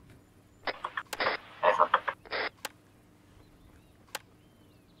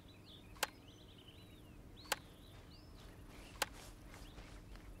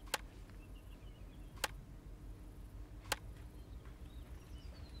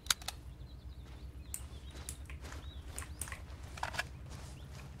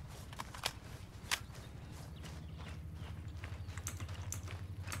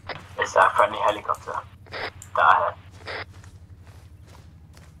 It's a friendly helicopter that I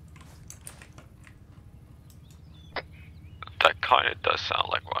That kinda does sound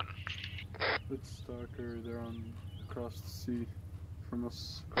like one. It's Stalker, they're on across the sea from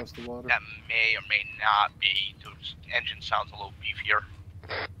us, across the water. That may or may not be. The engine sounds a little beefier.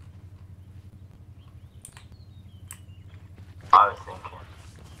 I was thinking.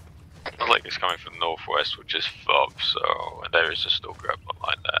 I think it's coming from northwest, which is FOB, so and there is a stalker up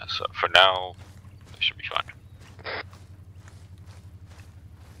online there. So for now, it should be fine.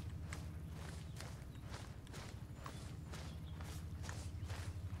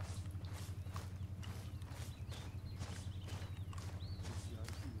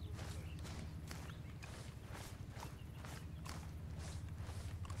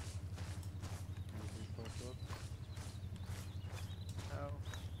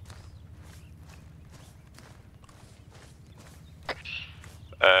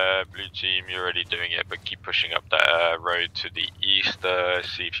 Blue team, you're already doing it, but keep pushing up that road to the east.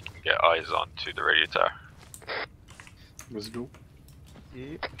 See if you can get eyes onto the radio tower. Let's go.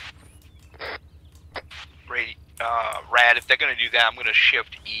 Yep. Rad, if they're going to do that, I'm going to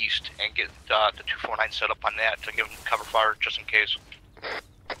shift east and get the 249 set up on that to give them cover fire just in case.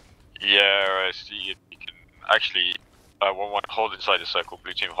 Yeah, see if you can actually hold inside the circle.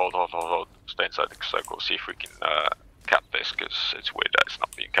 Blue team, hold. Stay inside the circle. See if we can cap this, because it's weird that it's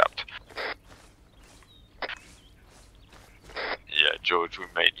not being capped. Yeah, George, we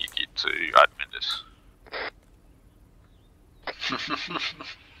may need you to admin this.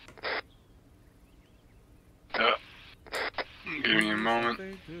 Yeah. Give me a moment.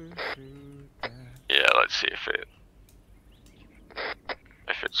 Yeah, let's see if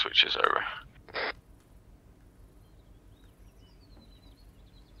it switches over.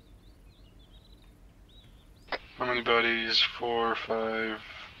 How many bodies? 4 or 5?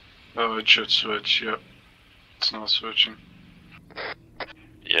 Oh, it should switch, yep. It's not switching.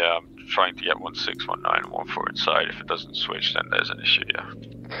 Yeah, I'm trying to get 1619 and 14 inside. If it doesn't switch, then there's an issue, yeah.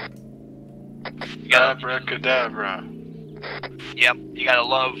 Abracadabra. Yep, you gotta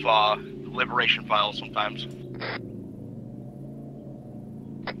love liberation files sometimes.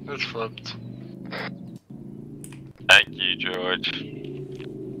 It's flipped. Thank you, George.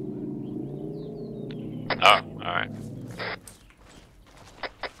 Oh, alright.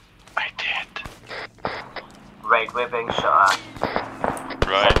 I did. Raid, we're being shot at.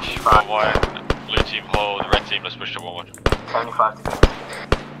 Right, 1-1. Blue team hold, red team, let's push to 1-1. 75 degrees.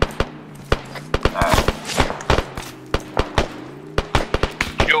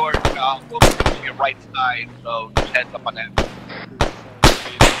 George, we'll move to your right side, so just heads up on that.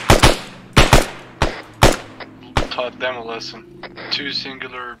 Taught them a lesson. 2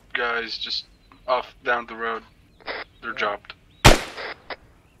 singular guys just off down the road. They're dropped.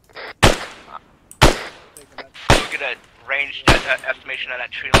 We'll get a ranged estimation on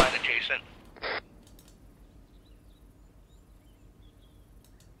that tree line adjacent.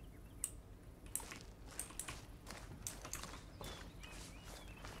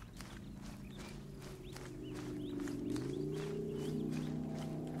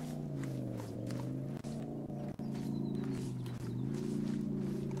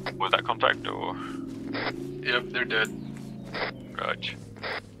 Was that contact or? Yep, they're dead. Right.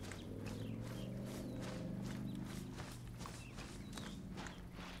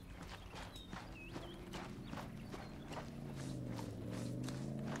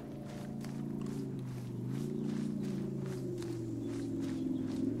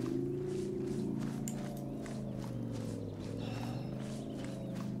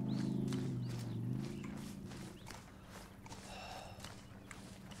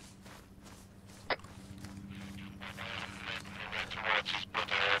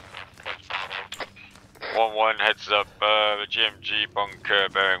 Heads up, the GMG bunker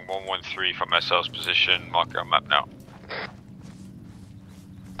bearing 113 from SL's position, mark it on map now.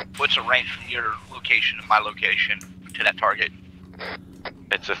 What's the range from your location to my location to that target?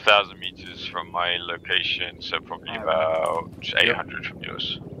 It's 1,000 meters from my location, so probably about 800 from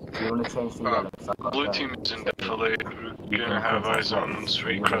yours. Do you want to change the yellow? Blue team is indefinitely. We're gonna have eyes on once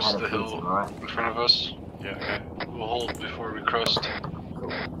we cross the hill in front of us. Yeah, okay. We'll hold before we crossed.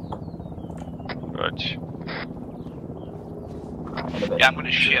 Right. Yeah, I'm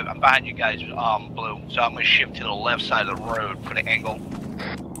gonna shift. I'm behind you guys, Blue. So I'm gonna shift to the left side of the road for the angle.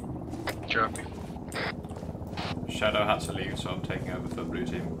 Copy. Shadow had to leave, so I'm taking over for blue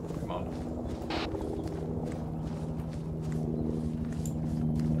team command.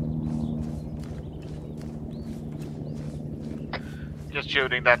 Just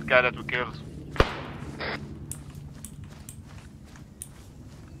shooting that guy that we killed.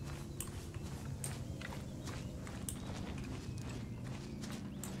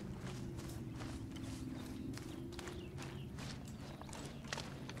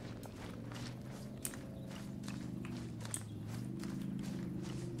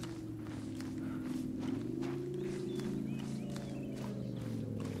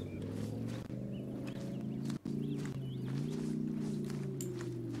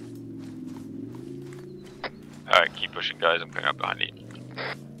 Alright, keep pushing guys, I'm coming up behind you.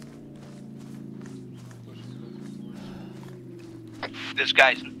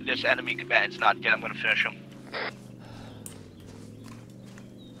 This enemy combatant's not dead, I'm gonna finish him.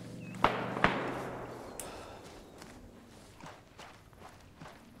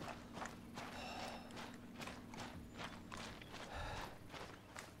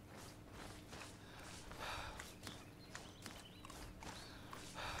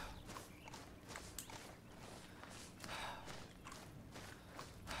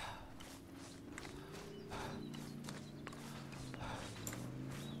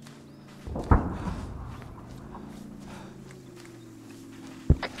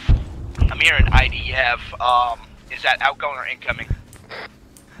 I'm hearing IDF. Is that outgoing or incoming?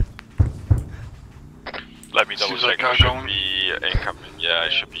 Let me double check, it should be incoming, yeah,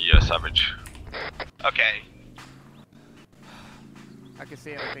 it should be Savage. Okay. I can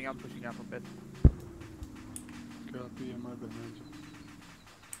see everything, I'm pushing up a bit. Copy, am I behind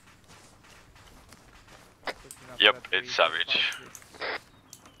you? Yep, it's Savage.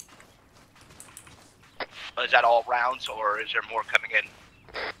 Is that all rounds or is there more coming in?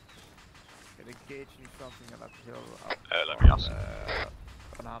 Get engaged in something on that hill up let me ask.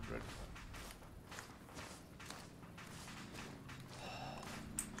 100.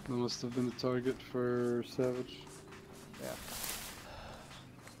 That must have been the target for Savage. Yeah.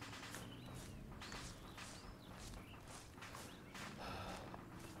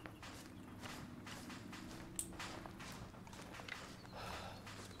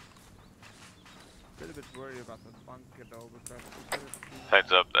 A little bit worried about the bunker though, because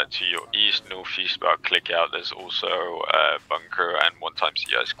Heads up that to your east, northeast, about click out, there's also a bunker and 1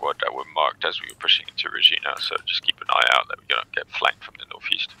 CI squad that were marked as we were pushing into Regina, so just keep an eye out that we don't get flanked from the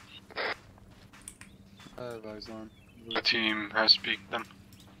northeast. I have eyes on. The team has peeked them.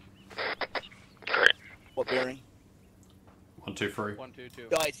 Great. What bearing? 123. 122.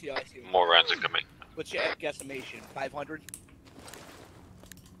 Oh, I see. I see. More rounds are coming. What's your guesstimation? 500?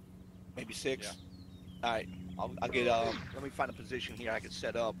 Maybe 6. Yeah. All right. I'll get let me find a position here I can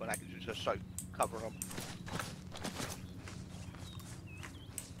set up and I can just start covering them.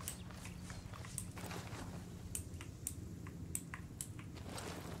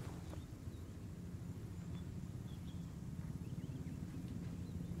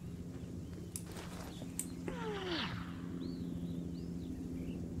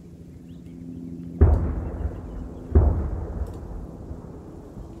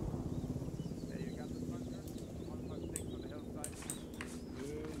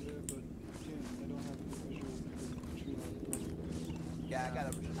 Yeah,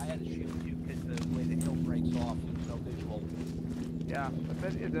 I had to shift too because the way the hill breaks off, there's no visual. Yeah, but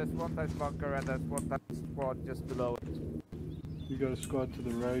then there's one type bunker and there's one type squad just below it. You got a squad to the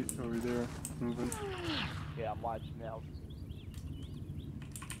right over there, moving. Yeah, I'm watching now.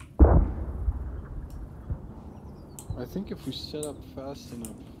 I think if we set up fast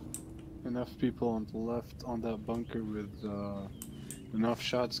enough people on the left on that bunker with enough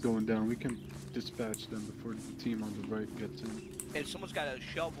shots going down, we can dispatch them before the team on the right gets in. If someone's got a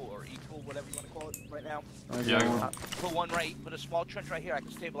shovel or equal, whatever you want to call it, right now. I got one. Put one right. Put a small trench right here. I can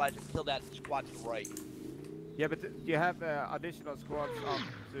stabilize it. Kill that squad to the right. Yeah, but you have additional squads up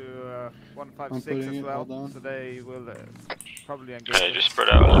to 156 as it all well, down. so they will probably engage. Okay, us. just spread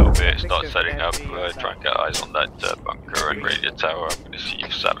out a little bit, I think start there's setting up, enemy try and get eyes on that bunker and radio tower. I'm going to see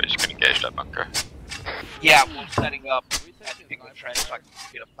if Savage can engage that bunker. Yeah, we're setting up at the England trench so I can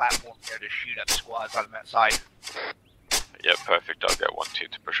get a platform there to shoot at the squads on that side. Yeah, perfect. I'll get 1 2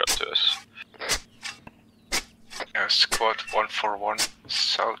 to push up to us. Squad 141,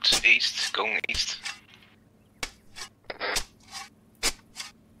 southeast, going east.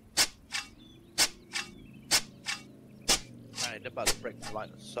 Alright, they're about to break my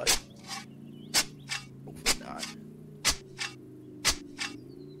line of sight. Hopefully not.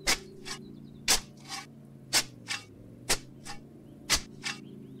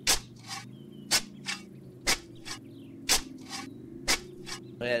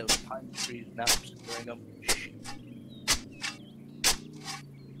 Yeah, it was pine trees, now I'm securing them. Shit.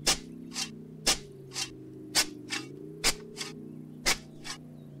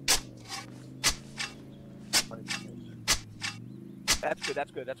 That's good,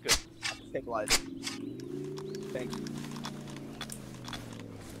 that's good, that's good. I can stabilize. Thanks.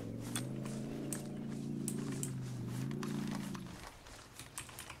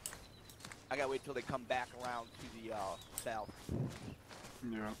 I gotta wait till they come back around to the south.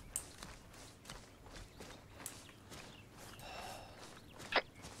 Yeah.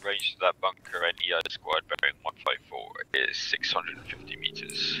 Range to that bunker, any other squad bearing 154 is 650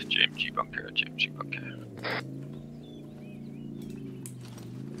 meters. GMG bunker, GMG bunker.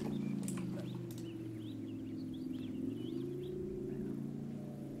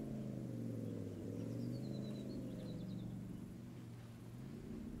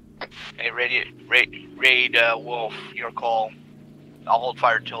 Hey, raid Wolf, your call. I'll hold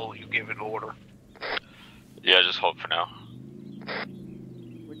fire till you give an order. Yeah, just hold for now.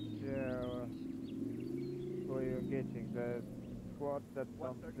 Which were you engaging? The squad that's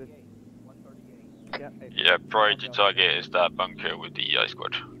on this... 138. Yeah, priority target is that bunker with the EI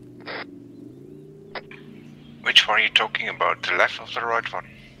squad. Which one are you talking about? The left or the right one?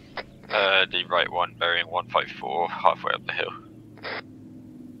 The right one, bearing 154, halfway up the hill.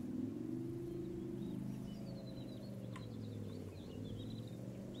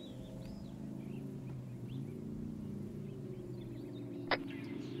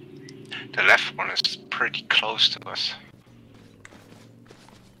 The left one is pretty close to us.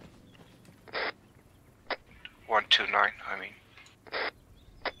 129, I mean.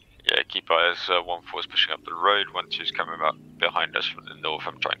 Yeah, keep eyes. 1-4's pushing up the road. 1-2's coming up behind us from the north.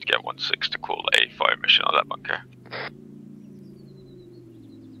 I'm trying to get 1-6 to call a fire mission on that bunker.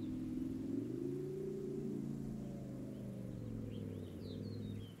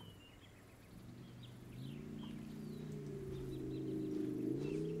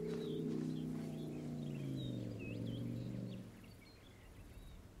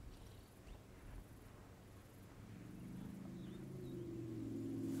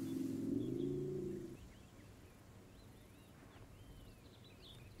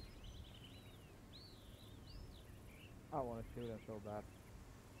 I want to shoot it so bad.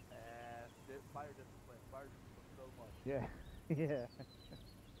 Fire discipline. Fire discipline so much. Yeah, yeah.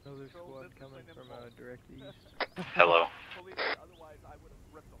 Another squad coming from direct east. Hello. Otherwise, I would have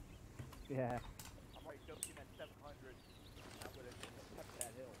ripped them. Yeah. I'm already joking at 700.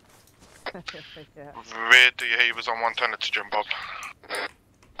 Yeah. Where do you hear he was on 110? Let's jump up.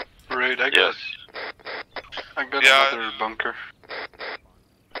 Right, I got another bunker.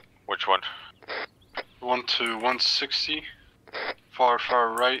 Which one? 1 to 160. Far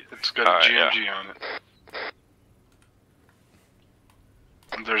right. It's got a GMG on it.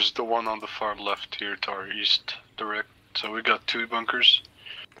 And there's the one on the far left here to our east, direct. So we got 2 bunkers.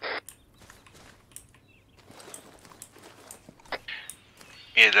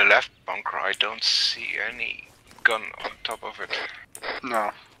 Yeah, the left bunker, I don't see any gun on top of it.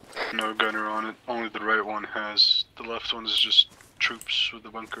 No gunner on it. Only the right one has. The left one is just troops with the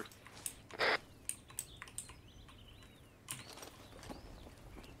bunker.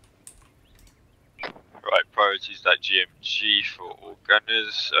 Right, priorities that GMG for all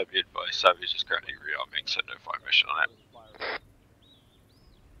gunners. Be advised, Savage is currently rearming, so no fire mission on it.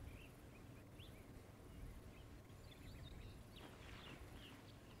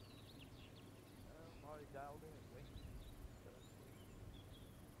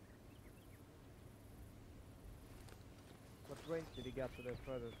 What range did he get to the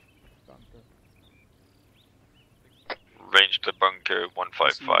furthest bunker? Range to bunker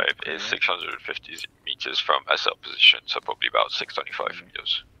 155 is 650 meters from SL position, so probably about 625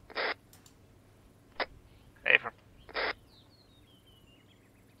 meters. Affirm.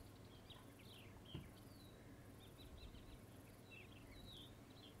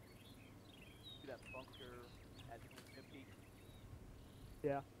 That bunker at 250?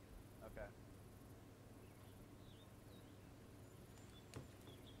 Yeah. Okay.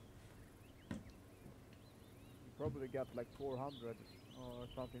 Probably got like 400 or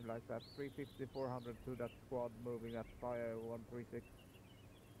something like that. 350, 400 to that squad moving at fire 136.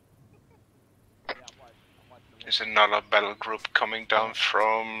 There's another battle group coming down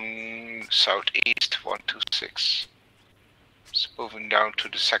from southeast 126. It's moving down to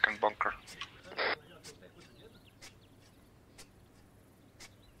the second bunker.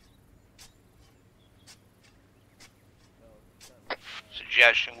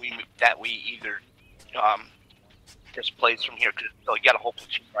 Suggestion we either displace from here, because you got a whole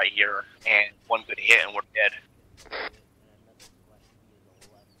platoon right here, and one good hit and we're dead.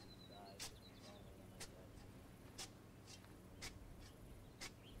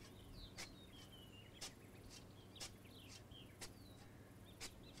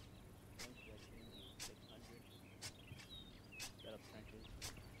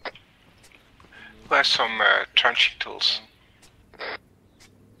 Who has some trenching tools?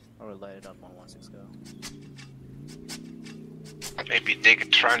 I would light it up on 160. Maybe dig a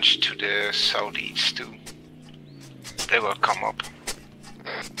trench to the southeast too. They will come up.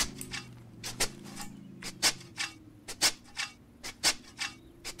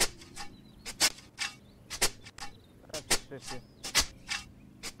 That's 50.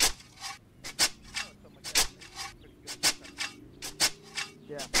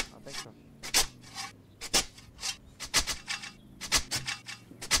 Yeah, I think so.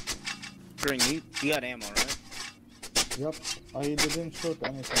 Green, you got ammo, right? Yep, I didn't shoot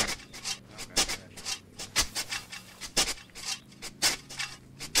anything.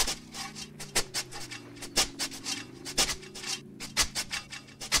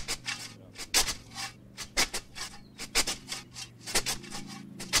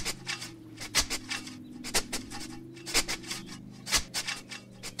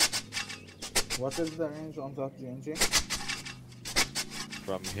 What is the range on that GMG?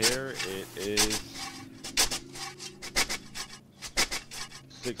 From here, it is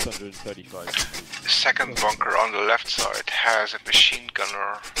 635. The second bunker on the left side has a machine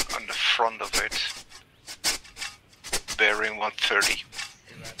gunner on the front of it, bearing 130.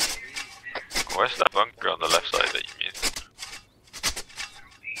 Where's that bunker on the left side that you mean?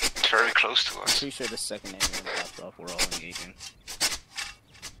 It's very close to us. Pretty sure the second ambulance popped off. We're all engaging.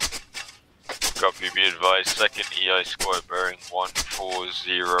 Copy, be advised, second EI squad bearing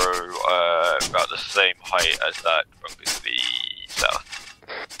 140, about the same height as that bunker to the south.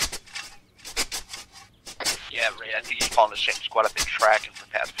 Yeah, Ray, I think you're calling the same squad I've been tracking for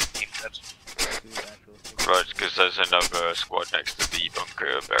the past 15 minutes. Right, because there's another squad next to the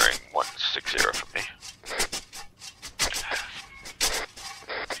bunker bearing 160 from me.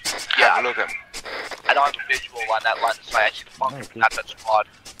 Yeah, look at him. I don't have a visual on that line of sight. I see the bunker, but not that squad.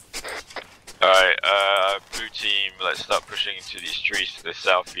 Alright, blue team, let's start pushing into these trees to the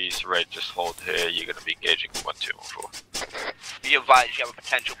southeast. Red, just hold here. You're going to be engaging 1, 2, 1, 4. Be advised, you have a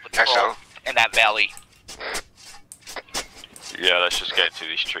potential patrol in that valley. Yeah, let's just get into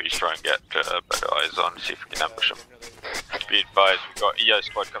these trees, try and get better eyes on, see if we can ambush them. Be advised, we've got EI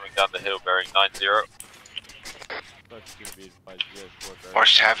squad coming down the hill bearing 90.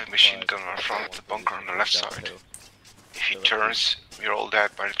 Watch the heavy machine gun in front of the bunker on the left side. If he turns, we're all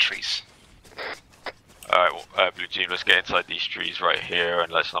dead by the trees. Alright, well, blue team, let's get inside these trees right here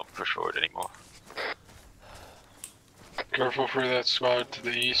and let's not push forward anymore. Careful for that squad to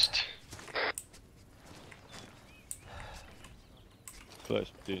the east.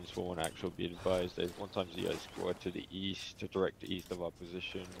 First platoon sworn actual, be advised there's one times EI squad to the east, to direct east of our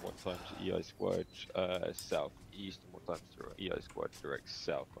position, one times EI squad southeast, and one times EI squad direct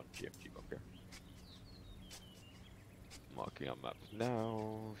south on GMG bunker. Marking our map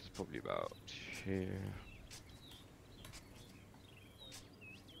now, it's probably about here.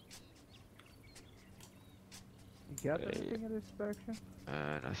 You got anything in this direction?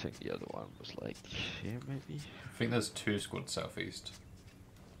 And I think the other one was like here maybe? I think there's 2 squads southeast.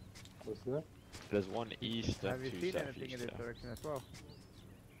 What's that? There's one east and 2 Have you seen southeast. anything in this direction as well?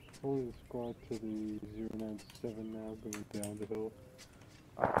 Only the squad to the 097 now, going down the hill.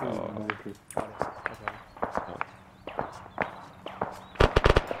 Oh. Bunker. Okay.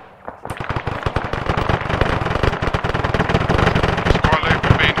 Squad lead,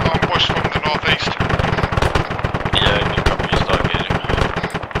 we've been ambushed from the northeast. Yeah, good company start getting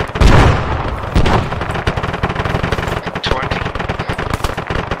 20.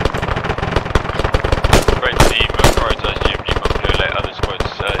 Red team, prioritize GMG bunker, let other squads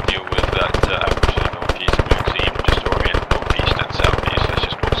deal with that ambush in the northeast. Blue team, just orient northeast and southeast, let's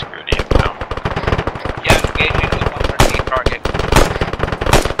just put security in now. Yeah, engaging the 138 target.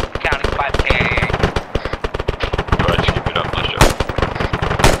 Counting 5K. Alright, just keep it up, nice job.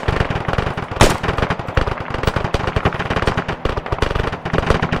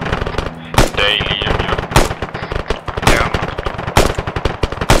 Daily, Down.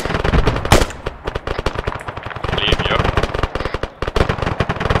 Liam, you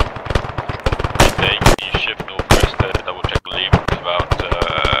Day, can you shift northwest to double check Liam? It's about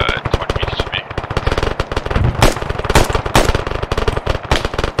 20 meters from me.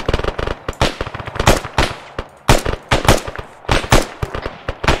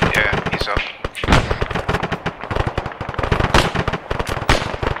 Yeah, he's up.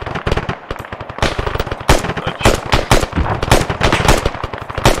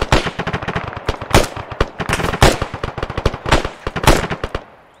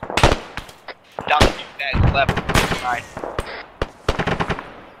 Down the 2 bags left. Alright.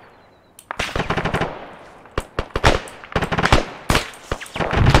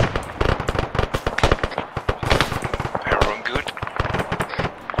 Everyone good?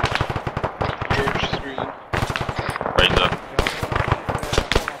 George is breathing. Raise up.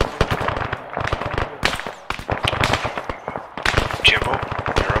 Jimbo,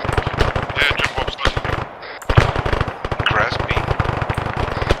 you're up. Yeah, jump up, slide. Grasp me.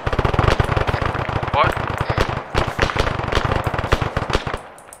 What?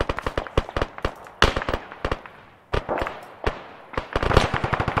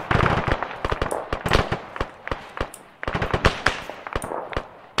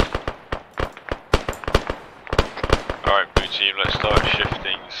 Alright, blue team, let's start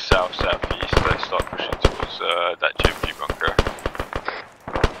shifting south-southeast. Let's start pushing towards that GMG bunker.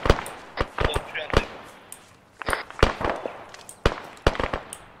 Full transit.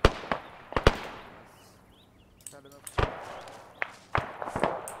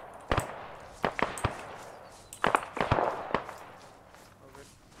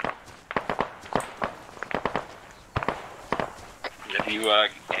 Have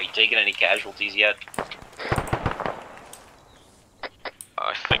you taken any casualties yet?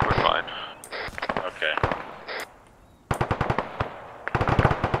 I think we're fine. Okay.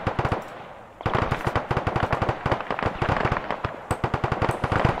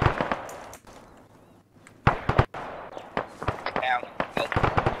 Down.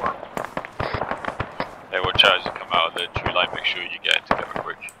 Hey, watch out as you come out of the tree line, make sure you get into cover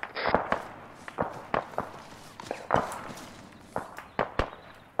quick.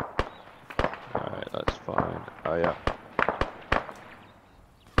 Alright, that's fine. Oh yeah.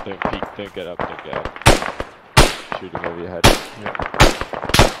 Don't peek, don't get up, don't get up. Shooting over your head. He's down.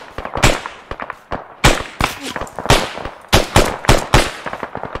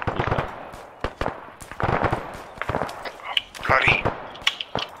 Bloody.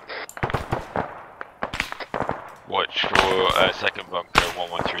 Watch for second bunker,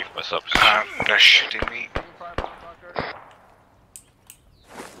 113 for my subs. They're shooting me.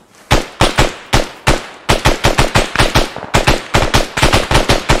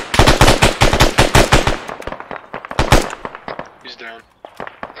 He's down.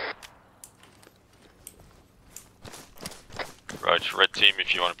 Roger, red team,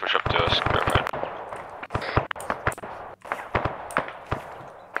 if you want to push up to us, go ahead.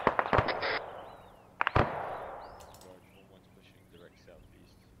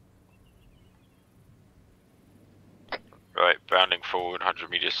 Right, bounding forward 100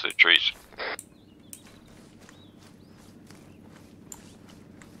 meters to the trees.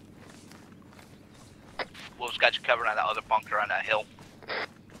 Wolf's got you covered on that other bunker on that hill.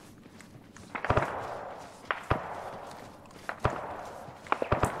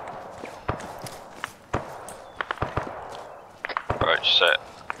 Right, set.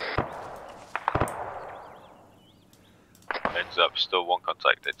 Heads up, still one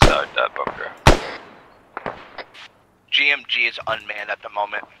contact inside that bunker. GMG is unmanned at the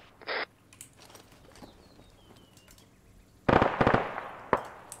moment.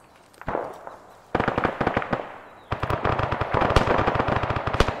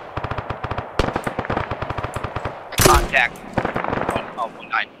 Contact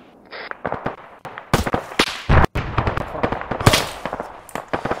 19.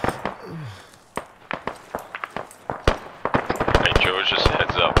 Hey George, just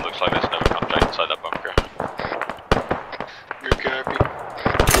heads up. Looks like there's no contact inside that bunker. Good copy.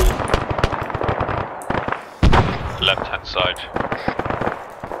 Left hand side.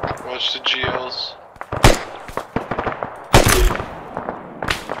 Watch the GLs.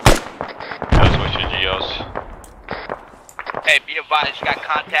 Guys, watch your GLs. Hey, be advised, you got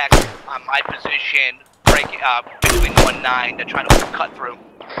contact on my position, breaking between 1-9. They're trying to cut through.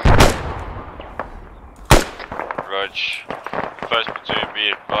 Rudge. First platoon, be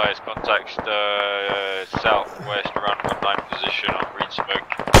advised, contacts southwest around 19 position on green smoke.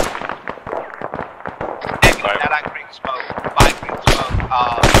 Negative, not on green smoke, by green smoke,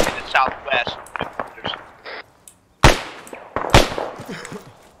 in the southwest.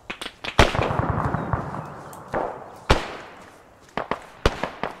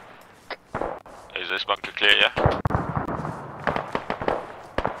 Is this bunker clear, yeah?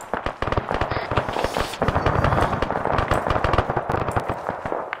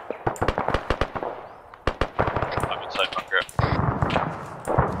 I'm inside bunker.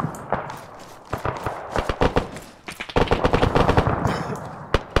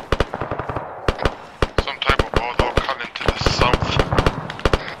 Some type of bulldog coming to the south.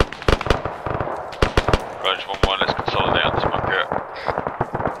 Rudge 1-1, let's consolidate on this bunker.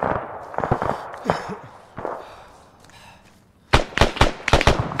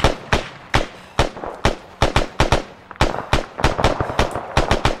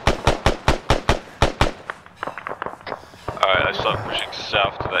 Alright, let's start pushing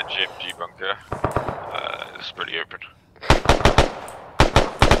south to that GMG bunker. It's pretty open.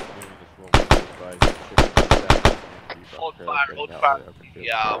 Hold fire,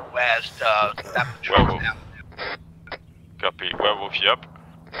 yeah, west, that patrol now. Copy. Werewolf, you up?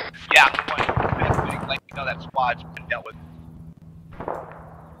 Yeah, I'm going, like, you know, that squad's been dealt with.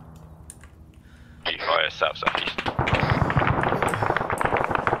 Fire south-southeast.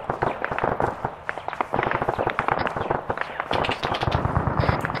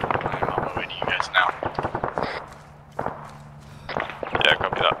 Yeah,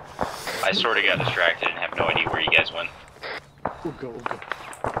 copy that. I sort of got distracted and have no idea where you guys went. Ooga, ooga.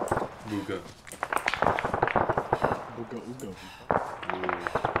 Booga. Ooga, ooga.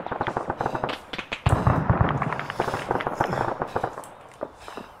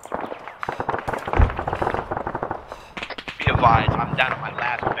 Be advised, I'm down to my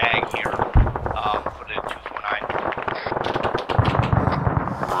last bag here, for the 249.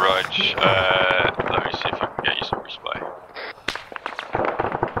 Rudge, let me see if I can get you some resupply.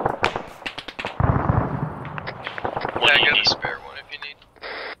 Yeah, I got a spare one if you need.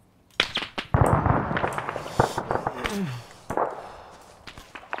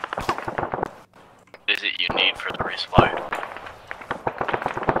 What is it you need for the resupply?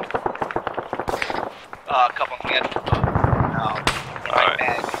 A couple of hands, in my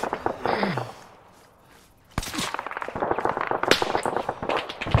bag.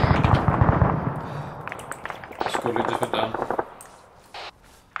 Squad lead just went down.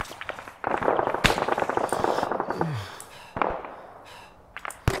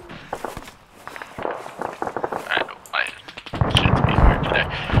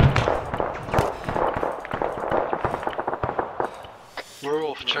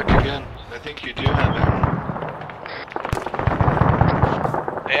 Werewolf, check again. I think you do have ammo.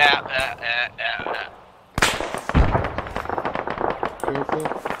 Yeah. Careful.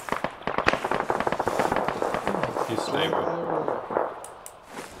 He's stable.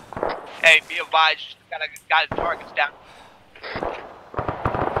 Hey, be advised, got targets down.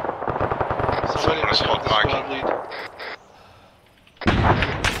 Somebody must hold the squad lead.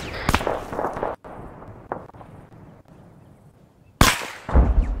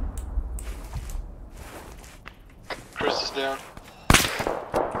 Chris is down.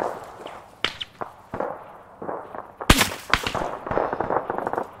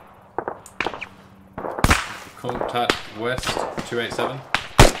 Contact west 287.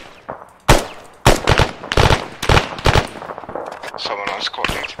 Someone else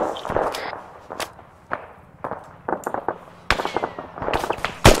coordinate.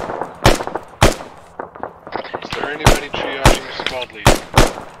 Is there anybody triaging squad lead?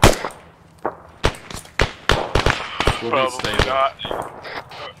 Probably not.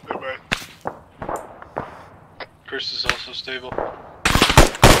 Chris is also stable.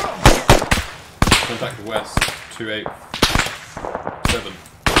 Contact west 287.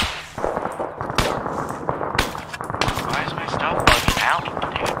 Why is my stuff bugging out,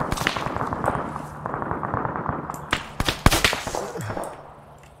 dude?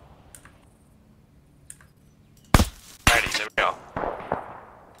 Alrighty, there we go.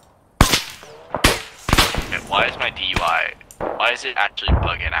 And why is my DUI? Why is it actually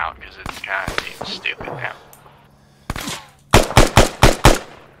bugging out? Because it's kind of being stupid now.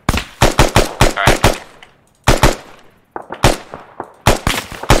 Alright.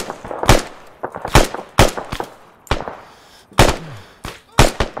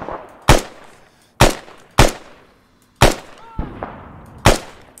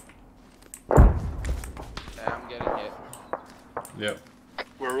 I'm getting hit. Yep.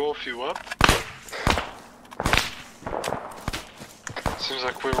 Werewolf, you up? Seems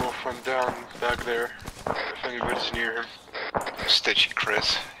like Werewolf went down back there. If anybody's near him. Stitching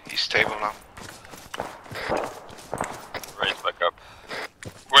Chris. He's stable now. Raise back up.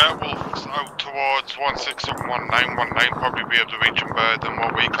 Werewolf's out towards 161919, probably be able to reach him better than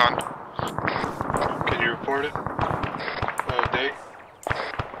what we can. Can you report it? Day?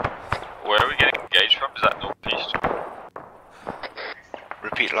 Where are we getting engaged from? Is that northeast?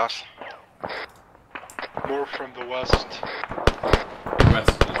 Repeat last. More from the west. West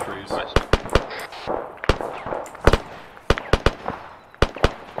of the trees. West.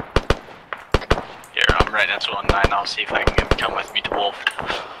 Here, I'm right next to 19. I'll see if I can get him to come with me to Wolf.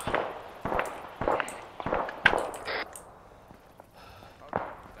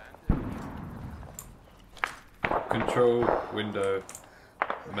 Control, window,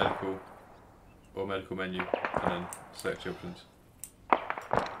 medical, or medical menu, and then select your options.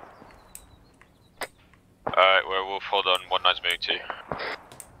 Alright, Werewolf, hold on, 19's moving too.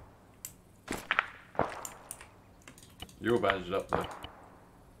 You're all bandaged up though.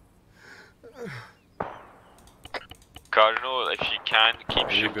 Cardinal, if you can, keep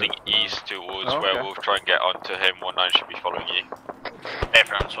shifting east towards Werewolf, try and get onto him, 19 should be following you. Hey,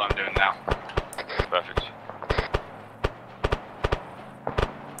 friend, that's what I'm doing now. Perfect.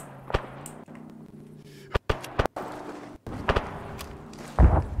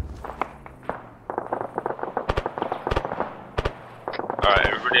 Alright,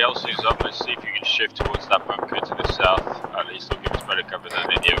 everybody else who's up, let's see if you can shift towards that bunker to the south. At least it'll give us better cover than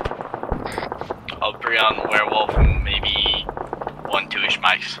in the open. I'll bring on the Werewolf and maybe 1-2-ish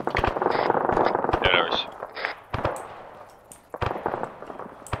mics. Yeah, there is.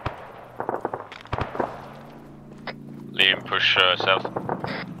 Liam, push south.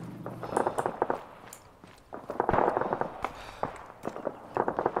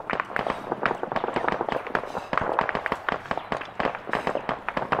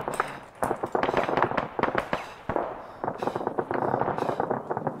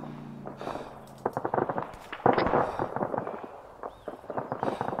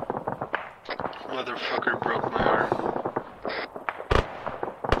 Motherfucker broke my arm.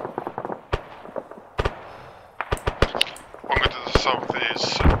 Bunker to the south is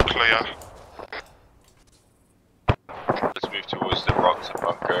clear. Let's move towards the rocks and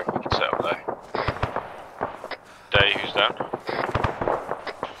bunker if we can set up there. Day, who's down?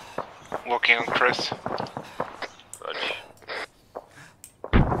 Working on Chris. Rudge.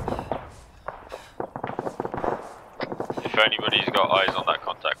 If anybody's got eyes on that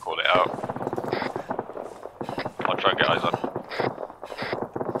contact, call it out. I'll try and get eyes on.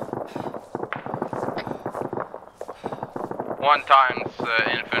 One times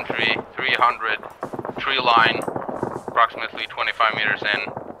infantry, 300, tree line, approximately 25 meters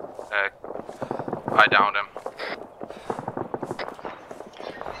in. I downed him.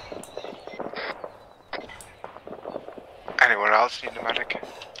 Anyone else need a medic?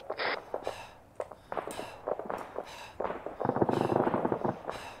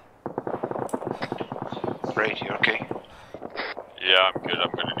 Ray, you okay? Yeah, I'm good.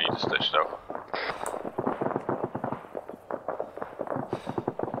 I'm gonna need a stitch though.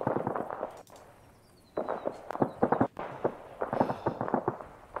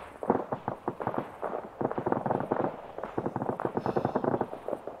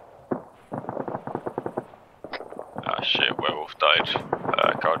 Ah shit, Werewolf died.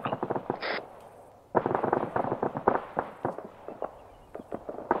 Cardinal.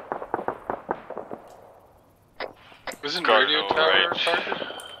 Isn't radio tower target?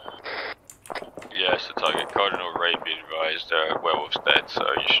 Yes, the target Cardinal Ray be advised, Werewolf's dead, so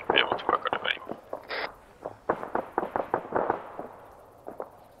you shouldn't be able to work on him anymore.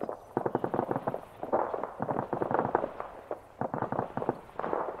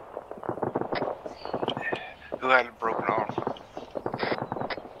 Who had a broken arm?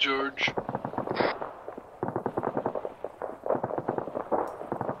 George.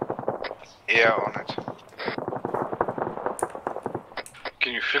 Yeah, on it.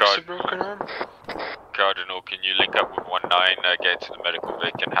 Can you fix a broken arm? Cardinal, can you link up with 19, get to the medical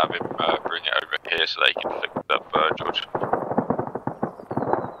vic and have him bring it over here so they can fix it up, George?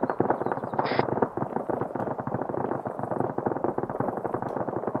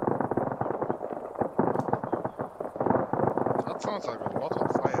 That sounds like a lot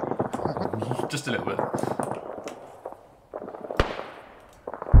of fire. Just a little bit.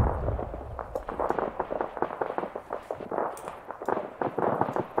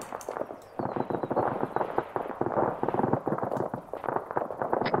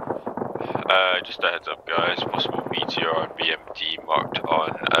 Just a heads up, guys. Possible BTR and BMD marked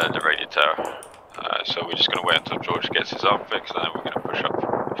on the radio tower. So we're just going to wait until George gets his arm fixed and then we're going to push up.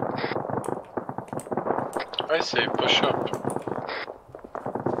 I say push up.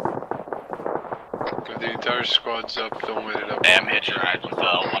 If the entire squad's up, don't wait it up. I'm hitching rides with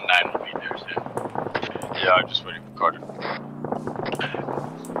 19 will be there soon. Yeah, I'm just waiting for Cardinal.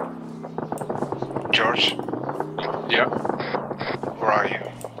 George? Yeah? Where are you?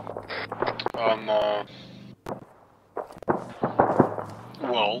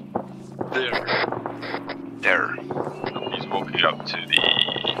 Well, there. There. He's walking up to the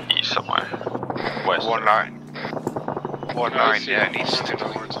east somewhere. West. 19. 19, yeah, and he's still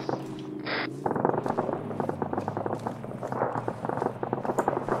towards him.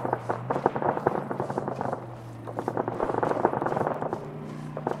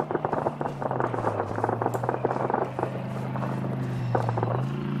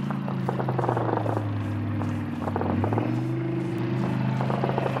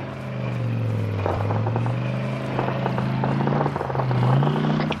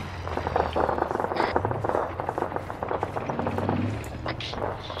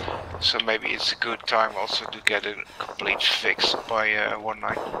 So maybe it's a good time also to get a complete fix by 19.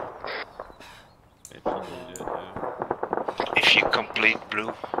 If you need it, yeah. If you complete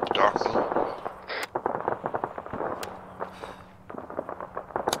blue, dark blue.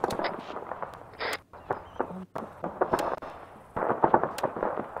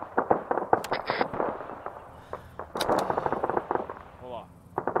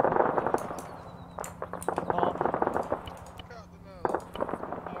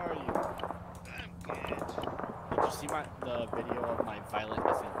 The video of my violent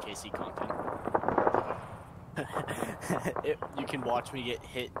SNKC content. You can watch me get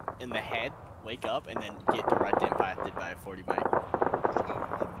hit in the head, wake up, and then get direct impacted by a 40 bike.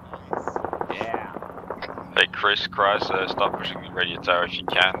 Yeah. Hey Chris, start pushing the radio tower if you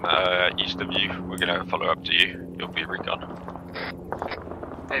can, east of you. We're gonna follow up to you. You'll be recon.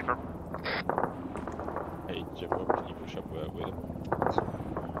 Hey, for Hey, Jimbo, can you push up with him?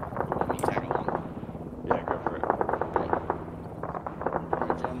 Let me tag along. Yeah, go for it.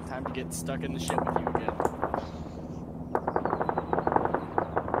 Again, time to get stuck in the shit with you again.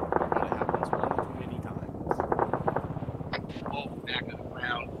 It happens one too many times. Oh, back to the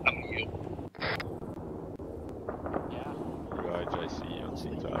ground. I'm you. Yeah. Right, I see you on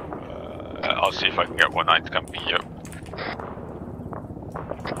C-Top. I'll see if I can get 19 to come pick you up.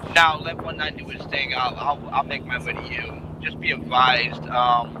 Now let 19 do his thing. I'll make my way to you. Just be advised.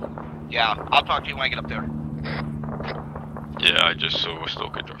 Yeah, I'll talk to you when I get up there. Yeah, I just saw a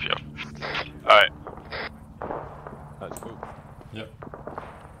stalker drop you off. Alright. That's cool. Yep.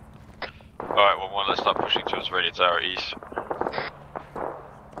 Alright, 1-1, let's start pushing towards radio tower east.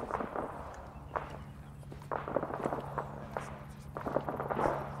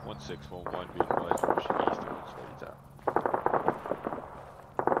 One 611 be advised pushing east towards radio tower.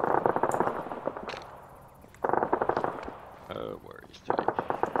 Where is Jake?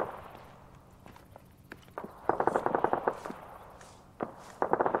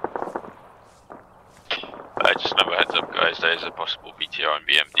 Just another heads up, guys. There's a possible BTR and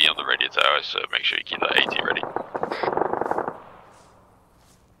BMD on the radio tower, so make sure you keep that 80 ready.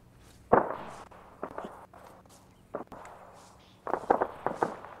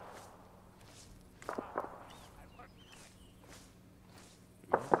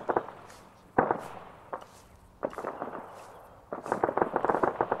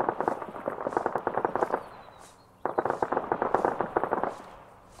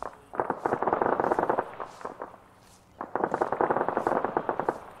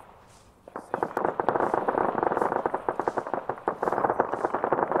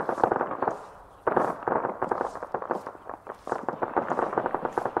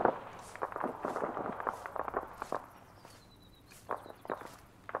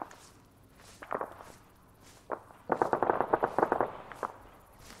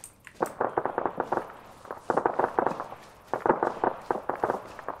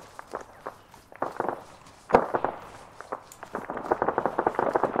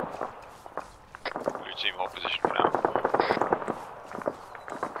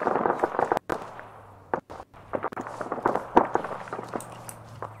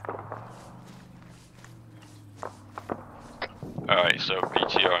 so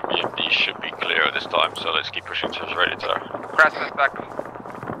PTR and BMD should be clear at this time, so let's keep pushing to his radio tower. Crestman's back.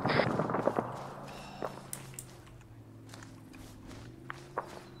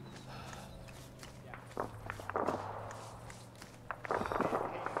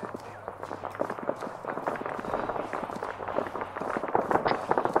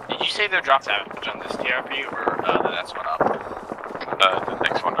 Did you say they're drop damage on this TRP or the next one up? The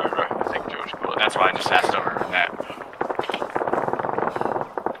next one over, I think George called it. That's why I just asked over that.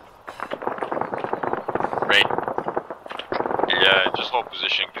 Raid. Yeah, just hold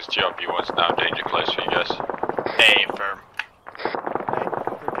position because TRP1's now danger close for you guys. Hey, firm.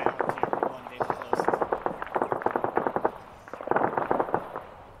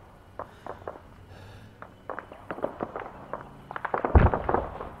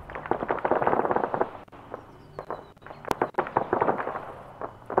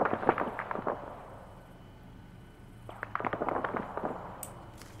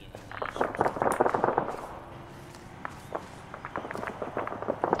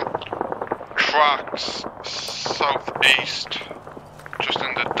 Tracks southeast, just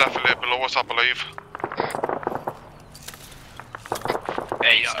in the defile below us, I believe.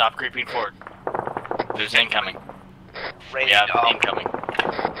 Hey, stop creeping forward. There's incoming. Raid, Yeah, incoming.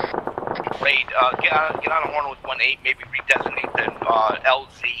 Raid, get on a horn with 1-8, maybe redesignate the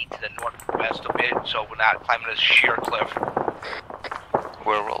LZ to the northwest a bit so we're not climbing this sheer cliff.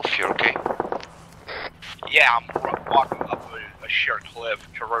 Werewolf, you okay? Yeah, I'm walking up a sheer cliff,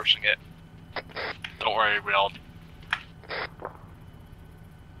 traversing it. Don't worry, we all.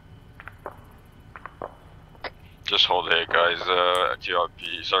 Just hold here, guys.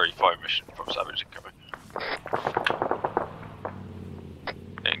 TRP, sorry, fire mission from Savage incoming.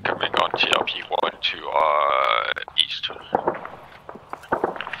 Incoming on TRP1 to our east.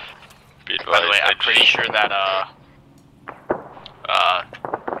 Be advised, By the way, I'm pretty sure that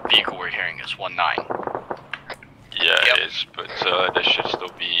vehicle we're hearing is 19. Yeah, it is, but there should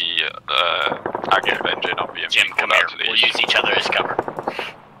still be active engine on BMP. Jim, come here. We'll use each other as cover.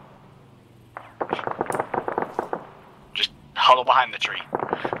 Just huddle behind the tree.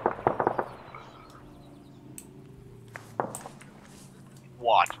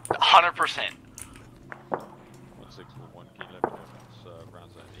 Watch. 100%. 1641, can you let me know if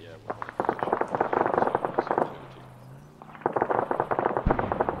rounds in the air?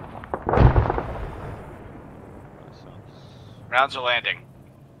 Rounds are landing.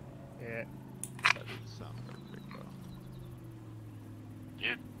 Yeah. That didn't sound very quick though.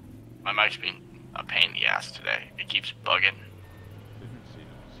 Dude, my mic's been a pain in the ass today. It keeps bugging.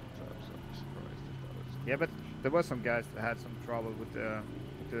 Yeah, but there was some guys that had some trouble with the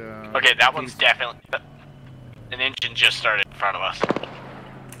Okay, that one's definitely. An engine just started in front of us.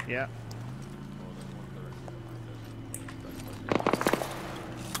 Yeah.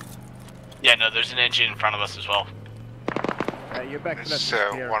 Yeah, no, there's an engine in front of us as well. You're back to It's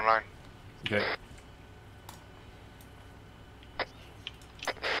left here. 1-9. Okay.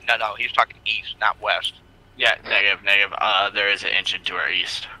 No, he's talking east, not west. Yeah, negative. There is an engine to our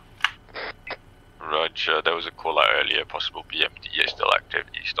east. Roger, there was a call out earlier, possible BMD is still active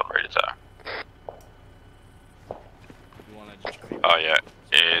east on radio tower. Oh yeah,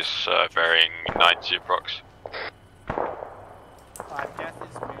 is varying 90 approx. Death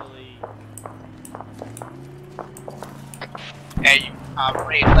is merely. Hey,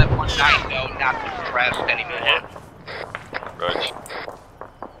 Raid, let 1-9 know not to press anymore. Roger.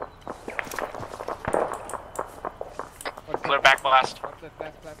 Clear back blast.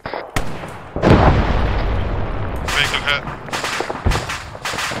 Vehicle hit.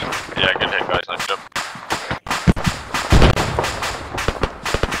 Yeah, good hit guys, nice job.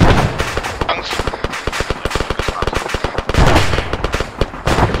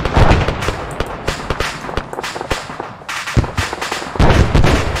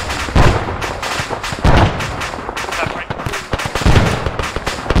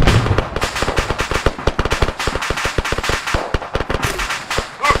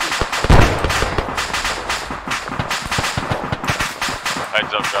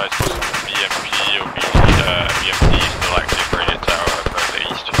 Heads up guys, possible BMP or BMD still active radio tower further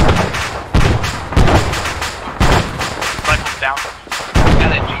east. Rifles down.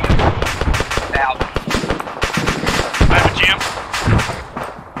 Got a GM. Down. I have a GM.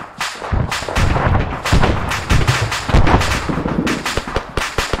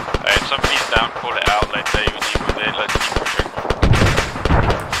 If somebody's down, call it out, let David deal with it, let's keep pushing.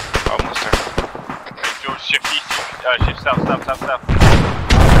 Almost there. Hey, George, shift east, shift south.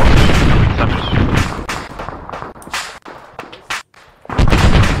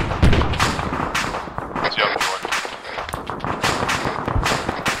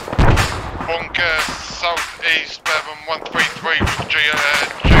 southeast, Bevan 133 with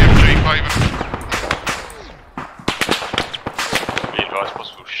GFG5. Be advised,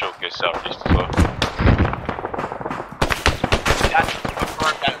 possible shot go southeast as well. That's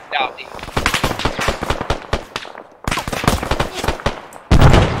confirmed that it's southeast.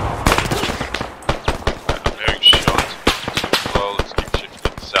 I'm hearing shots as well. Let's keep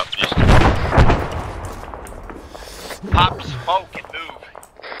shifting southeast. Pop smoke and move.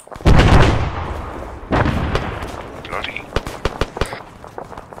 Bloody.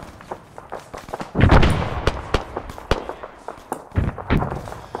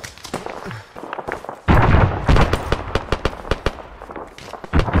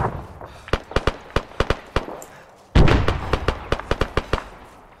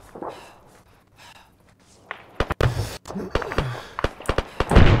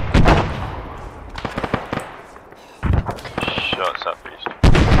 Shots southeast.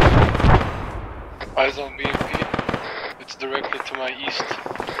 Eyes on BMP. It's directly to my east.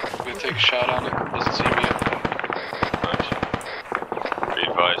 I'm gonna take a shot on it. Doesn't see me yet. Right. Be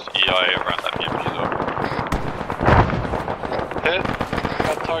advised, EI around that BMP as well. Hit.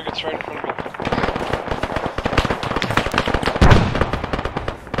 Got targets right in front of me.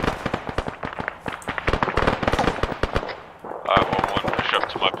 Alright, 1-1, push up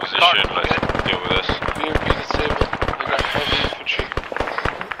to my position. Let's deal with this. BMP disabled. I got heavy infantry.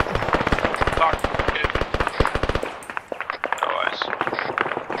 No eyes.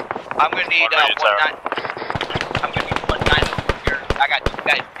 I'm gonna need One radio tower. 1-9. I'm gonna need 1-9 over here. I got 2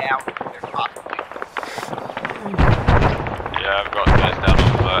 guys down there possibly. Yeah, I've got guys down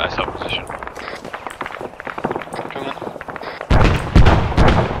on SL position. Come in.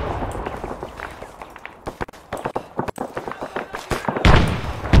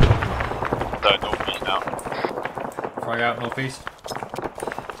 Third northeast now. Frag out northeast.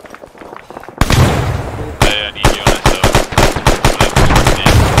 Hey, I need you on SL.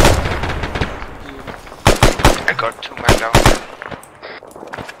 I got 2 men down there.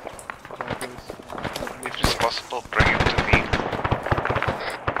 If it's possible, bring him to me.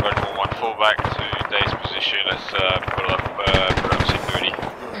 Red 1-1, fall back to Day's position. Let's put up security.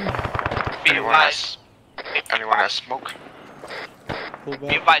 Anyone has smoke? Be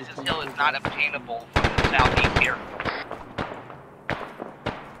advised, this hill is not obtainable from the southeast here.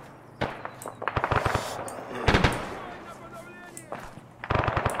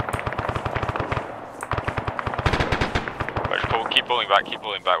 Right, keep pulling back, keep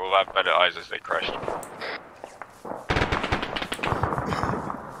pulling back. We'll have better eyes as they crashed.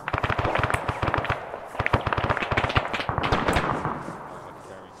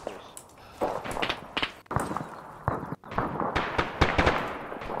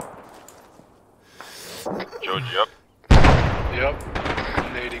 George, you up? Yep.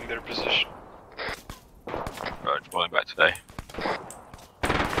 Nading their position. Right, pulling back today.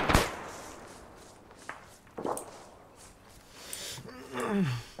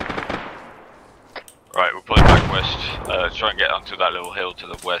 Right, we're pulling back west. Try and get onto that little hill to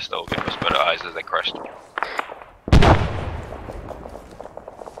the west. That will give us better eyes as they crest.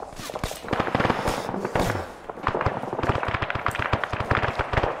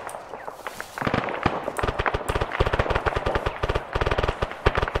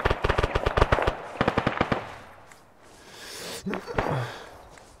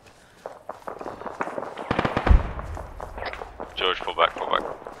 George, pull back, pull back.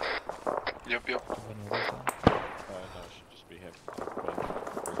 Yep. No, it should just be him.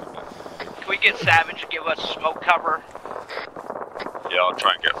 Can we get Savage to give us smoke cover? Yeah, I'll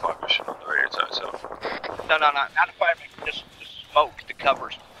try and get fire mission on the radio tower itself. No, not a fire mission, just smoke to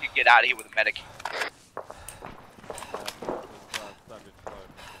cover so you can get out of here with a medic. Standard fire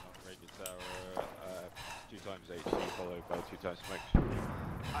mission on radio tower, 2 times HC followed by 2 times smoke.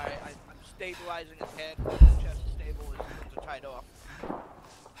 Alright, I'm stabilizing his head. Chest is stable. His limbs are tied off.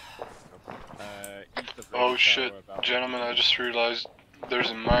 East of Oh radio shit, tower, about gentlemen, I just realized there's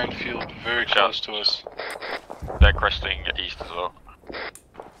a minefield very close to us. They're cresting east as well.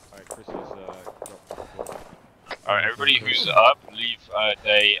 Alright, Chris is Alright, everybody who's up, leave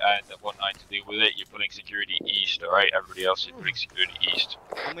Day and 1-9 to deal with it. You're putting security east, alright? Everybody else is putting security east.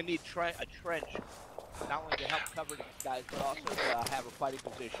 I'm gonna need a trench, not only to help cover these guys, but also to have a fighting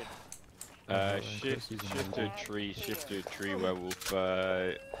position. Shift to a tree werewolf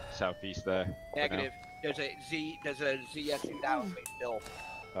southeast there. Negative. There's a ZSU down hill.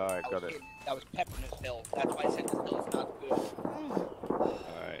 Alright, got it. That was Peppermint Hill. That's why I said this hill is not good.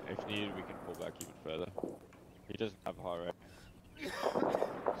 Alright, if needed we can pull back even further. He doesn't have high rate.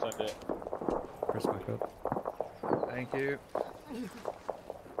 Send it. Press back up. Thank you.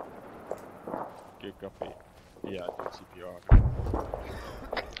 Good copy. Yeah, I did CPR.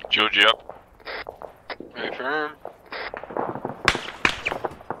 Georgie up. Confirm.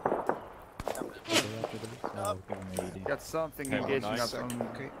 Got something Okay, engaging nice. up on.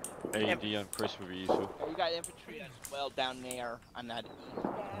 Okay. AD and Chris with you, so. You got infantry as well down there on that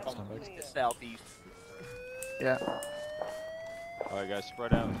from east to southeast. Yeah. Alright guys,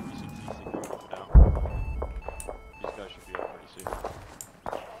 spread out. 360 secure now. These guys should be up pretty soon.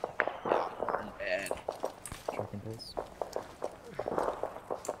 We're in bed. Tracking pulse.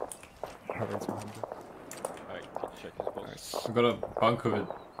 Heart rate's 100. Alright, can you check his pulse? I've got a bunker with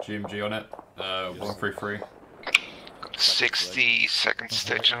GMG on it. 133. 60 second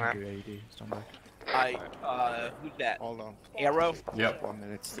stage on it. Who's that? Hold on. Arrow? Yep. 1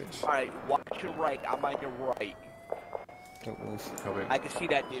 minute stage. Alright, watch your right. I'm on your right. Don't move. Copy. I can see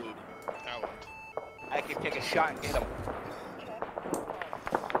that dude. I can take a shot and hit him.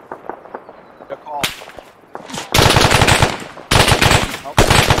 Good call.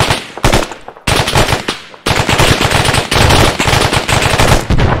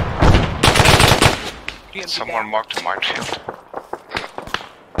 Someone marked a mineshield.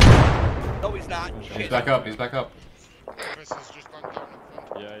 No, he's not. He's back up, he's back up.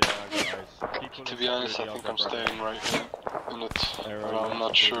 Yeah, guys. To be honest, I think I'm staying right here in it. But I'm not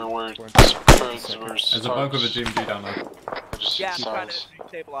yeah. sure where it spreads or starts. There's a bunker with GMG down there. I just Yeah, I'm see trying sounds. to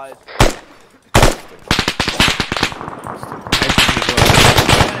stabilize.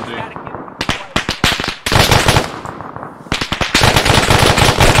 Reloading. Stand it.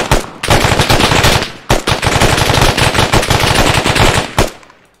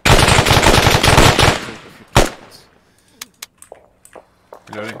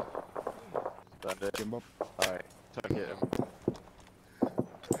 Him up. Alright, try to hit him.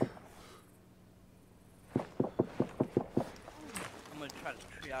 I'm gonna try to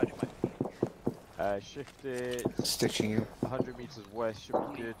triage my Shift it. Stitching you. 100 meters west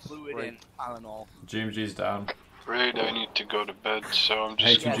should be good. fluid in Tylenol. GMG's down. Raid, I need to go to bed, so I'm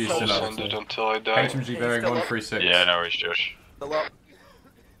just HMG's gonna still up. send it until I die. HMG bearing 136. Yeah, no worries, Josh. Still up.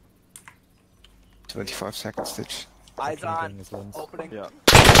 25 second stitch. Eyes on. Opening. Yeah.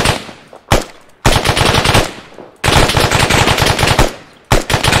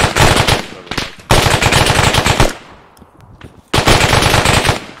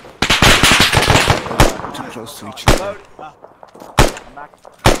 Too close to each other. I'm back.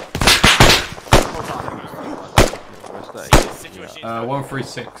 Where's that? Yeah.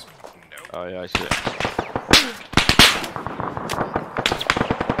 136. Oh yeah, I see it.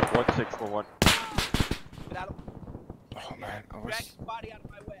 1641. Oh man, I was. Body out of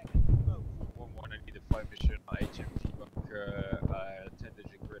my way. 1-1, I need a 5 mission HMT bunker,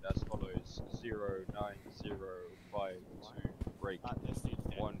 10-digit grid as follows: 09052 break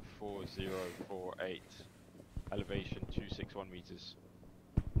 14048, elevation 261 meters.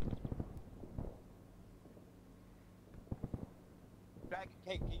 Drag,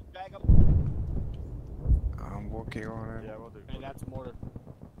 hey, can you drag up? I'm working on it. Yeah, we'll do. Hey, that's mortar.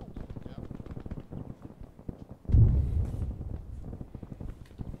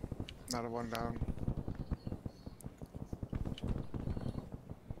 Another one down.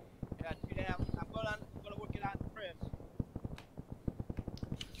 Yeah, 2 down. I'm gonna work it out in Chris.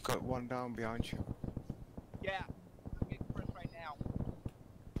 You got one down behind you. Yeah, I'm getting Chris right now.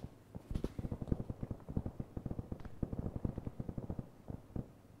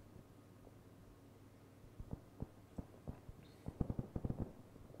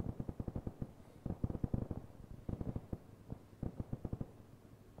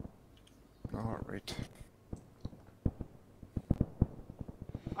 No heart rate.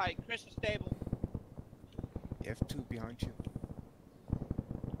 Alright, Chris is stable. You have two behind you.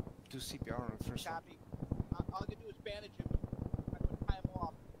 Do CPR on the first one. Copy. All I can do is bandage him. I'm gonna tie him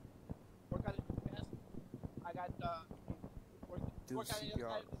off. Work on his chest. I got work Do on the other CPR.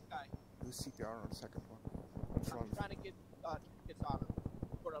 side of this guy. Do CPR on the second one. In front. I'm trying to get tickets on him.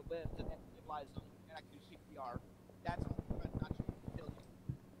 Sort of lift and then stabilize him, and I can do CPR. That's all I'm trying not to kill you.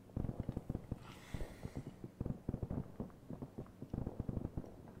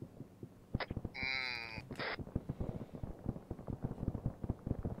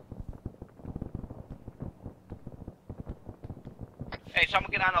 Hey, so I'm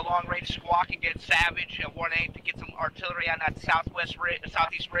gonna get on a long range squawk and get Savage at 1-8 to get some artillery on that southeast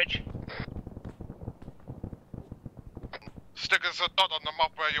ridge. Stick us a dot on the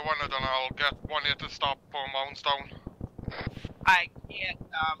map where you want it, and I'll get one here to stop for mounts down. I can't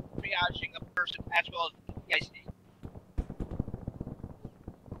triaging a person as well as PIC.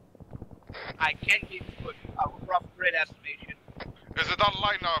 I can give you a rough grid estimation. Is it that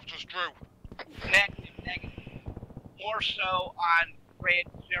line I've just drew? Negative. more so on grid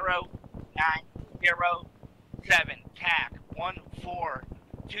 0907, TAC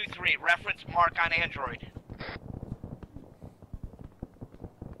 1423, reference mark on Android.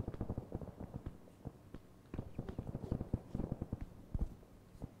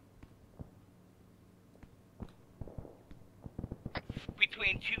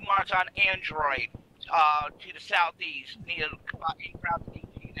 Between 2 marks on Android, to the southeast, near in Crowd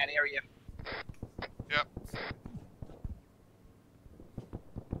 18, that area. Yep.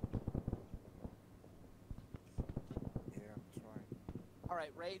 Yeah, I'm trying. All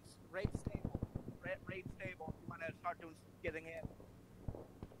right, raid stable. Raid stable. You want to start doing getting in?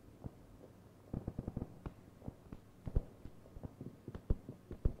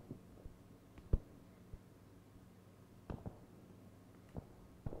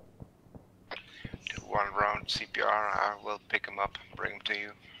 Do 1 round CPR. I will pick him up, bring him to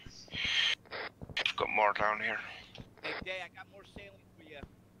you. I've got more down here. Hey, Day, I got more saline for you.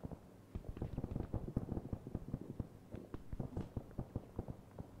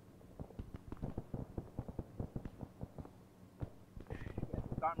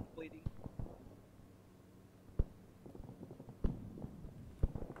 His arm's bleeding.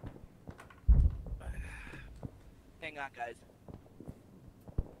 Hang on, guys.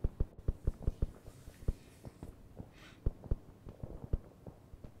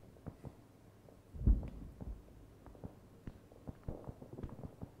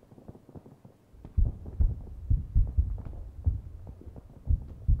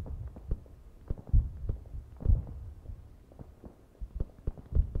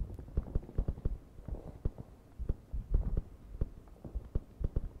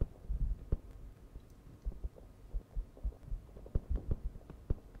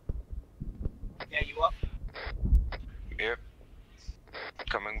 Yeah, you up? Yep.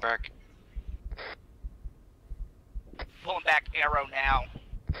 Coming back. Pulling back arrow now.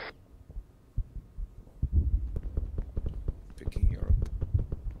 Picking you up.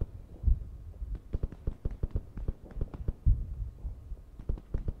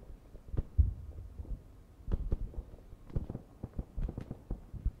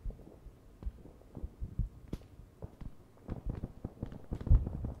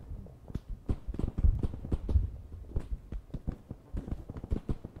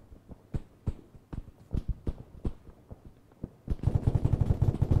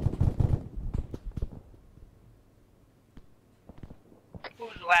 Who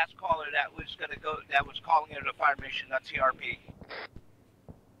was the last caller that was that was calling in a fire mission? That's CRP.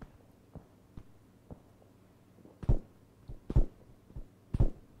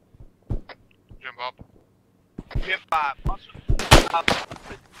 Jim Bob. Jim Bob. Also,